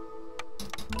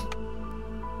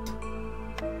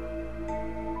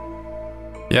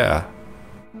 Yeah.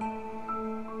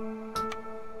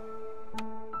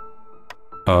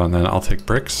 Oh, and then I'll take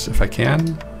bricks if I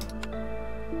can.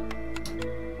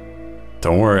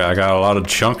 Don't worry, I got a lot of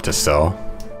junk to sell.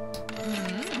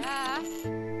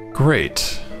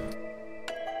 Great.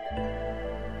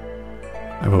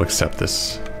 I will accept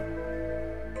this.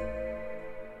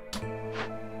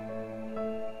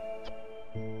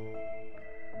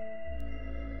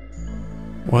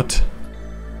 What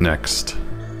next?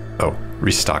 Oh,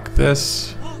 restock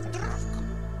this.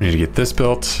 We need to get this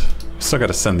built. Still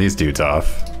gotta send these dudes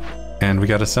off. And we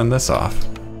gotta send this off.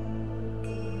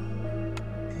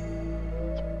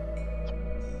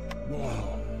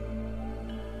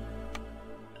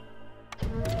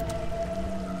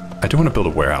 I do want to build a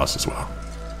warehouse as well.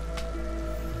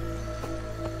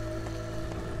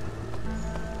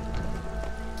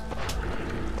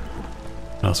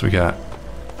 What else we got?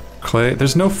 Clay.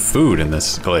 There's no food in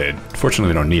this glade. Fortunately,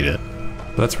 we don't need it.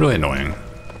 But that's really annoying.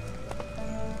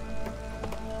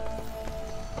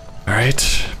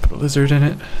 Alright, put a lizard in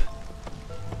it.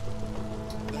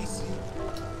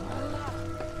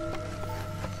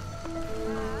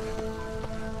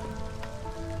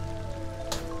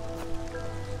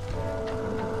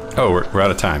 Oh, we're out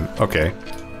of time. Okay.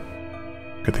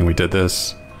 Good thing we did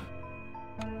this.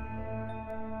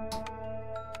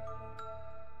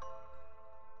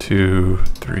 Two,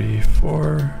 three,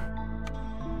 four.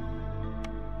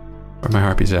 Where are my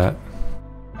harpies at?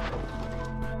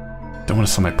 Don't want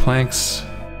to sell my planks.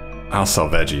 I'll sell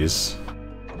veggies.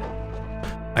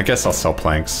 I guess I'll sell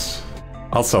planks.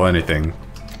 I'll sell anything.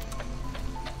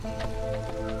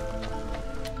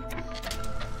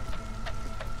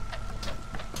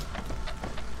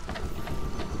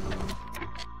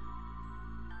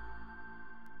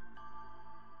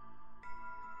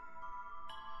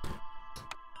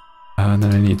 And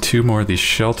then I need 2 more of these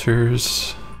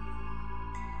shelters.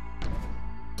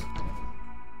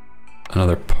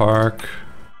 Another park.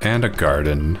 And a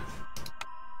garden.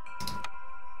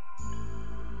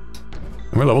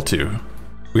 And we're level 2.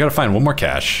 We gotta find 1 more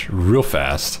cache real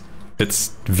fast.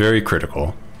 It's very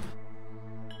critical.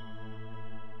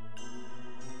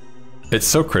 It's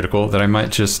so critical that I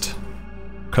might just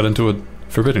cut into a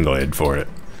Forbidden Glade for it.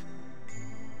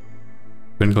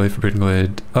 Forbidden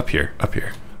Glade, up here, up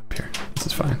here. Here, this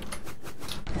is fine.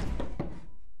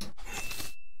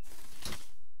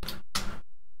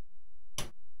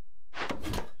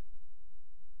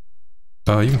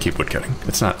 Oh, you can keep woodcutting.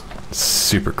 It's not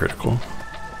super critical.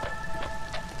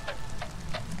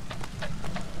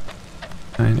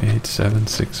 9, 8, 7,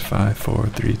 6, 5, 4,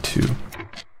 3, 2.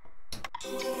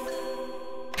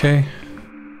 Okay.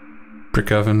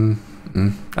 Brick oven.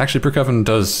 Actually, brick oven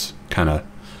does kind of.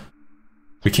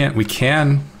 We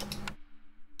can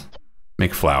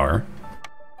make flour.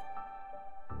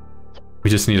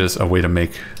 We just need a way to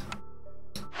make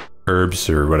herbs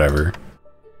or whatever.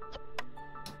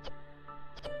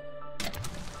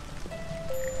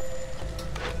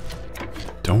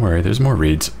 Don't worry, there's more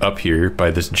reeds up here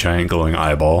by this giant glowing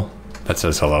eyeball that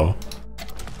says hello.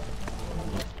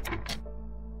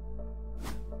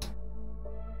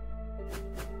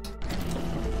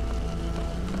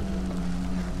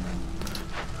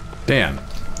 Damn,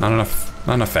 not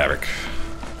enough fabric.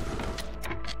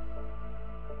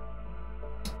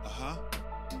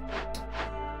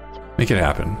 Make it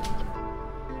happen.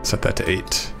 Set that to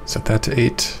 8. Set that to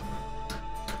 8.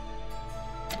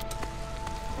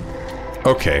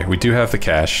 Okay, we do have the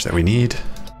cash that we need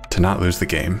to not lose the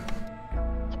game.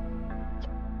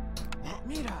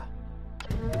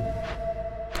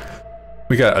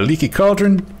 We got a leaky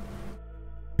cauldron.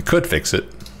 We could fix it.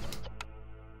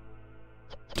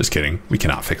 Just kidding, we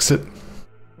cannot fix it.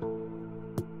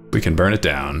 We can burn it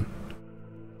down.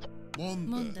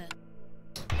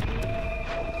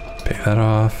 Pay that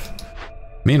off.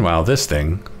 Meanwhile, this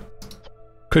thing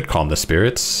could calm the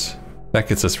spirits. That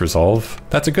gets us resolve.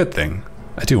 That's a good thing.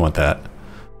 I do want that.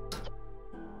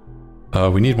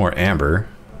 We need more amber.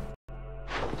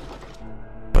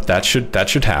 But that should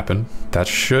happen. That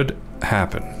should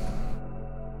happen.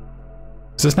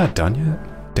 Is this not done yet?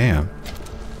 Damn.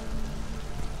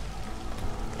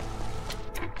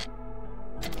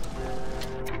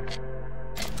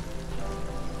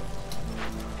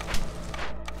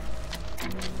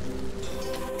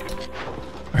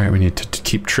 Alright, we need to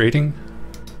keep trading.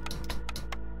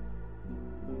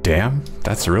 Damn,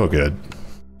 that's real good.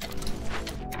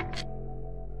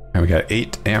 And we got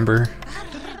 8 amber.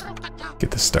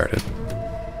 Get this started.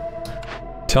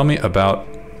 Tell me about...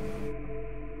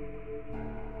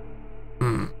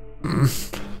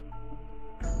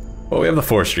 Well, we have the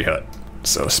forestry hut,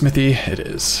 so smithy it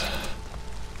is.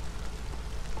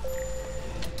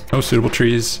 No suitable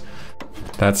trees.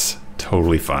 That's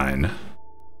totally fine.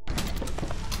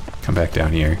 Come back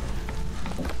down here.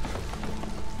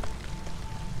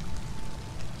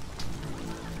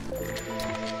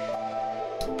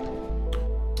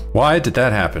 Why did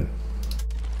that happen?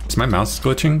 Is my mouse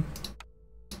glitching?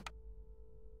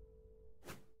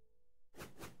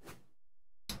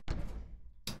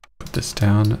 Put this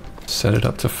down, set it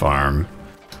up to farm.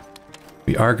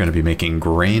 We are going to be making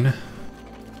grain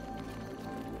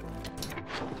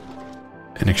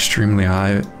in extremely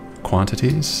high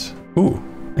quantities. Ooh,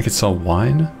 I could sell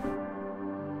wine.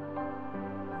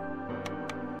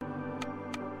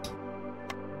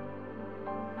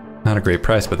 Not a great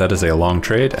price, but that is a long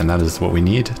trade, and that is what we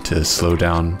need to slow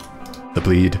down the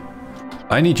bleed.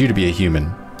 I need you to be a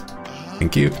human.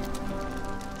 Thank you.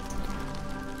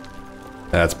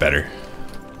 That's better.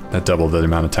 That doubled the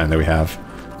amount of time that we have.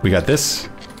 We got this.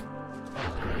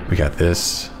 We got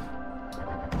this.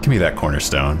 Give me that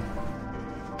cornerstone.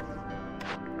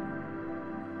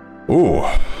 Ooh.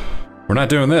 We're not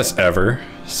doing this ever,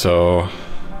 so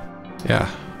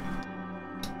yeah.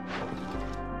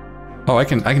 Oh, I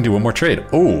can do one more trade.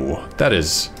 Oh, that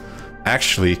is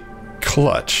actually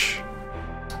clutch.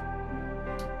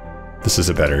 This is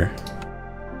a better,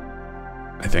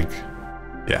 I think.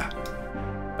 Yeah.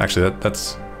 Actually,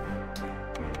 that's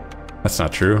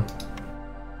not true.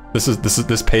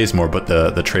 This pays more, but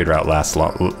the trade route lasts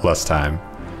less time.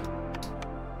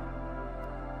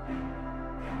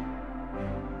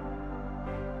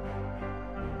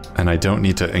 And I don't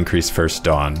need to increase first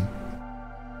dawn.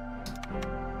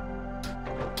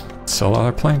 Sell all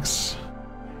our planks.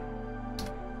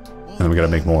 And then we gotta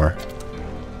make more.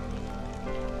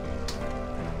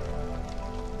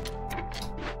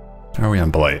 How are we on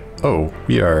blight? Oh,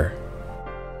 we are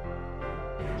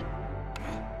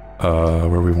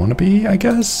where we want to be, I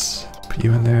guess. Put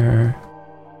you in there.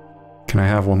 Can I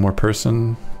have one more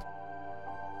person?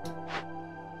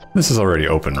 This is already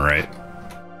open, right?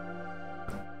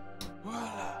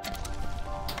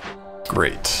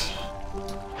 Great.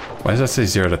 Why does that say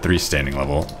 0 to 3 standing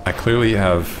level? I clearly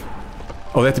have...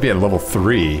 Oh, they have to be at level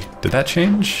 3. Did that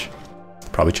change?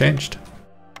 Probably changed.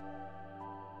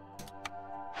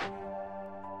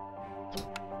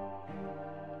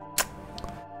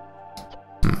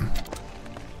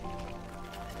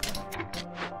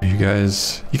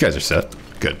 You guys are set.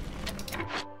 Good.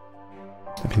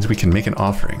 That means we can make an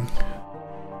offering.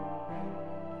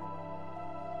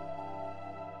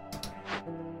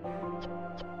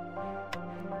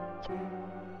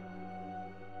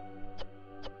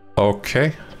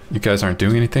 Okay, you guys aren't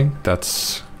doing anything.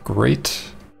 That's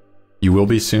great. You will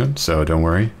be soon, so don't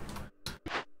worry.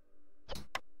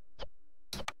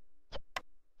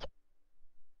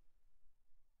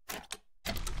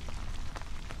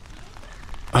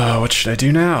 What should I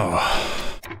do now?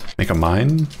 Make a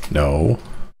mine? No,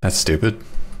 that's stupid.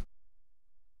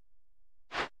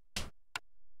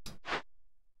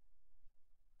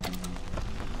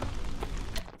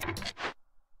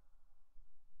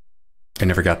 I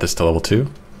never got this to level 2.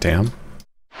 Damn.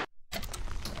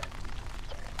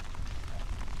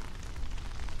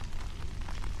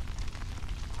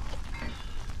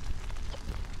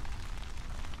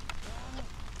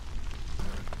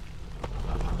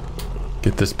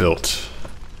 Get this built.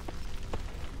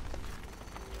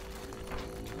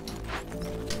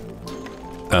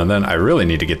 And then I really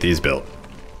need to get these built.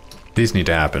 These need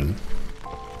to happen.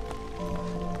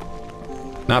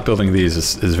 Not building these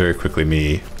is very quickly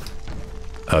me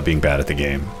being bad at the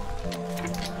game.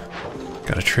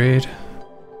 Got a trade.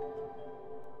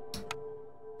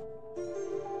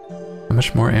 How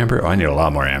much more amber? Oh, I need a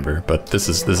lot more amber, but this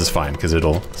is fine because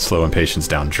it'll slow impatience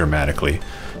down dramatically.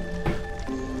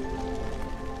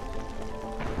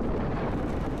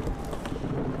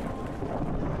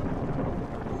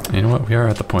 You know what? We are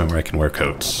at the point where I can wear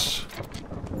coats.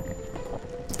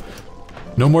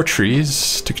 No more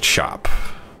trees to chop.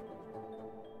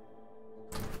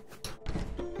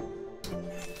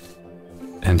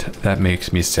 And that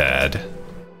makes me sad.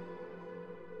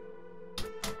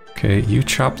 Okay, you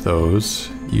chop those.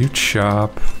 You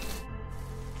chop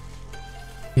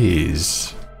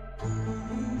these.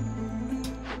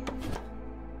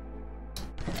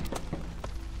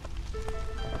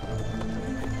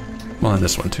 Well, and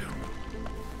this one too.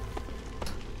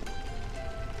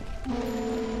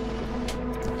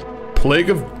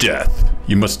 Plague of Death.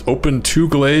 You must open 2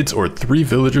 glades or 3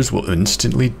 villagers will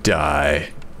instantly die.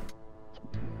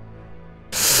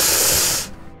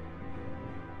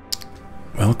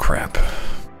 Well, crap.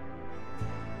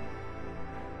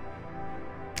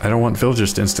 I don't want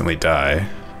villagers to instantly die.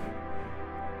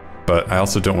 But I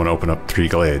also don't want to open up 3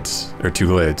 glades, or 2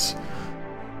 glades.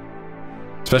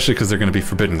 Especially because they're going to be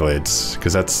forbidden glades,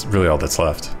 because that's really all that's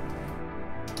left.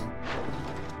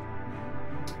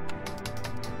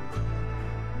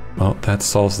 Well, that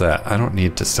solves that. I don't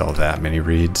need to sell that many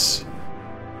reeds.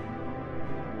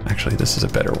 Actually, this is a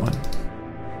better one.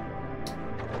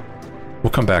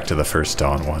 We'll come back to the first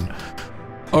dawn one.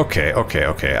 Okay, okay,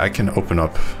 okay. I can open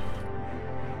up...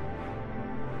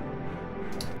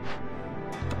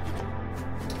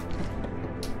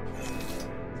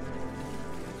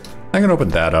 I can open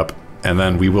that up, and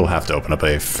then we will have to open up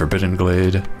a forbidden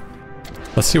glade.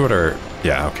 Let's see what our...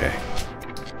 Yeah, okay.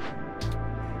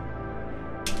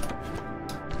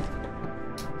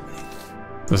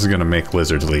 This is gonna make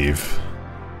lizards leave.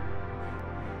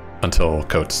 Until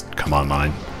coats come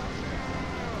online.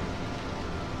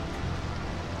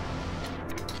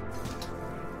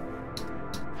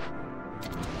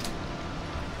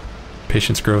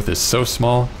 Patience growth is so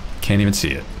small, can't even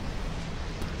see it.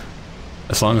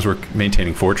 As long as we're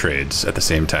maintaining 4 trades at the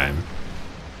same time.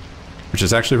 Which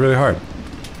is actually really hard.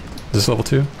 Is this level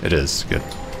 2? It is, good.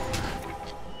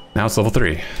 Now it's level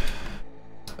 3.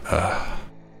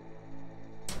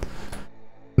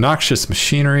 Noxious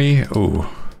machinery. Ooh,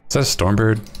 is that a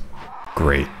stormbird?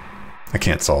 Great. I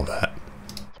can't solve that.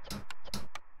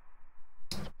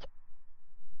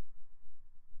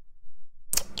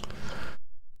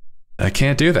 I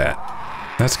can't do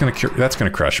that. That's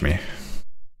gonna crush me.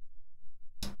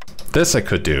 This I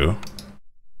could do.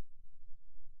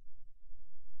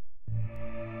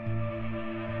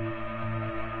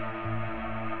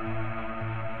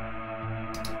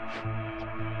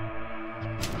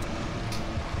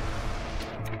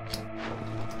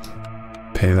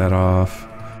 Pay that off.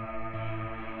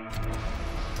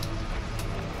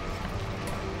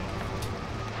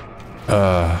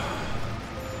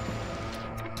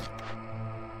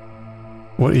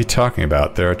 What are you talking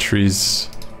about? There are trees.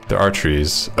 There are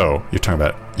trees. Oh, you're talking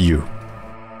about you.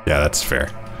 Yeah, that's fair.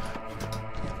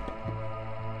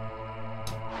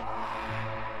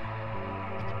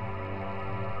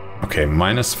 Okay,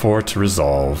 -4 to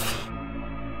resolve.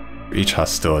 For each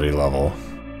hostility level.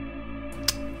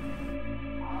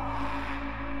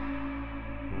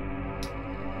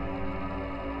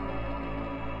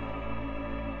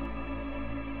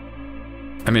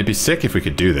 I mean, it'd be sick if we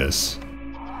could do this.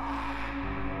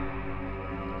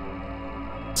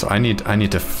 So I need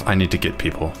to get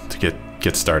people to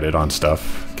get started on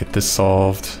stuff. Get this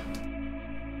solved.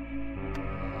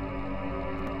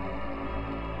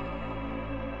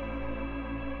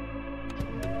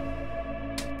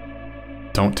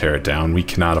 Don't tear it down. We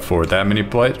cannot afford that many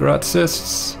blight rot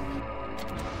cysts.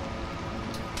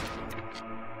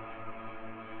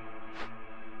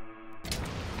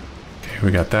 Okay, we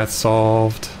got that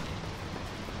solved.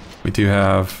 We do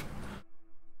have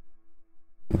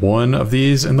 1 of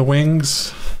these in the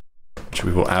wings, which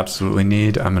we will absolutely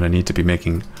need. I'm gonna need to be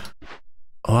making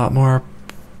a lot more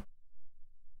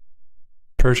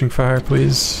purging fire,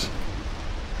 please.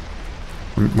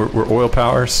 We're oil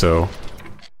power, so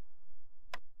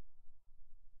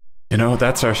you know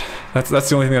that's the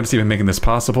only thing that's even making this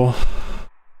possible.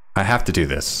 I have to do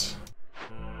this.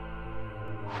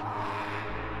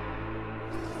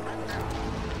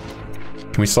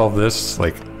 Can we solve this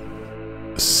like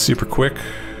super quick?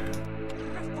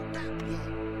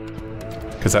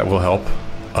 Because that will help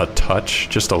a touch,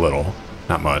 just a little,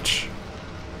 not much.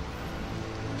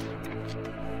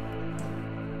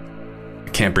 I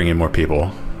can't bring in more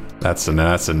people. That's a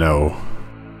no.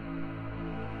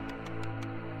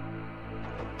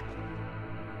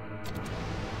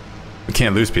 We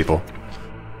can't lose people.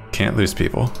 Can't lose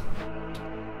people.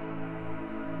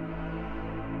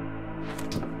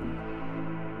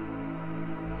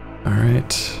 All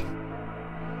right.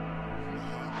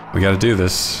 We gotta do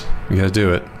this. We gotta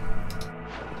do it.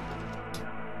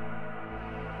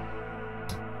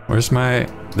 Where's my...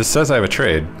 This says I have a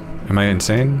trade. Am I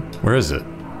insane? Where is it?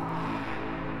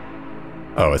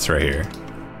 Oh, it's right here.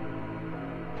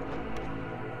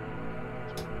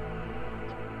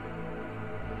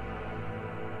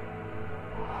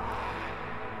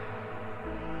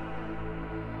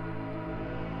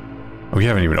 We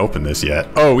haven't even opened this yet.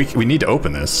 Oh, we need to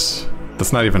open this.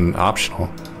 That's not even optional.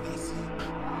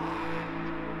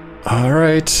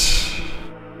 Alright. So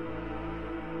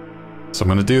I'm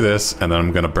gonna do this, and then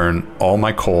I'm gonna burn all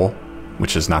my coal,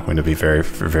 which is not going to be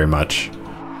very much.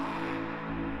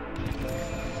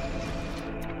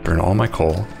 Burn all my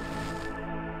coal.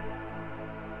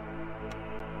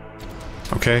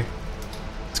 Okay.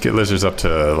 Let's get lizards up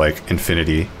to, like,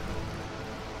 infinity.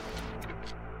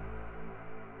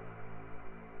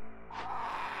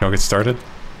 get started.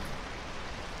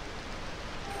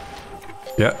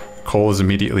 Yeah, coal is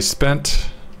immediately spent.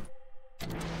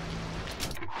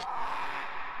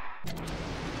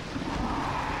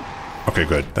 Okay,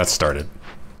 good. That's started.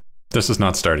 This is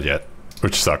not started yet,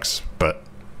 which sucks, but...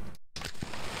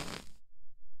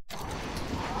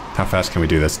 How fast can we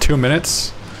do this? 2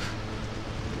 minutes?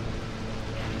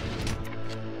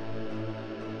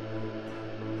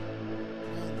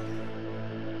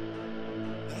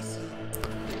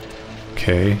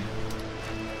 Okay.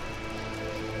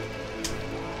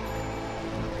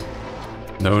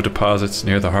 No deposits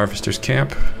near the harvester's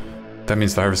camp. That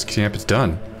means the harvest camp is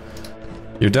done.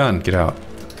 You're done. Get out.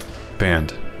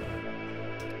 Banned.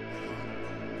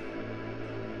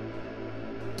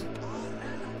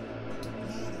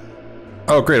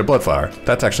 Oh, great, a blood flower.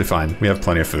 That's actually fine. We have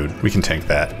plenty of food. We can tank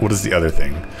that. What is the other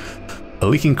thing? A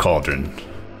leaking cauldron.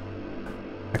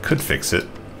 I could fix it,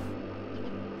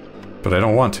 but I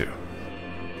don't want to.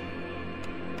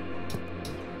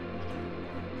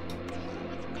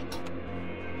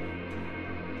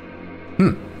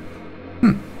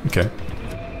 Okay.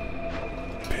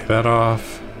 Pay that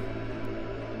off.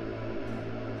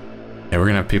 Yeah, we're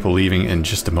gonna have people leaving in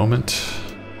just a moment.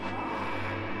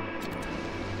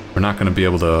 We're not gonna be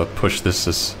able to push this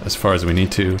as far as we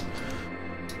need to.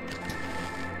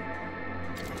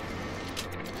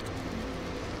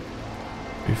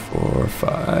 Three, 4,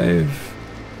 5.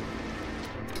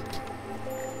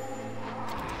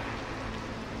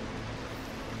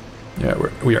 Yeah,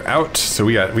 we are out, so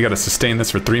we got to sustain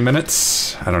this for 3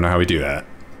 minutes. I don't know how we do that.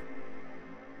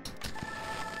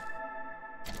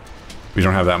 We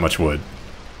don't have that much wood.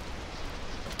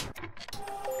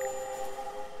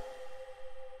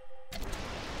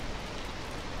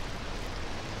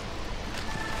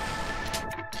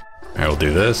 I will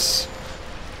do this.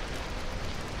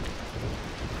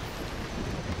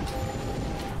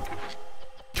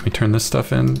 Can we turn this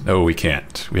stuff in? Oh, we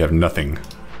can't. We have nothing.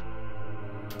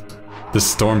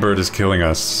 This stormbird is killing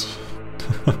us.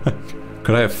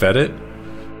 Could I have fed it?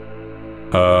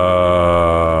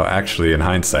 Actually, in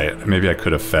hindsight, maybe I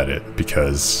could have fed it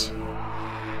because...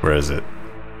 Where is it?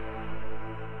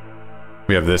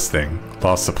 We have this thing.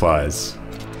 Lost supplies.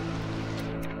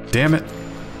 Damn it.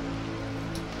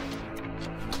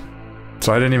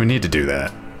 So I didn't even need to do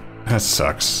that. That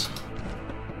sucks.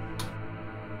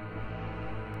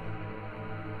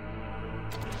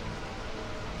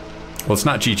 Well, it's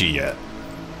not GG yet.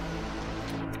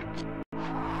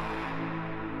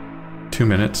 2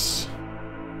 minutes.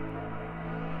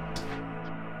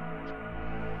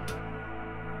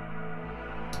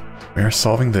 We are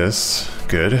solving this.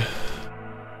 Good.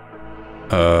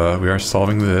 We are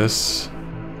solving this.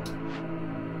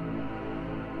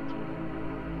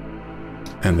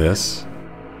 And this.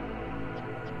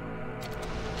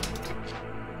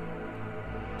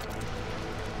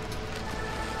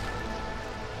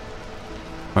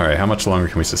 Alright, how much longer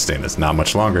can we sustain this? Not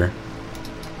much longer.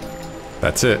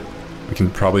 That's it. We can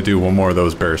probably do one more of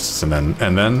those bursts and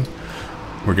then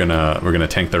we're gonna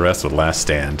tank the rest with last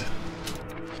stand.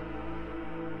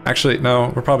 Actually,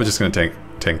 no, we're probably just gonna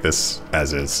tank this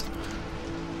as is.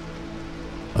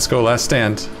 Let's go last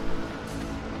stand.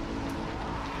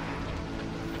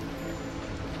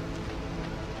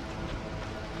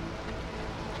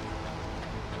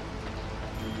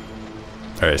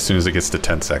 Alright, as soon as it gets to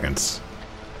 10 seconds.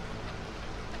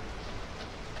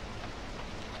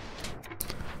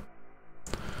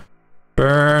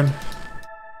 Burn!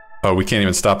 Oh, we can't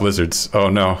even stop lizards. Oh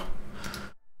no.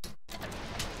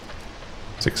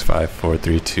 6, 5, 4,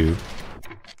 3, 2.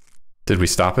 Did we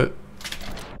stop it?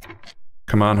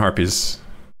 Come on, harpies.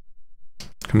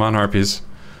 Come on, harpies.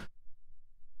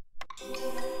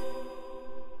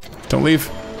 Don't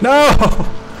leave. No!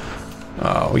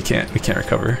 Oh, we can't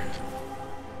recover.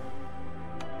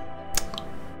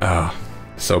 Oh,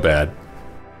 so bad.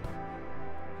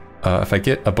 If I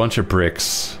get a bunch of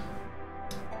bricks...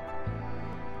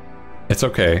 It's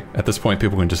okay. At this point,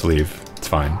 people can just leave. It's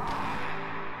fine.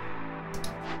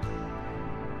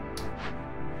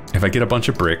 If I get a bunch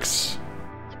of bricks...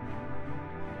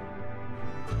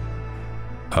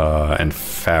 and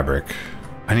fabric.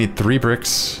 I need 3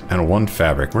 bricks and 1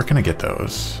 fabric. Where can I get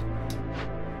those?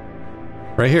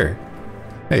 Right here.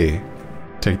 Hey,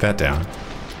 take that down.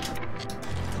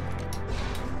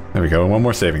 There we go. 1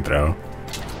 more saving throw.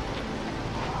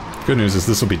 Good news is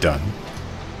this will be done.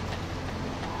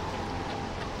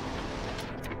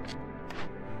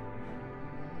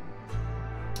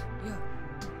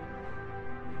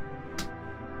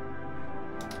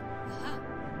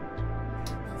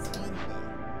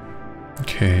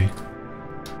 Okay.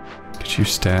 Get you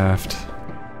staffed.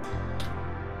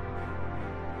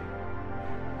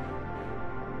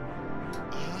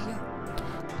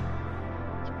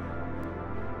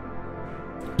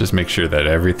 Just make sure that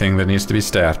everything that needs to be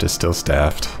staffed is still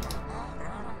staffed.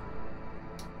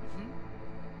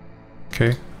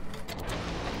 Okay.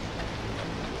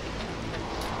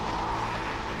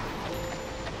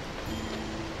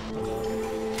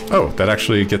 Oh, that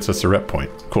actually gets us a rep point.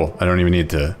 Cool. I don't even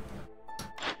need to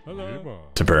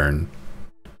burn.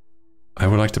 I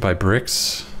would like to buy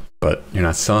bricks, but you're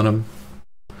not selling them.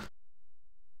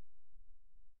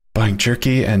 Buying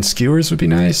jerky and skewers would be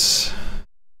nice,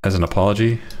 as an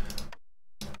apology.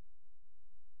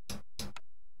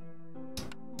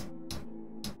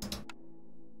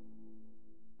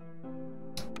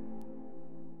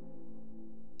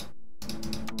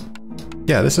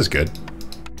 Yeah, this is good.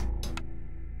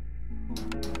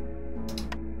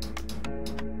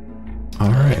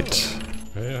 All right.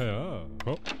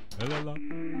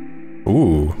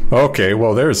 Ooh, okay,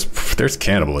 well there's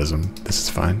cannibalism. This is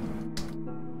fine.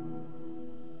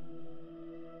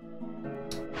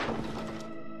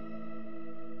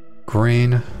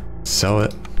 Grain, sell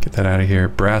it, get that out of here.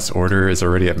 Brass order is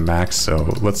already at max,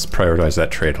 so let's prioritize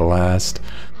that trade last.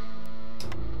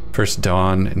 First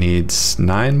Dawn needs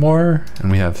 9 more,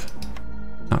 and we have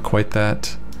not quite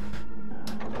that.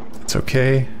 It's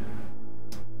okay.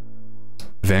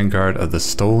 Vanguard of the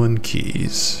Stolen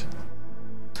Keys.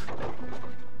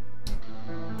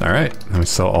 Alright, then we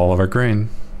sell all of our grain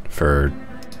for,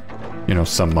 you know,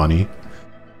 some money.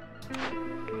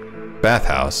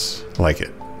 Bathhouse, like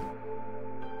it.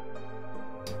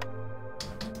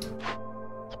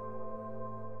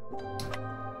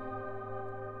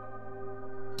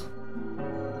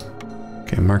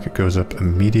 Okay, market goes up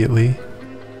immediately.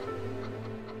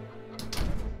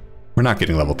 We're not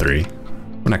getting level 3.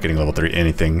 We're not getting level 3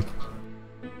 anything.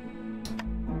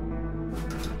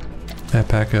 That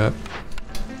back up.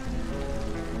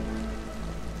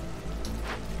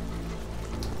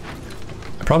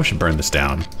 I probably should burn this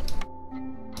down.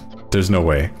 There's no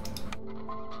way.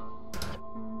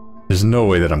 There's no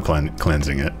way that I'm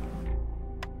cleansing it.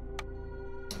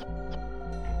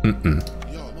 Mm-mm.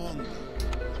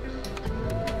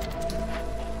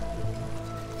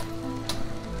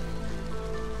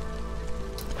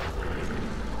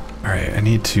 Alright, I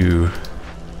need to...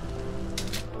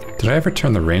 Did I ever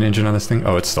turn the rain engine on this thing?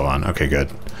 Oh, it's still on. Okay, good.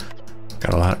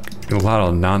 Got a lot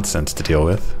of nonsense to deal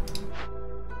with.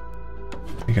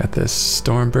 We got this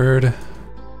Stormbird.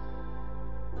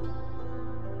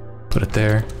 Put it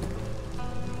there.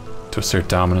 To assert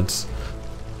dominance.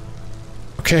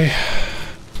 Okay.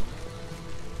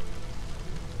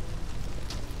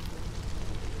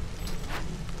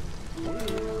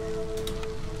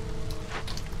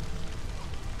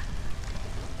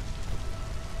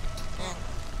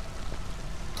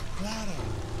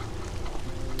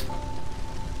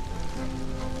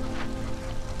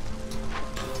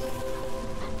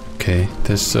 Okay,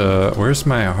 this, where's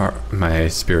my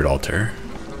spirit altar?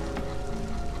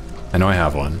 I know I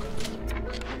have one.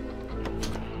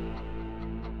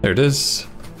 There it is.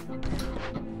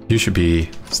 You should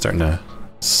be starting to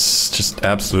just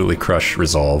absolutely crush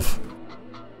resolve.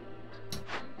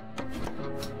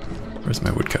 Where's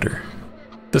my woodcutter?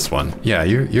 This one. Yeah,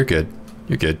 you're good.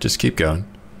 You're good. Just keep going.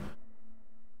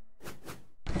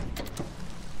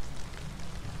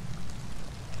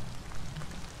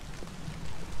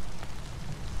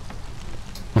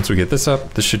 Once we get this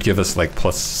up, this should give us like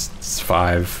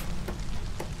 +5.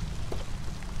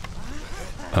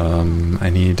 I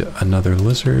need another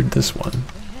lizard, this one.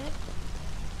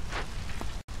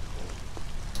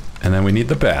 And then we need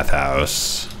the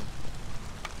bathhouse.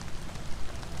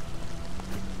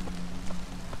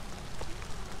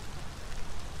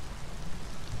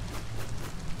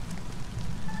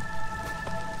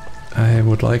 I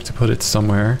would like to put it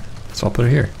somewhere, so I'll put it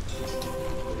here.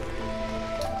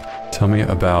 Tell me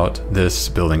about this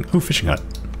building. Ooh, fishing hut.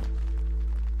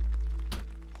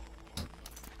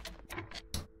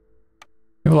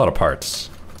 We have a lot of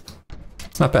parts.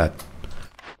 It's not bad.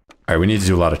 Alright, we need to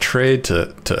do a lot of trade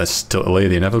to allay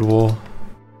the inevitable.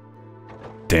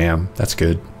 Damn, that's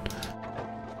good.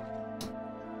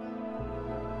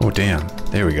 Oh, damn.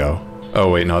 There we go. Oh,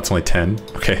 wait, no, it's only 10.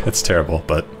 Okay, that's terrible,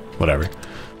 but whatever.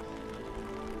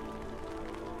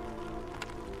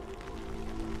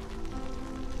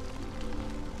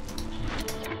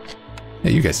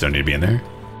 Hey, you guys don't need to be in there.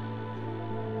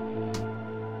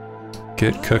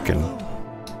 Get cooking.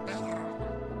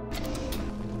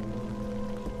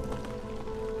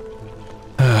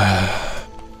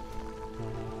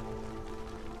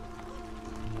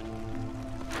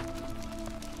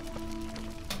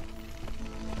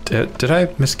 Did I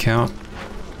miscount?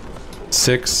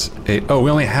 6, 8. Oh, we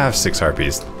only have 6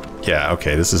 harpies. Yeah,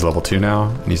 okay, this is level 2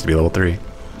 now. It needs to be level 3.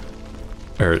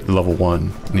 Or level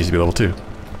 1. It needs to be level 2.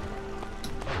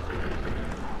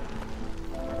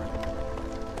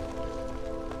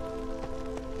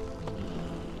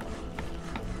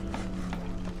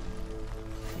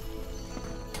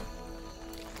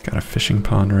 Got a fishing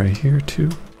pond right here too.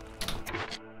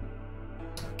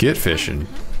 Get fishing.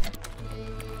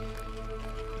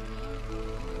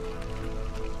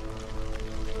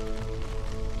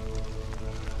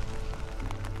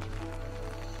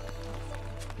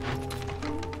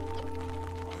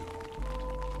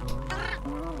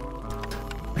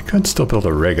 I could still build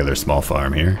a regular small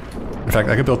farm here. In fact,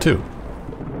 I could build 2.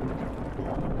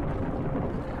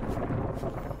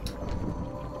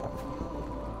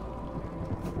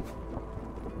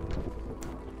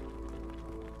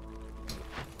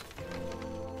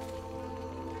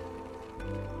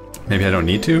 Maybe I don't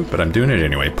need to, but I'm doing it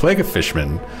anyway. Plague of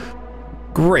Fishmen.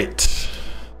 Great.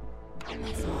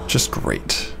 Just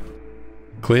great.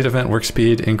 Glade event work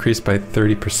speed increased by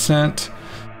 30%.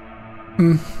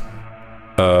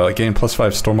 Gain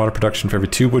 +5 stormwater production for every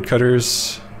 2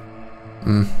 woodcutters.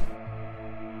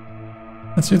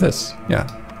 Let's do this. Yeah.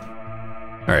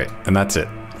 Alright, and that's it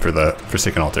for the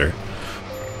Forsaken Altar.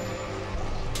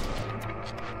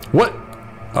 What?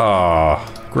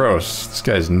 Aw, gross. This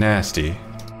guy's nasty.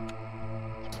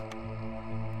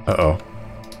 Uh-oh.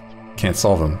 Can't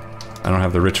solve him. I don't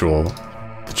have the ritual,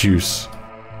 the juice.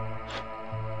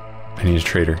 I need a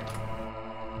trader.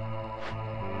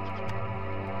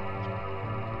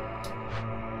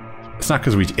 It's not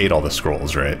because we ate all the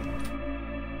scrolls, right?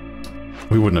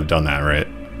 We wouldn't have done that, right?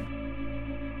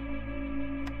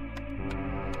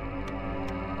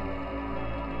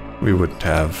 We wouldn't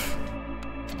have.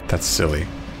 That's silly.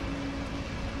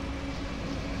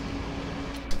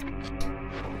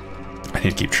 I need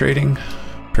to keep trading.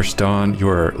 First Dawn, you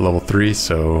are level 3,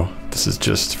 so this is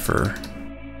just for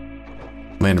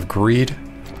Land of Greed.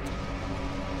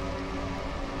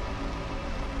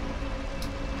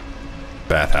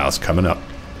 Bathhouse coming up.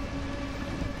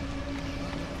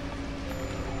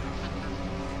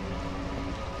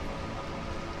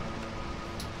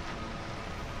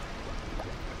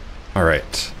 All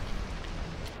right.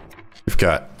 We've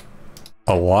got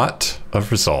a lot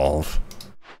of resolve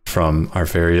from our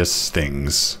various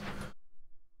things.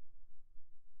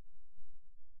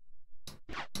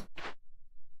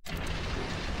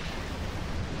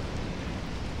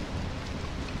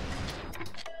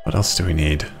 What else do we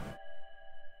need?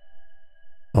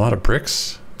 A lot of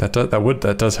bricks? That does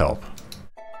help.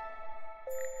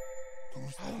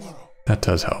 That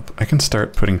does help. I can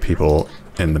start putting people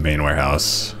in the main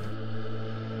warehouse.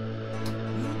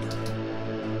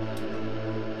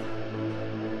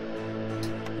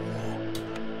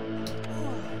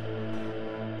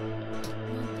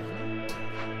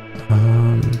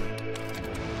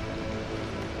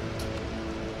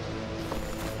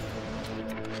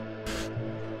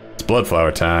 It's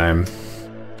Bloodflower time.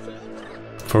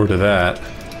 Forward to that.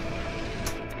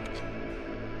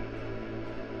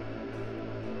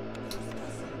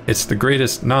 It's the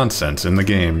greatest nonsense in the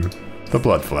game. The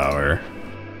Bloodflower.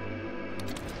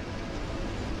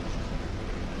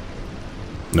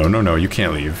 No, no, no, you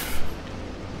can't leave.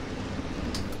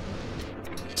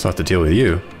 So I have to deal with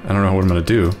you. I don't know what I'm gonna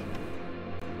do.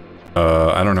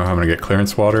 I don't know how I'm gonna get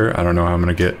clearance water. I don't know how I'm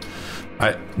gonna get...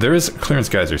 There is a clearance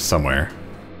geyser somewhere.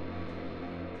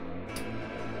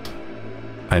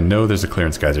 I know there's a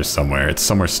clearance geyser somewhere. It's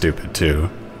somewhere stupid, too.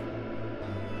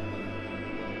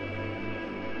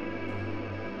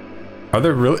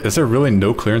 Is there really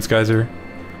no clearance geyser?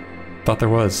 Thought there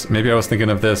was. Maybe I was thinking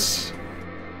of this.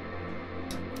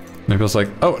 Maybe I was like,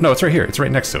 oh, no, it's right here. It's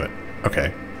right next to it.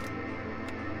 Okay.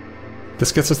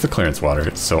 This gets us the clearance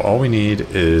water, so all we need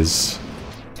is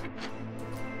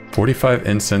 45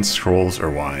 incense, scrolls, or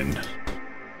wine.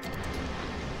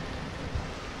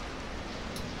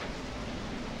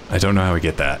 I don't know how we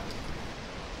get that.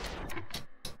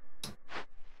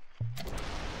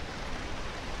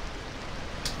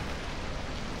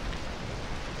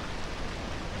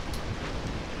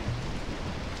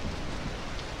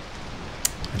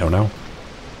 I don't know.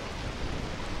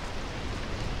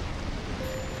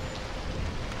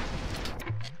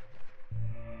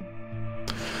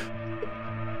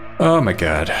 Oh my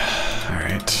god. All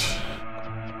right.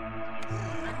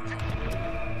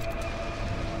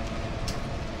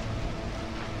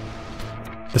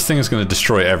 This thing is going to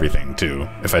destroy everything, too,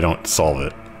 if I don't solve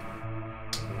it.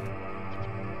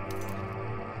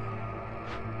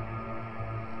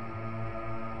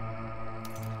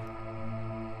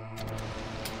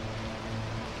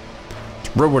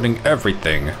 It's rewarding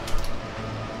everything.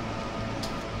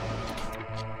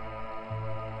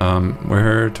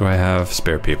 Where do I have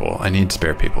spare people? I need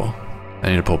spare people. I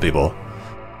need to pull people.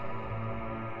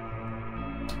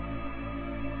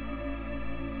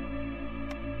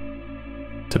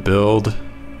 To build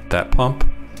that pump.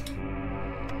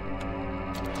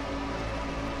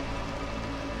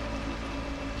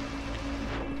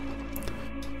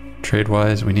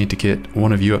 Trade-wise, we need to get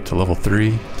one of you up to level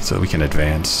 3 so that we can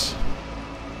advance.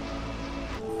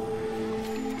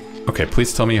 Okay,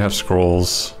 please tell me you have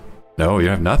scrolls. No, you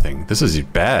have nothing. This is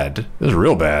bad. This is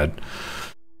real bad.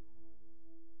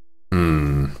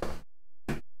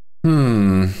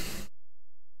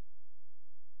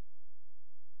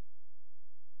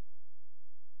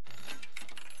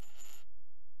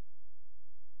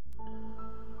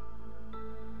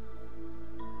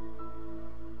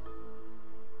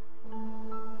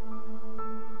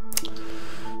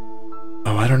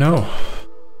 Oh, I don't know.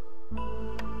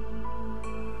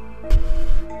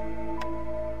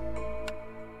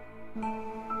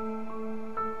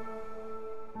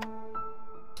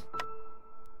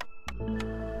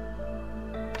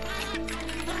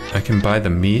 I can buy the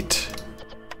meat.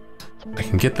 I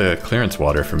can get the clearance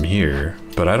water from here,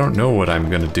 but I don't know what I'm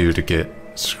gonna do to get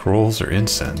scrolls or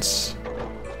incense.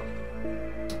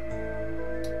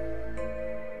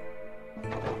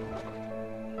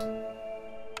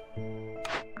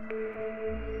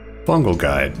 Fungal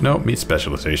guide. No, meat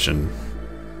specialization.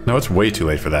 No, it's way too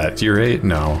late for that. Tier 8?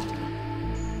 No.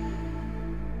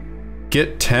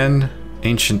 Get 10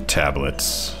 ancient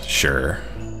tablets. Sure.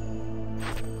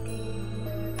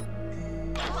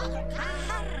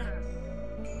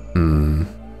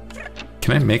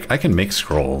 I can make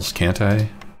scrolls, can't I?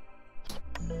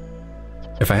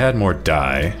 If I had more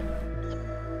dye.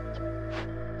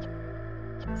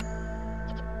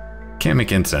 Can't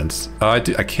make incense. I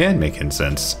can make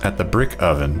incense at the brick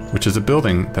oven, which is a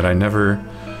building that I never...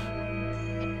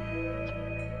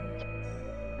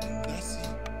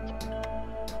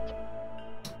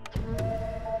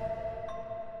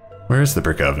 Where is the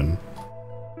brick oven?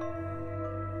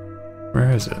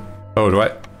 Where is it? Oh, do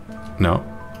I... No.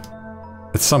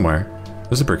 It's somewhere.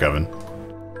 There's a brick oven.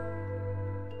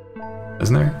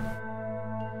 Isn't there?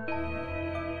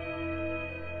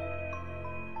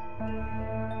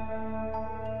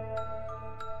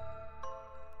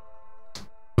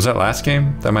 Was that last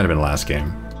game? That might have been last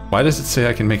game. Why does it say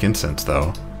I can make incense,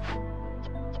 though?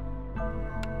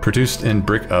 Produced in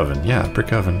brick oven. Yeah,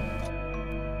 brick oven.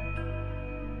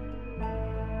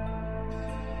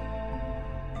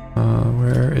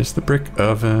 Where is the brick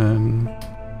oven?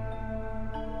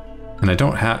 And I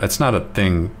don't have... It's not a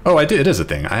thing... Oh, I did. It is a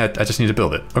thing. I just need to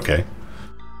build it. Okay.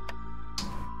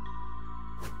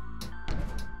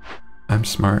 I'm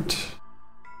smart.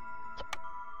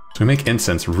 So we make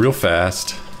incense real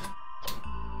fast.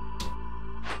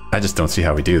 I just don't see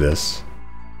how we do this.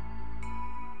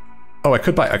 Oh, I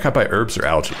could buy herbs or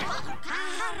algae.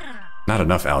 Not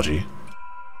enough algae.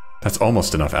 That's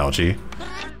almost enough algae.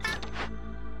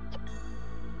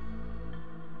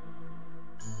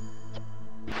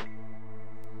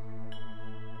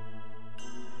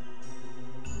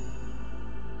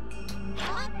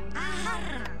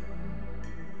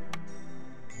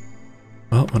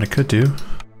 Well, what I could do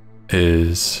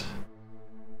is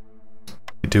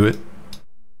do it.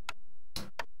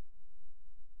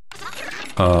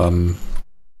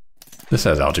 This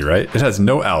has algae, right? It has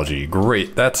no algae.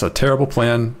 Great. That's a terrible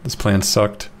plan. This plan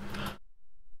sucked.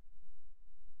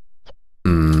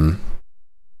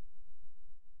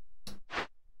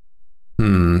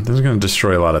 This is going to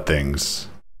destroy a lot of things.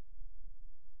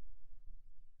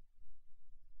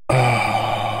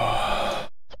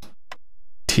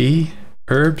 Tea?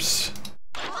 Herbs?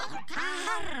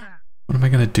 What am I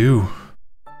going to do?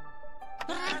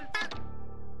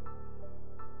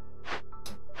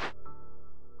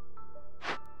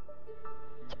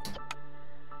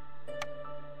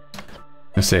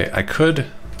 I say I could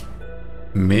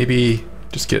maybe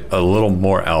just get a little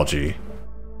more algae.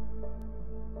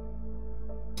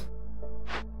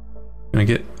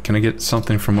 Can I get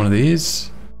something from one of these?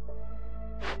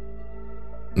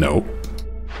 Nope.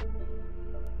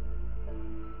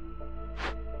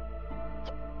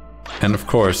 And of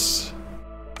course,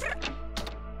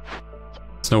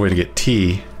 there's no way to get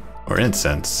tea or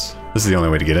incense. This is the only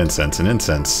way to get incense, and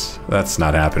incense, that's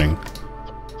not happening.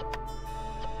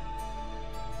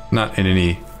 Not in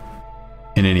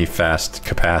any fast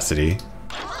capacity.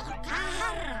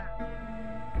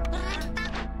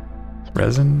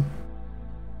 Resin?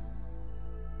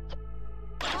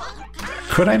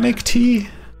 Could I make tea?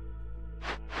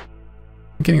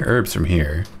 I'm getting herbs from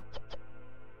here.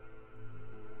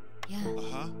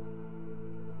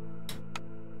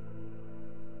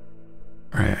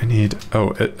 Alright, I need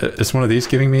Oh, is one of these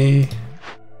giving me?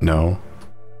 No.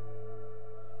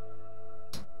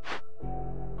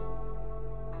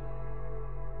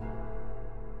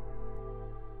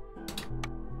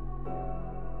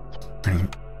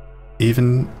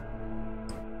 Even...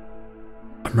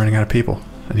 I'm running out of people.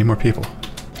 I need more people.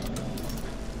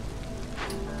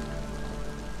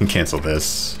 Can cancel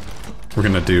this. We're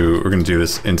gonna do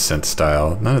this incense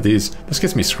style. None of these. This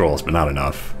gets me scrolls, but not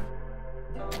enough.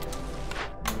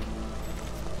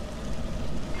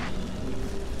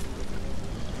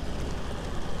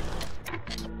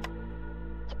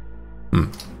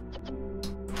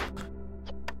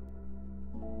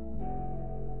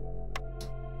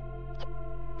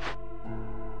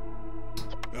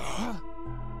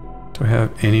 Do I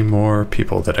have any more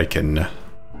people that I can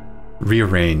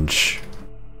rearrange?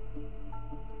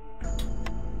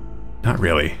 Not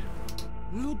really.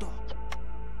 We're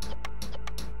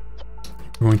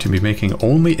going to be making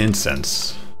only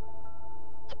incense.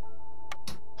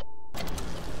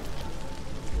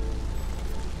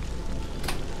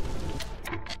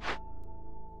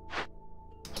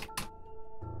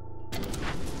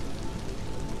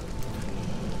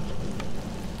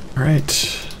 All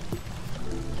right.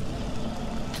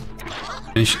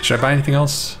 Should I buy anything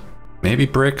else? Maybe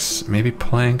bricks, maybe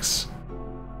planks.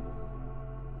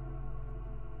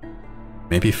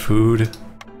 Maybe food.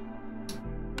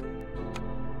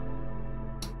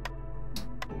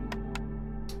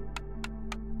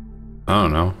 I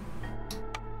don't know.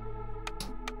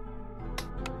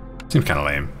 Seems kind of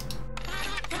lame.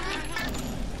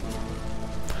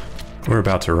 We're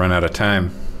about to run out of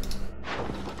time.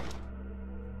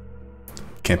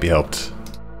 Can't be helped.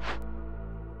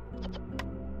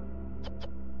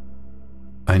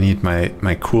 I need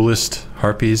my coolest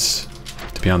harpies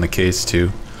to be on the case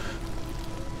too.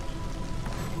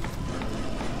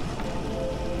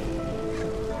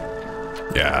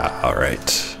 Yeah,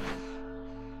 alright.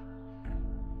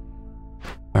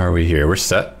 How are we here? We're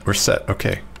set? We're set.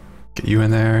 Okay. Get you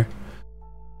in there.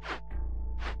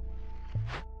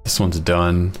 This one's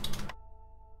done.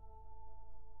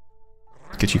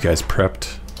 Get you guys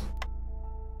prepped.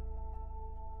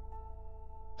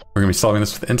 We're gonna be solving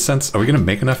this with incense. Are we gonna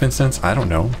make enough incense? I don't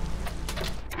know.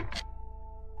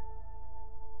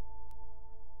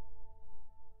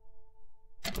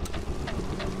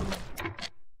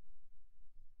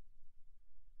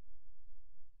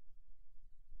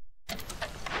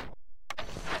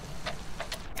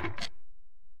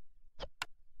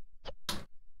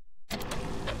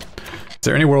 Is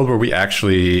there any world where we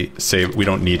actually save? We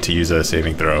don't need to use a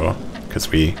saving throw because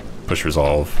we push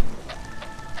resolve.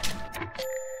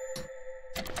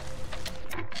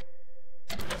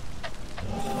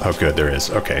 Oh good, there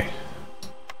is. Okay.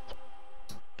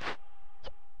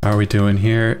 How are we doing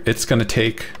here? It's gonna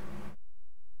take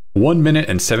 1 minute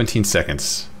and 17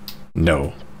 seconds.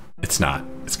 No, it's not.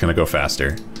 It's gonna go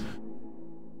faster.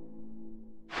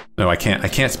 No, I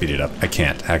can't speed it up. I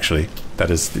can't, actually.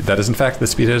 That is in fact the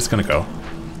speed it's gonna go.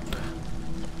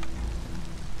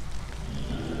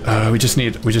 We just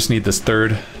need this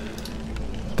third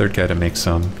guy to make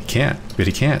some. He can't, but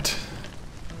he can't.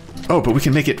 Oh, but we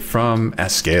can make it from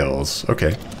scales.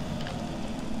 Okay.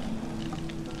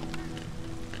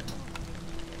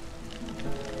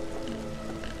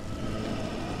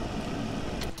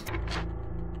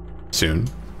 Soon.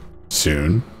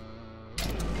 Soon.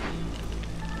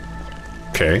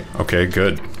 Okay, okay,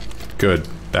 good. Good.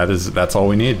 That's all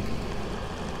we need.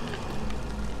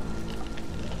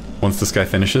 Once this guy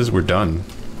finishes, we're done.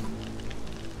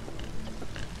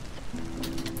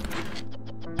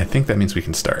 I think that means we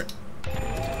can start.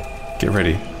 Get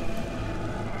ready.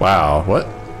 Wow, what?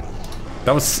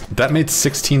 That made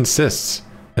 16 cysts.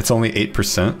 It's only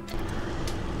 8%.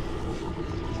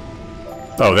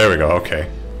 Oh, there we go, okay.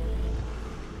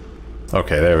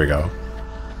 Okay, there we go.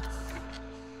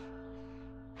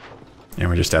 And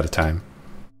we're just out of time.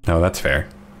 No, that's fair.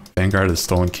 Vanguard of the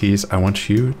Stolen Keys. I want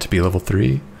you to be level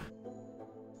 3.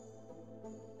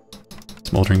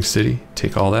 Smoldering City.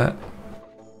 Take all that.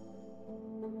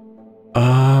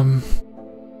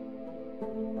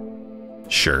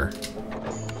 Sure.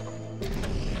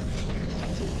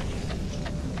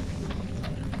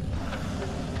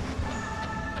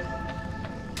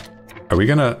 Are we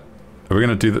gonna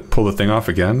pull the thing off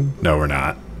again? No, we're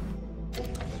not.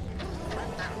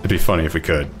 It'd be funny if we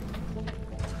could.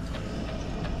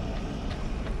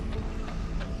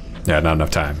 Yeah, not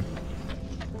enough time.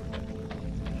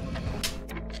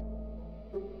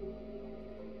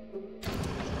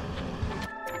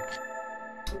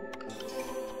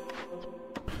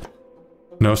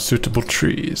 No suitable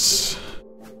trees.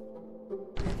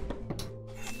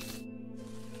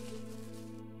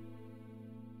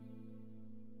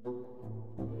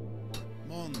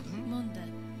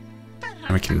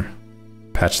 And we can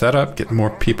patch that up, get more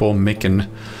people making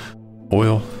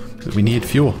oil. We need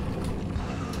fuel.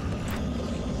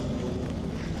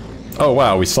 Oh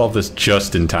wow, we solved this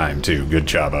just in time too. Good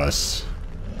job, us.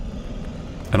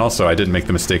 And also, I didn't make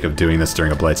the mistake of doing this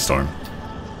during a blight storm.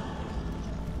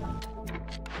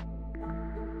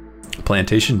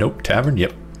 Plantation? Nope. Tavern?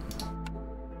 Yep.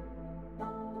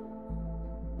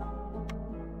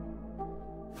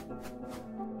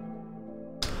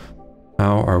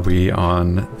 How are we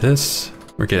on this?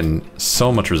 We're getting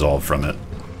so much resolve from it.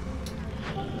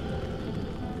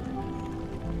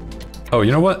 Oh,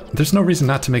 you know what? There's no reason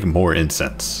not to make more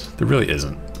incense. There really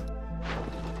isn't.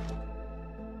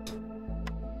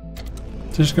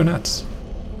 So just go nuts.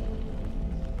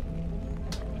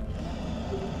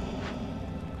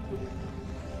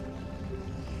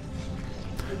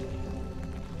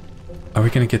 Are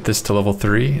we gonna get this to level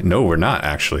 3? No, we're not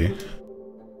actually.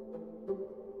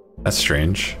 That's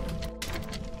strange.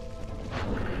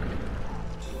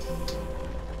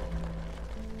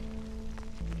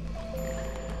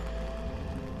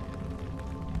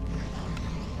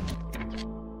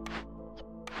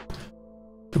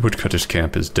 The woodcutter's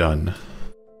camp is done.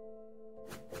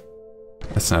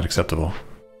 That's not acceptable.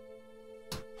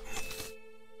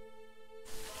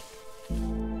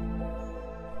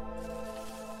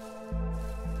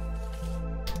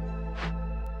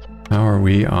 How are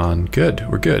we on? Good,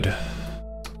 we're good.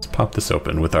 Let's pop this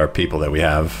open with our people that we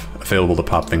have available to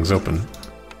pop things open.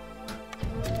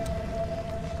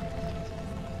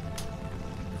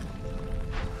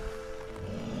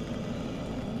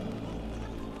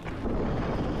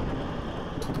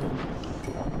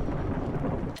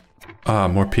 Ah,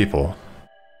 more people.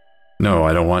 No,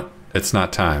 I don't want... It's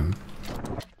not time.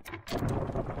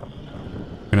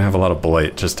 We're gonna have a lot of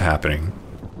blight just happening.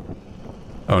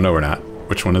 Oh, no, we're not.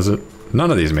 Which one is it?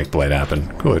 None of these make blight happen.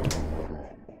 Good.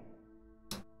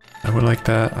 I would like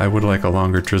that. I would like a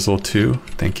longer drizzle too.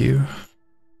 Thank you.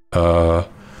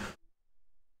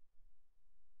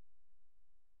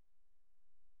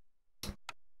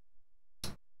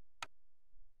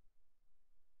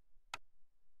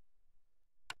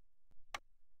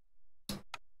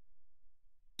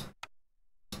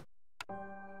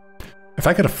 If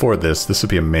I could afford this, this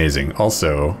would be amazing.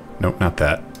 Also, nope, not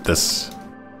that. This.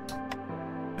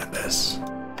 And this.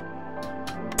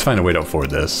 Let's find a way to afford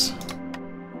this.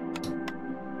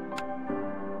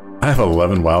 I have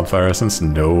 11 wildfire essence.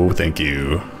 No, thank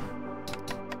you.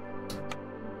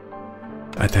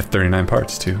 I have 39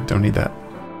 parts too. Don't need that.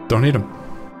 Don't need them.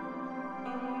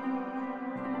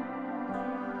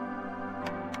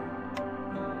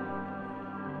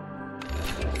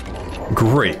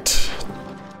 Great.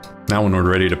 Now when we're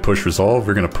ready to push resolve,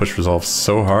 we're gonna push resolve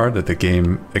so hard that the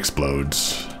game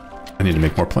explodes. I need to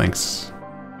make more planks.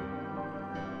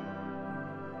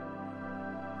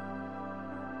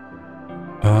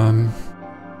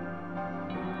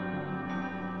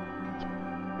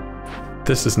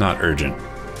 This is not urgent.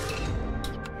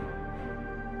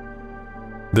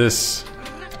 This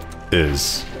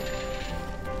is.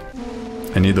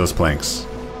 I need those planks.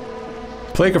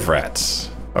 Plague of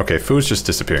rats. Okay, food's just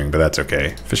disappearing, but that's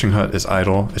okay. Fishing hut is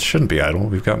idle. It shouldn't be idle.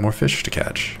 We've got more fish to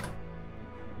catch.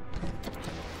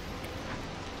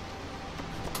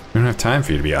 We don't have time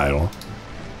for you to be idle.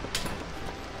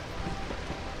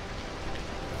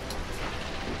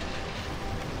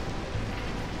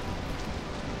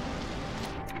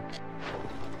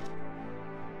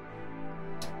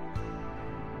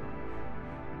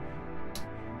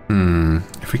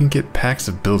 If we can get packs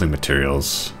of building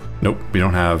materials. Nope, we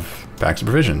don't have packs of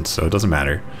provisions, so it doesn't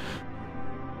matter.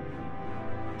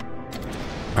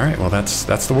 Alright, well that's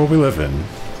the world we live in.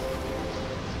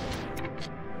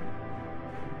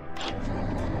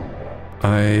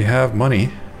 I have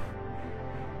money.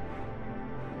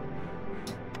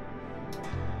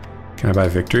 Can I buy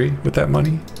victory with that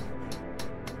money?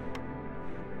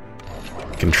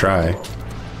 I can try.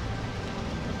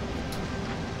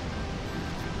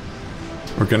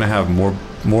 We're gonna have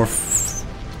more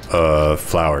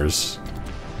flowers.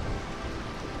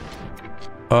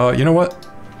 You know what?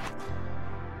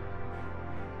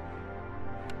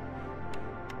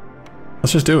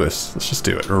 Let's just do this. Let's just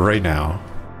do it right now.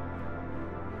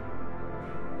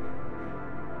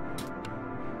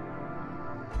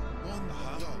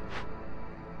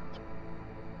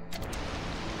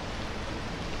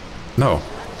 No,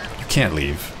 you can't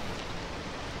leave.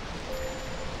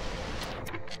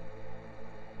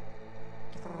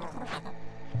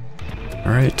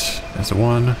 Alright, there's a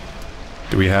one.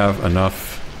 Do we have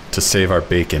enough to save our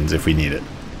bacons if we need it?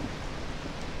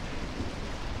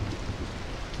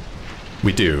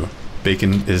 We do.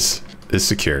 Bacon is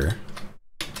secure.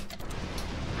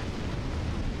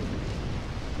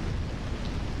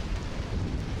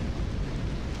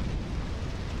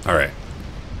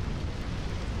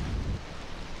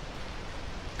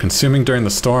 Consuming during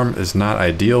the storm is not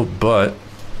ideal, but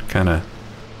kind of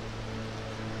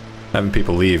having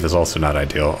people leave is also not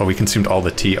ideal. Oh, we consumed all the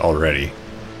tea already.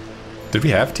 Did we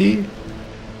have tea?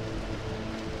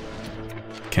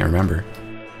 Can't remember.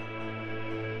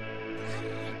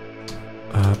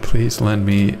 Please lend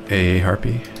me a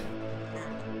harpy.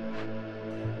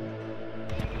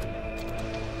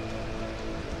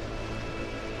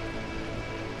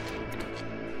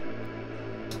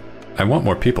 I want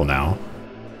more people now.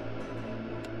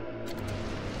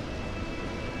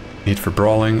 Need for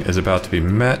brawling is about to be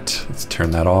met. Let's turn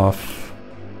that off.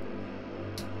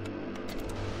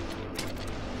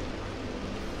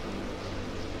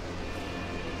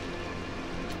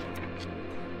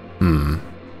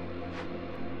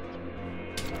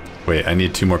 Wait, I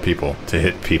need 2 more people to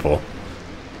hit people.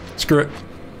 Screw it.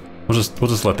 We'll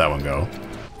just let that one go.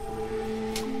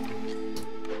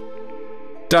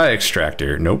 Dye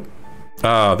extractor. Nope.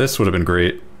 Ah, this would have been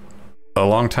great a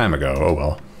long time ago. Oh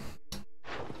well.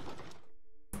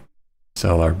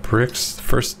 Sell our bricks.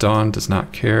 First Dawn does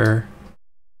not care.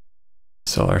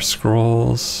 Sell our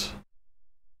scrolls.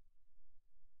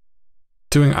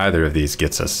 Doing either of these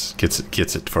gets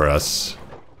it for us.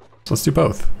 So let's do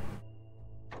both.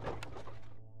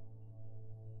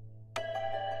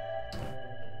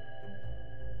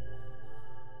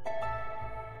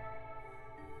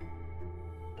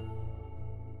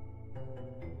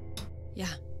 Yeah.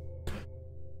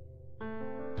 All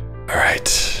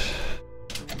right.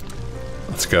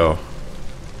 Let's go.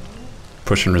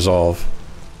 Push and resolve.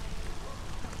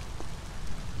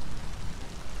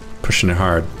 Pushing it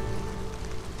hard.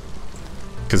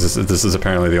 Because this is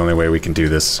apparently the only way we can do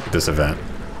this event.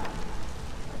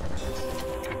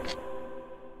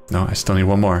 No, I still need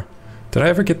one more. Did I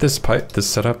ever get this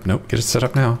set up? Nope, get it set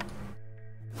up now.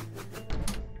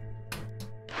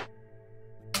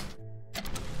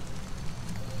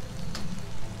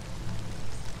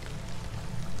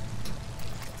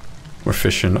 We're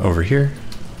fishing over here.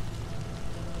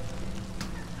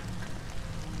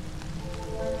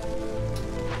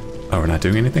 Oh, we're not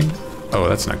doing anything? Oh,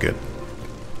 that's not good.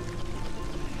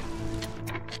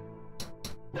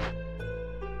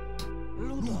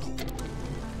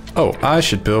 Oh, I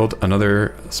should build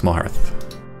another small hearth.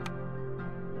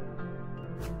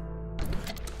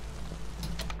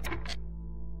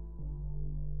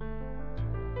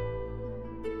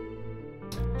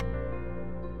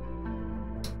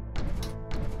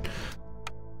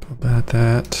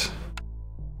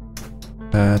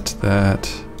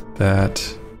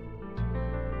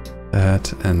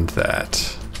 That, and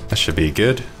that. That should be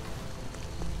good.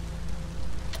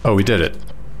 Oh, we did it.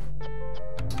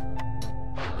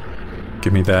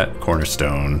 Give me that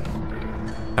cornerstone.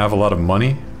 I have a lot of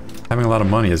money. Having a lot of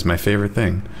money is my favorite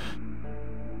thing.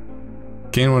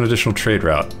 Gain 1 additional trade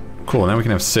route. Cool, now we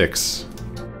can have 6.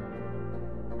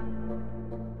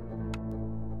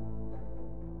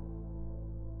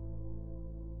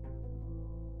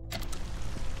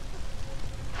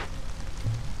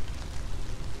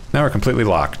 Now we're completely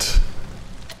locked.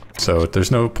 So there's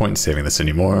no point in saving this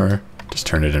anymore. Just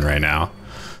turn it in right now.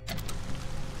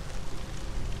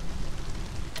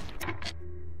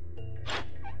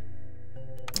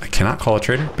 I cannot call a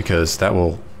trader because that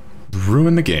will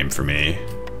ruin the game for me.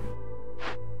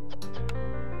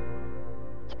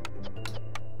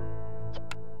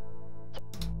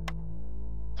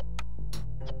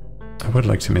 I would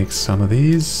like to make some of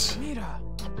these.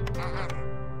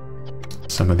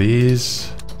 Some of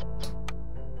these.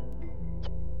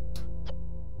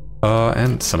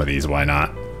 And some of these, why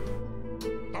not?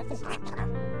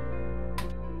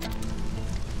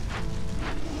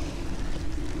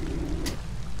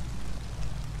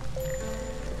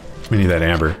 We need that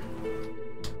amber.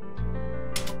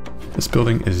 This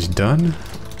building is done.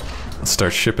 Let's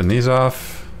start shipping these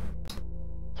off.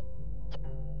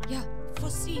 Yeah,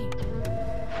 foresee.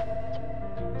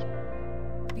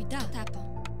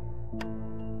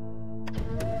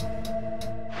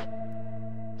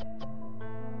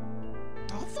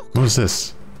 What was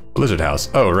this? Blizzard House.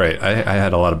 Oh, right. I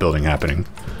had a lot of building happening.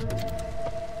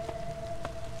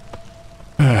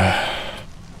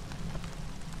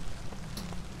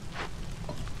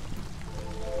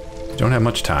 Don't have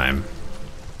much time.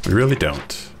 We really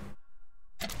don't.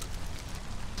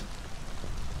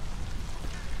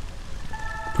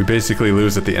 We basically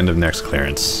lose at the end of next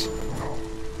clearance.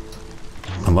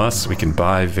 Unless we can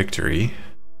buy victory.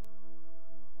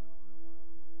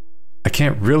 I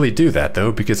can't really do that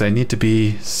though because I need to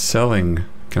be selling.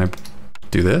 Can I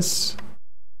do this?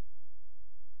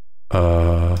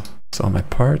 Sell my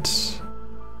parts.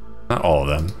 Not all of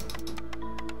them.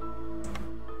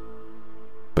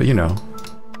 But you know,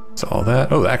 So all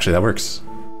that. Oh, actually, that works.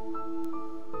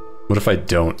 What if I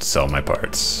don't sell my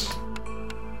parts?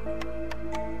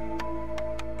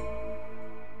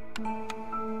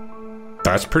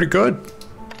 That's pretty good.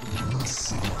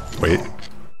 Wait.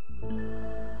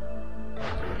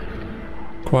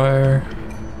 Acquire.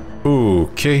 Ooh,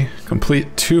 okay.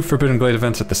 Complete 2 Forbidden Glade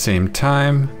events at the same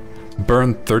time.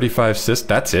 Burn 35 cysts.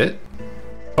 That's it?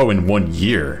 Oh, in 1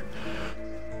 year.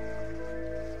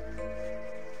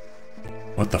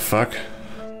 What the fuck?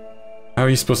 How are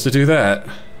you supposed to do that?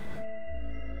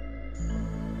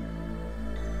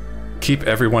 Keep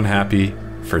everyone happy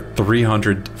for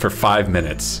 5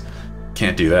 minutes.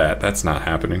 Can't do that. That's not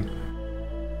happening.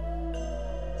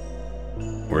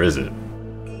 Where is it?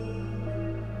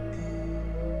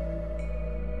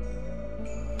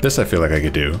 This I feel like I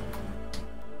could do.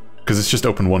 Because it's just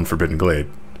open 1 Forbidden Glade.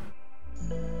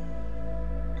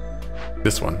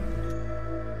 This one.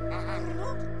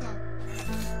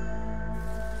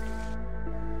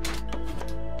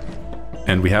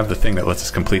 And we have the thing that lets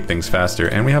us complete things faster,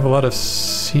 and we have a lot of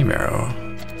sea marrow.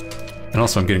 And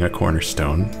also I'm getting a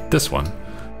cornerstone. This one.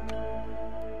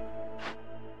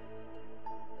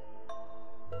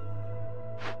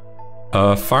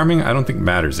 Farming I don't think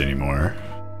matters anymore.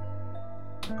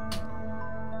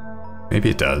 Maybe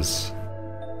it does.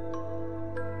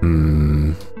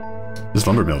 This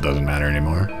lumber mill doesn't matter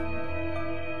anymore.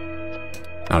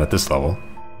 Not at this level.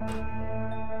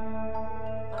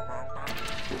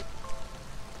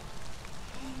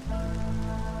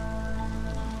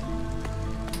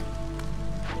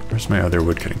 Where's my other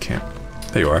woodcutting camp?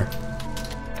 There you are.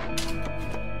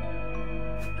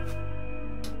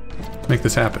 Let's make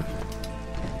this happen.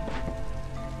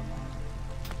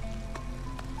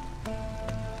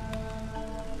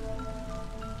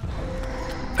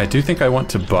 I do think I want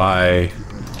to buy...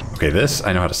 Okay, this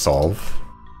I know how to solve.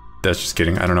 That's just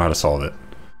kidding. I don't know how to solve it.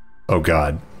 Oh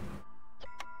god.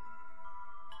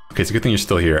 Okay, it's a good thing you're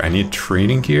still here. I need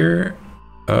training gear.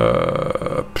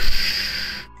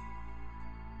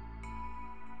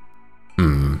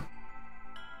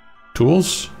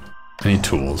 Tools? I need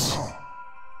tools.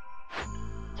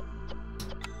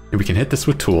 And we can hit this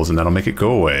with tools and that'll make it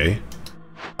go away.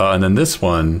 And then this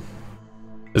one...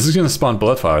 This is going to spawn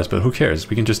blood flowers, but who cares?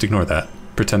 We can just ignore that.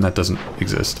 Pretend that doesn't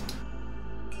exist.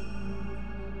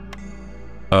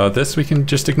 This we can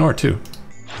just ignore too.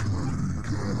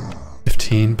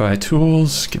 15 by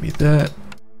tools. Give me that.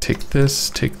 Take this,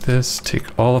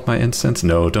 take all of my incense.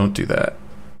 No, don't do that.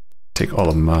 Take all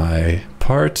of my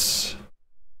parts.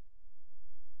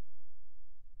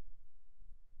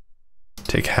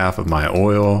 Take half of my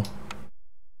oil.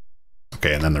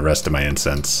 Okay, and then the rest of my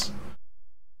incense.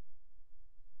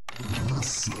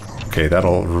 Okay,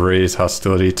 that'll raise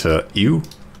hostility to you.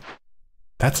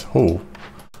 That's... Oh.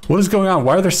 What is going on?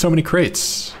 Why are there so many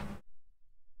crates?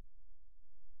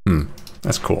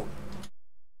 That's cool.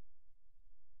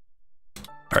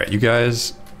 Alright, you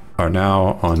guys are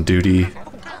now on duty.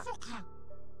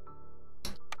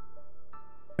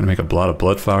 Gonna make a lot of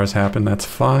blood flowers happen, that's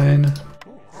fine.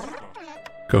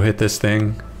 Go hit this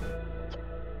thing.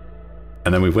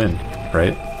 And then we win,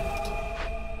 right?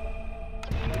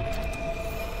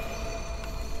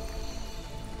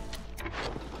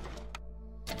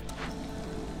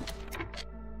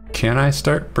 Can I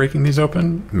start breaking these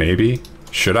open? Maybe.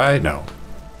 Should I? No.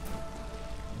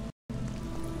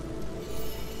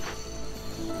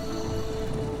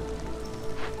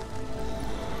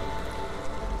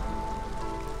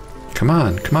 Come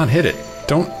on, hit it.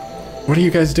 Don't... What are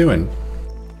you guys doing?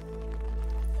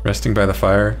 Resting by the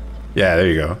fire? Yeah, there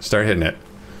you go. Start hitting it.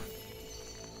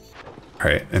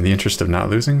 Alright, in the interest of not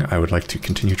losing, I would like to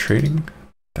continue trading.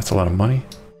 That's a lot of money.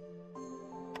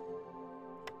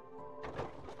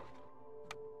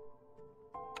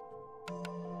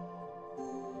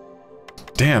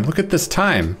 Damn, look at this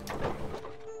time.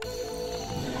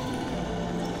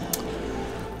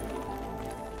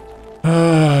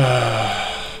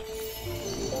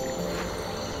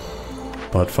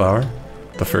 Bloodflower,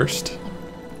 the first.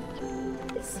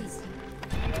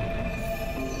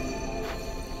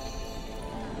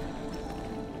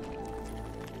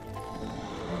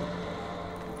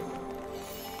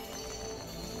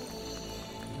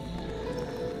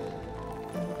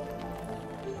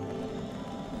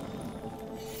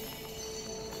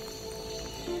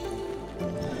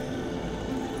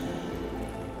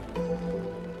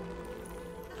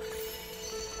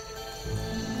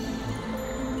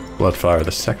 Bloodflower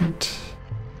the second.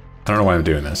 I don't know why I'm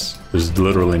doing this. There's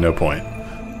literally no point.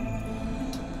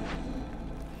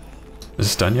 Is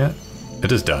this done yet?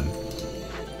 It is done.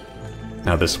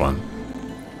 Now this one.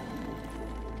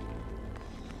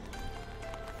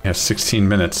 Yeah, have 16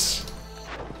 minutes.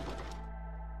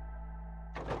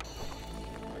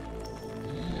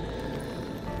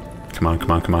 Come on,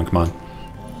 come on, come on, come on.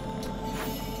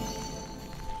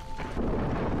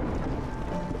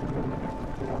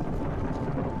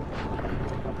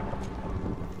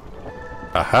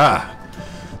 Aha!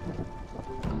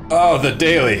 Oh, the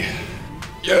daily!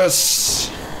 Yes!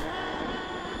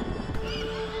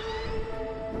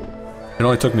 It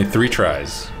only took me 3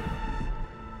 tries.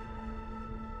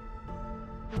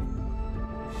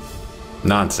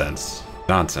 Nonsense.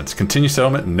 Nonsense. Continue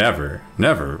settlement? Never.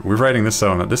 Never. We're writing this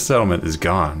settlement. This settlement is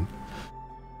gone.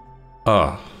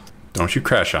 Oh, don't you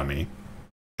crash on me.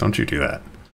 Don't you do that.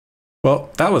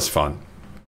 Well, that was fun.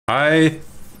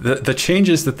 The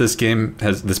changes that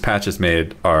this patch has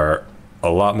made are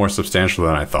a lot more substantial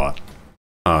than I thought.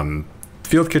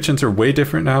 Field kitchens are way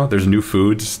different now. There's new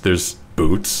foods. There's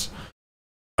boots.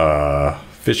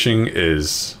 Fishing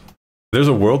is... There's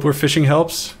a world where fishing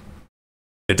helps.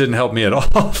 It didn't help me at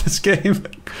all this game,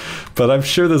 but I'm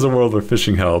sure there's a world where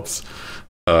fishing helps.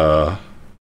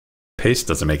 Pace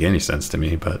doesn't make any sense to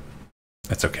me, but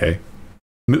that's okay.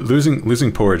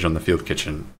 Losing porridge on the field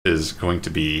kitchen is going to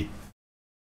be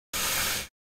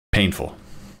painful.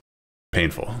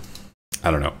 Painful. I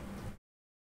don't know.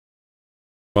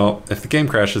 Well, if the game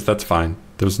crashes, that's fine.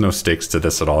 There's no stakes to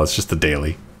this at all. It's just a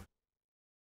daily.